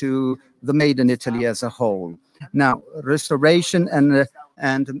contribution to the Made in Italy as a whole. Now, restoration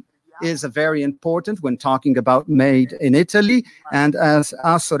and is very important when talking about Made in Italy, and as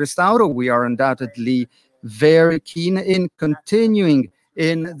Asso Restauro, we are undoubtedly very keen in continuing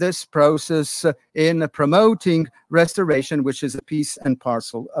in this process in promoting restoration, which is a piece and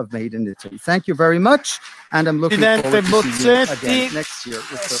parcel of Made in Italy. Thank you very much, and I'm looking forward to seeing you again next year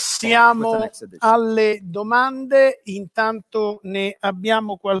with the next edition. Alle domande, intanto ne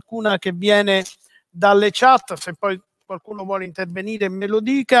abbiamo qualcuna che viene dalle chat, se poi qualcuno vuole intervenire me lo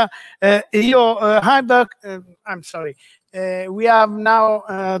dica. I'm sorry. We have now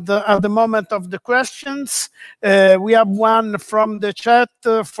at the moment of the questions, we have one from the chat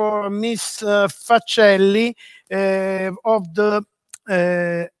for Miss Facelli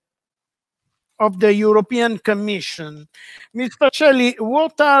of the European Commission. Ms. Facelli,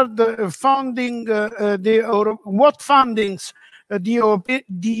 what are the funding, what fundings the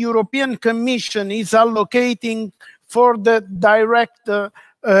European Commission is allocating for the direct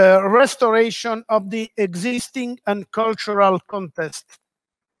restoration of the existing and cultural context?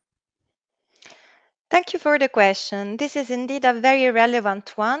 Thank you for the question. This is indeed a very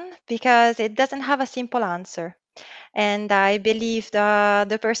relevant one because it doesn't have a simple answer. And I believe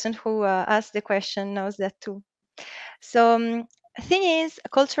the person who asked the question knows that too. So the thing is,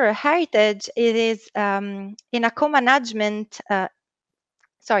 cultural heritage, it is in a co-management, the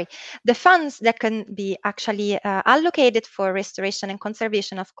funds that can be actually allocated for restoration and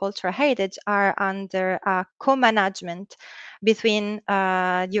conservation of cultural heritage are under co-management between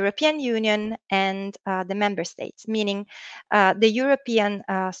the European Union and the member states, meaning the European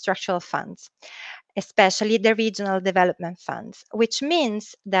structural funds, especially the regional development funds, which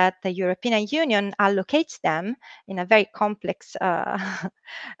means that the European Union allocates them in a very complex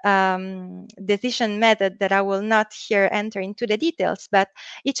decision method that I will not here enter into the details, but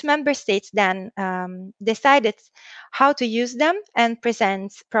each member state then decided how to use them and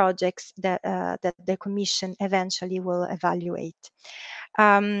presents projects that, that the Commission eventually will evaluate.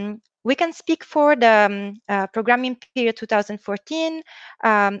 We can speak for the programming period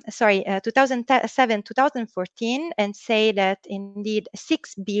 2007-2014 and say that indeed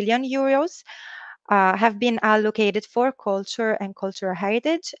 6 billion euros have been allocated for culture and cultural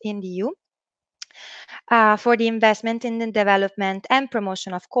heritage in the EU. For the investment in the development and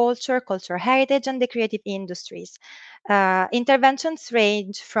promotion of culture, cultural heritage, and the creative industries. Interventions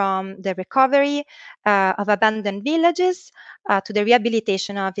range from the recovery of abandoned villages to the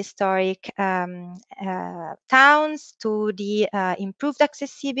rehabilitation of historic towns, to the improved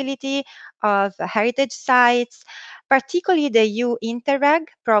accessibility of heritage sites. Particularly the EU Interreg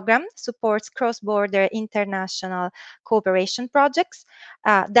program supports cross-border international cooperation projects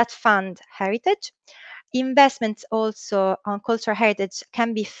that fund heritage. Investments also on cultural heritage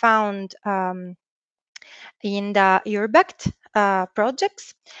can be found in the BACH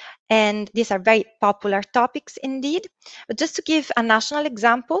projects, and these are very popular topics indeed. But just to give a national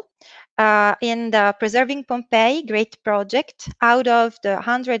example, in the Preserving Pompeii Great Project, out of the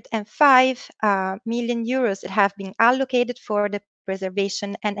 105 million euros that have been allocated for the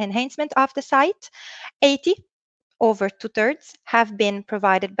preservation and enhancement of the site, 80, over 2/3, have been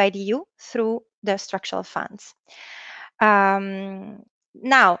provided by the EU through the structural funds.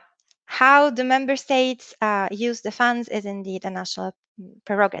 Now, how the member states use the funds is indeed a national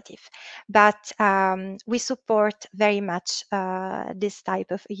prerogative, but we support very much this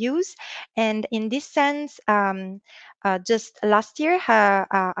type of use. And in this sense, just last year,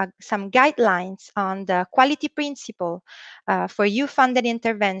 some guidelines on the quality principle for EU-funded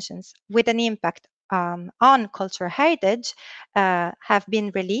interventions with an impact on cultural heritage have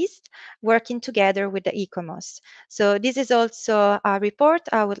been released, working together with the ICOMOS. So this is also a report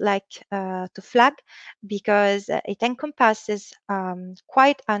I would like to flag because it encompasses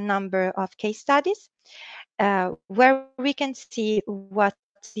quite a number of case studies where we can see what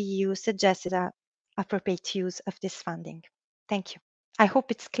the EU suggested appropriate use of this funding. Thank you. I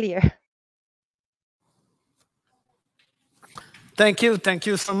hope it's clear. Thank you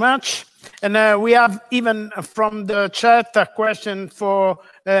so much. And we have even from the chat a question for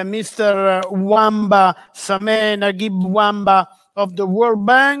Mr. Wahba, Sameh Naguib Wahba of the World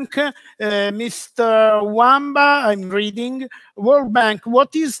Bank. Mr. Wahba, I'm reading, World Bank,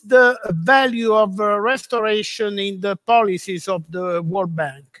 what is the value of restoration in the policies of the World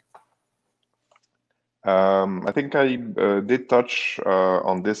Bank? I think I did touch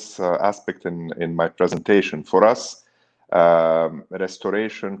on this aspect in my presentation. For us,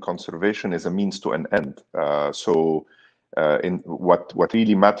 restoration, conservation is a means to an end. In what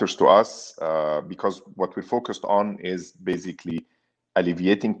really matters to us, because what we're focused on is basically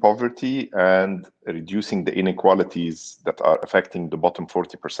alleviating poverty and reducing the inequalities that are affecting the bottom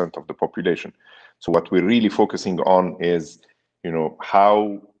 40% of the population. So what we're really focusing on is,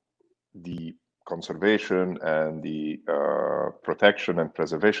 how the conservation and the protection and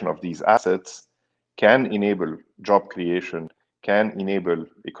preservation of these assets can enable job creation, can enable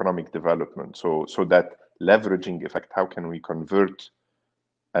economic development. So that leveraging effect, how can we convert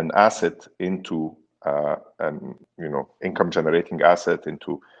an asset into an income generating asset,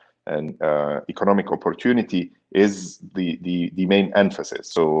 into and economic opportunity is the main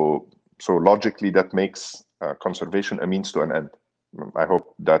emphasis. So logically, that makes conservation a means to an end. I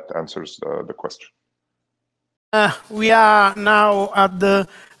hope that answers the question. We are now at the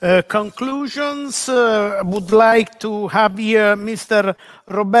conclusions. Would like to have here Mr.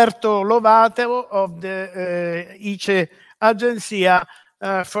 Roberto Lovato of the ICE Agenzia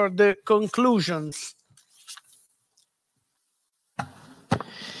for the conclusions.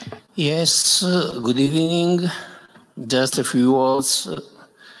 Yes, good evening. Just a few words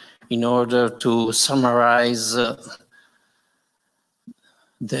in order to summarize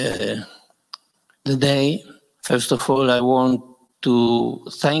the day. First of all, I want to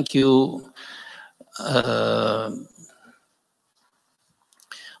thank you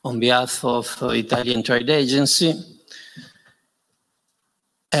on behalf of Italian Trade Agency.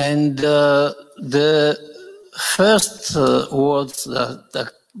 And the first words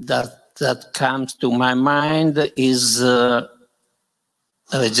that comes to my mind is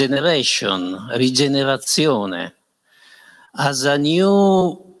regenerazione, as a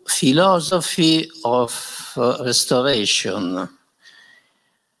new philosophy of restoration.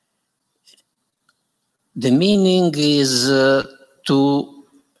 The meaning is to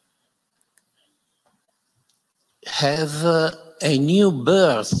have a new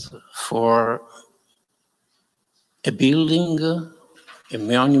birth for a building, a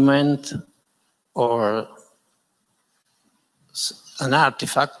monument, or an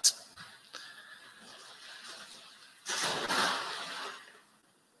artifact.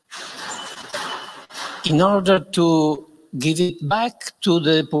 In order to give it back to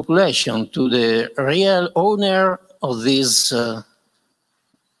the population, to the real owner of this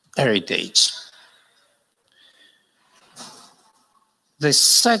heritage. The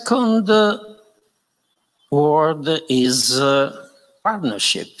second word is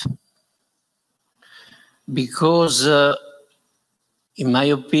partnership, because in my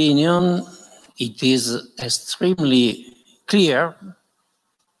opinion, it is extremely clear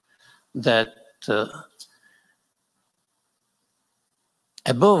that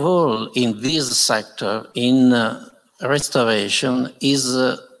above all in this sector, in restoration, is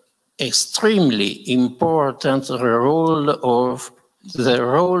extremely important the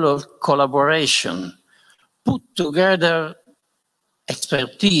role of collaboration, put together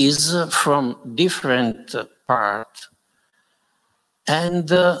expertise from different parts and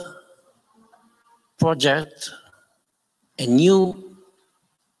project a new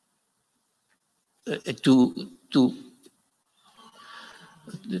to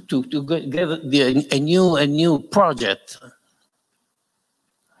get a new project.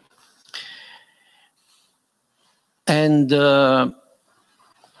 And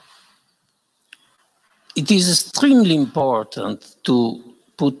it is extremely important to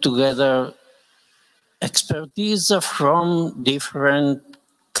put together expertise from different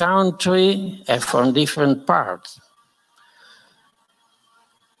countries and from different parts.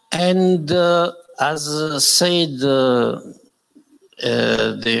 And as said the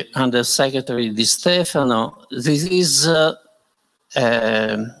Undersecretary Di Stefano, this is a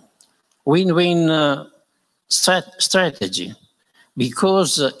win-win strategy,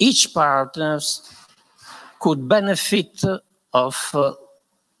 because each partner could benefit of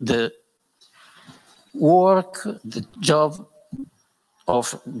the work, the job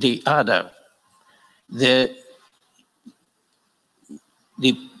of the other. They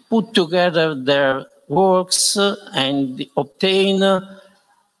put together their works and obtain a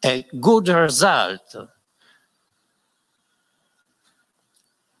good result.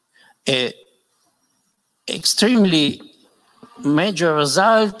 An extremely major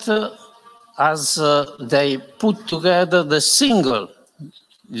result as they put together the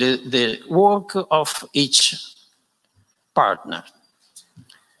work of each partner.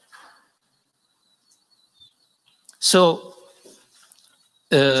 So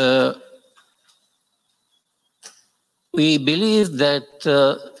we believe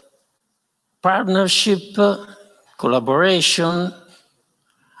that partnership, collaboration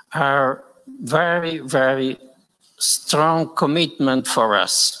are very, very strong commitment for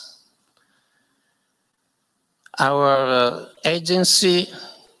us. Our agency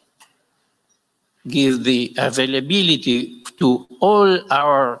gives the availability to all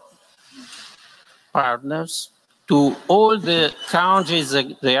our partners, to all the countries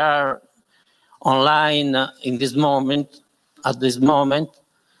that they are online in this moment, at this moment,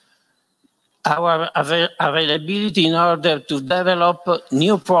 our availability in order to develop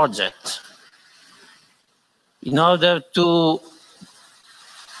new projects, in order to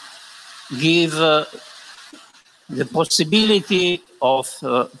give the possibility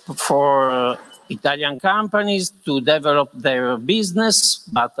for Italian companies to develop their business,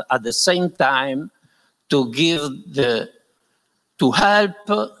 but at the same time to help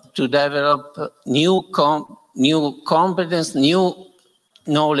to develop new competence, new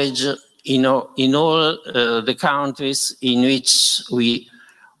knowledge in all the countries in which we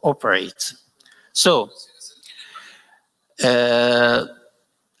operate. So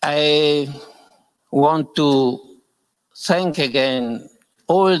I want to thank again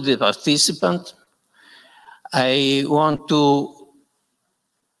all the participants. I want to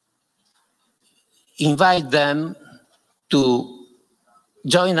invite them to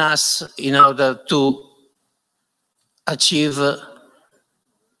join us in order to achieve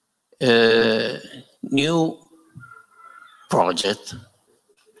a new project.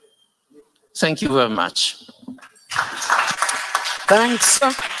 Thank you very much. Thanks.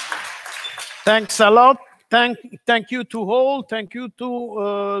 Thanks a lot. Thank you to all. Thank you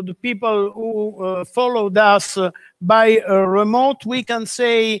to the people who followed us by remote. We can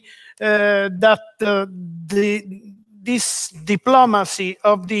say that this diplomacy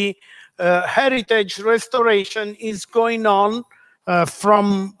of the heritage restoration is going on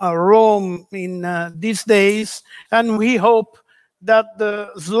from Rome in these days, and we hope that the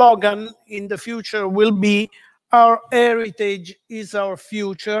slogan in the future will be "Our heritage is our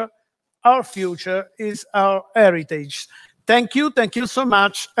future. Our future is our heritage." Thank you so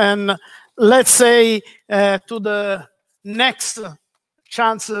much, and let's say to the next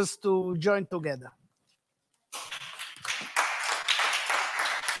chances to join together.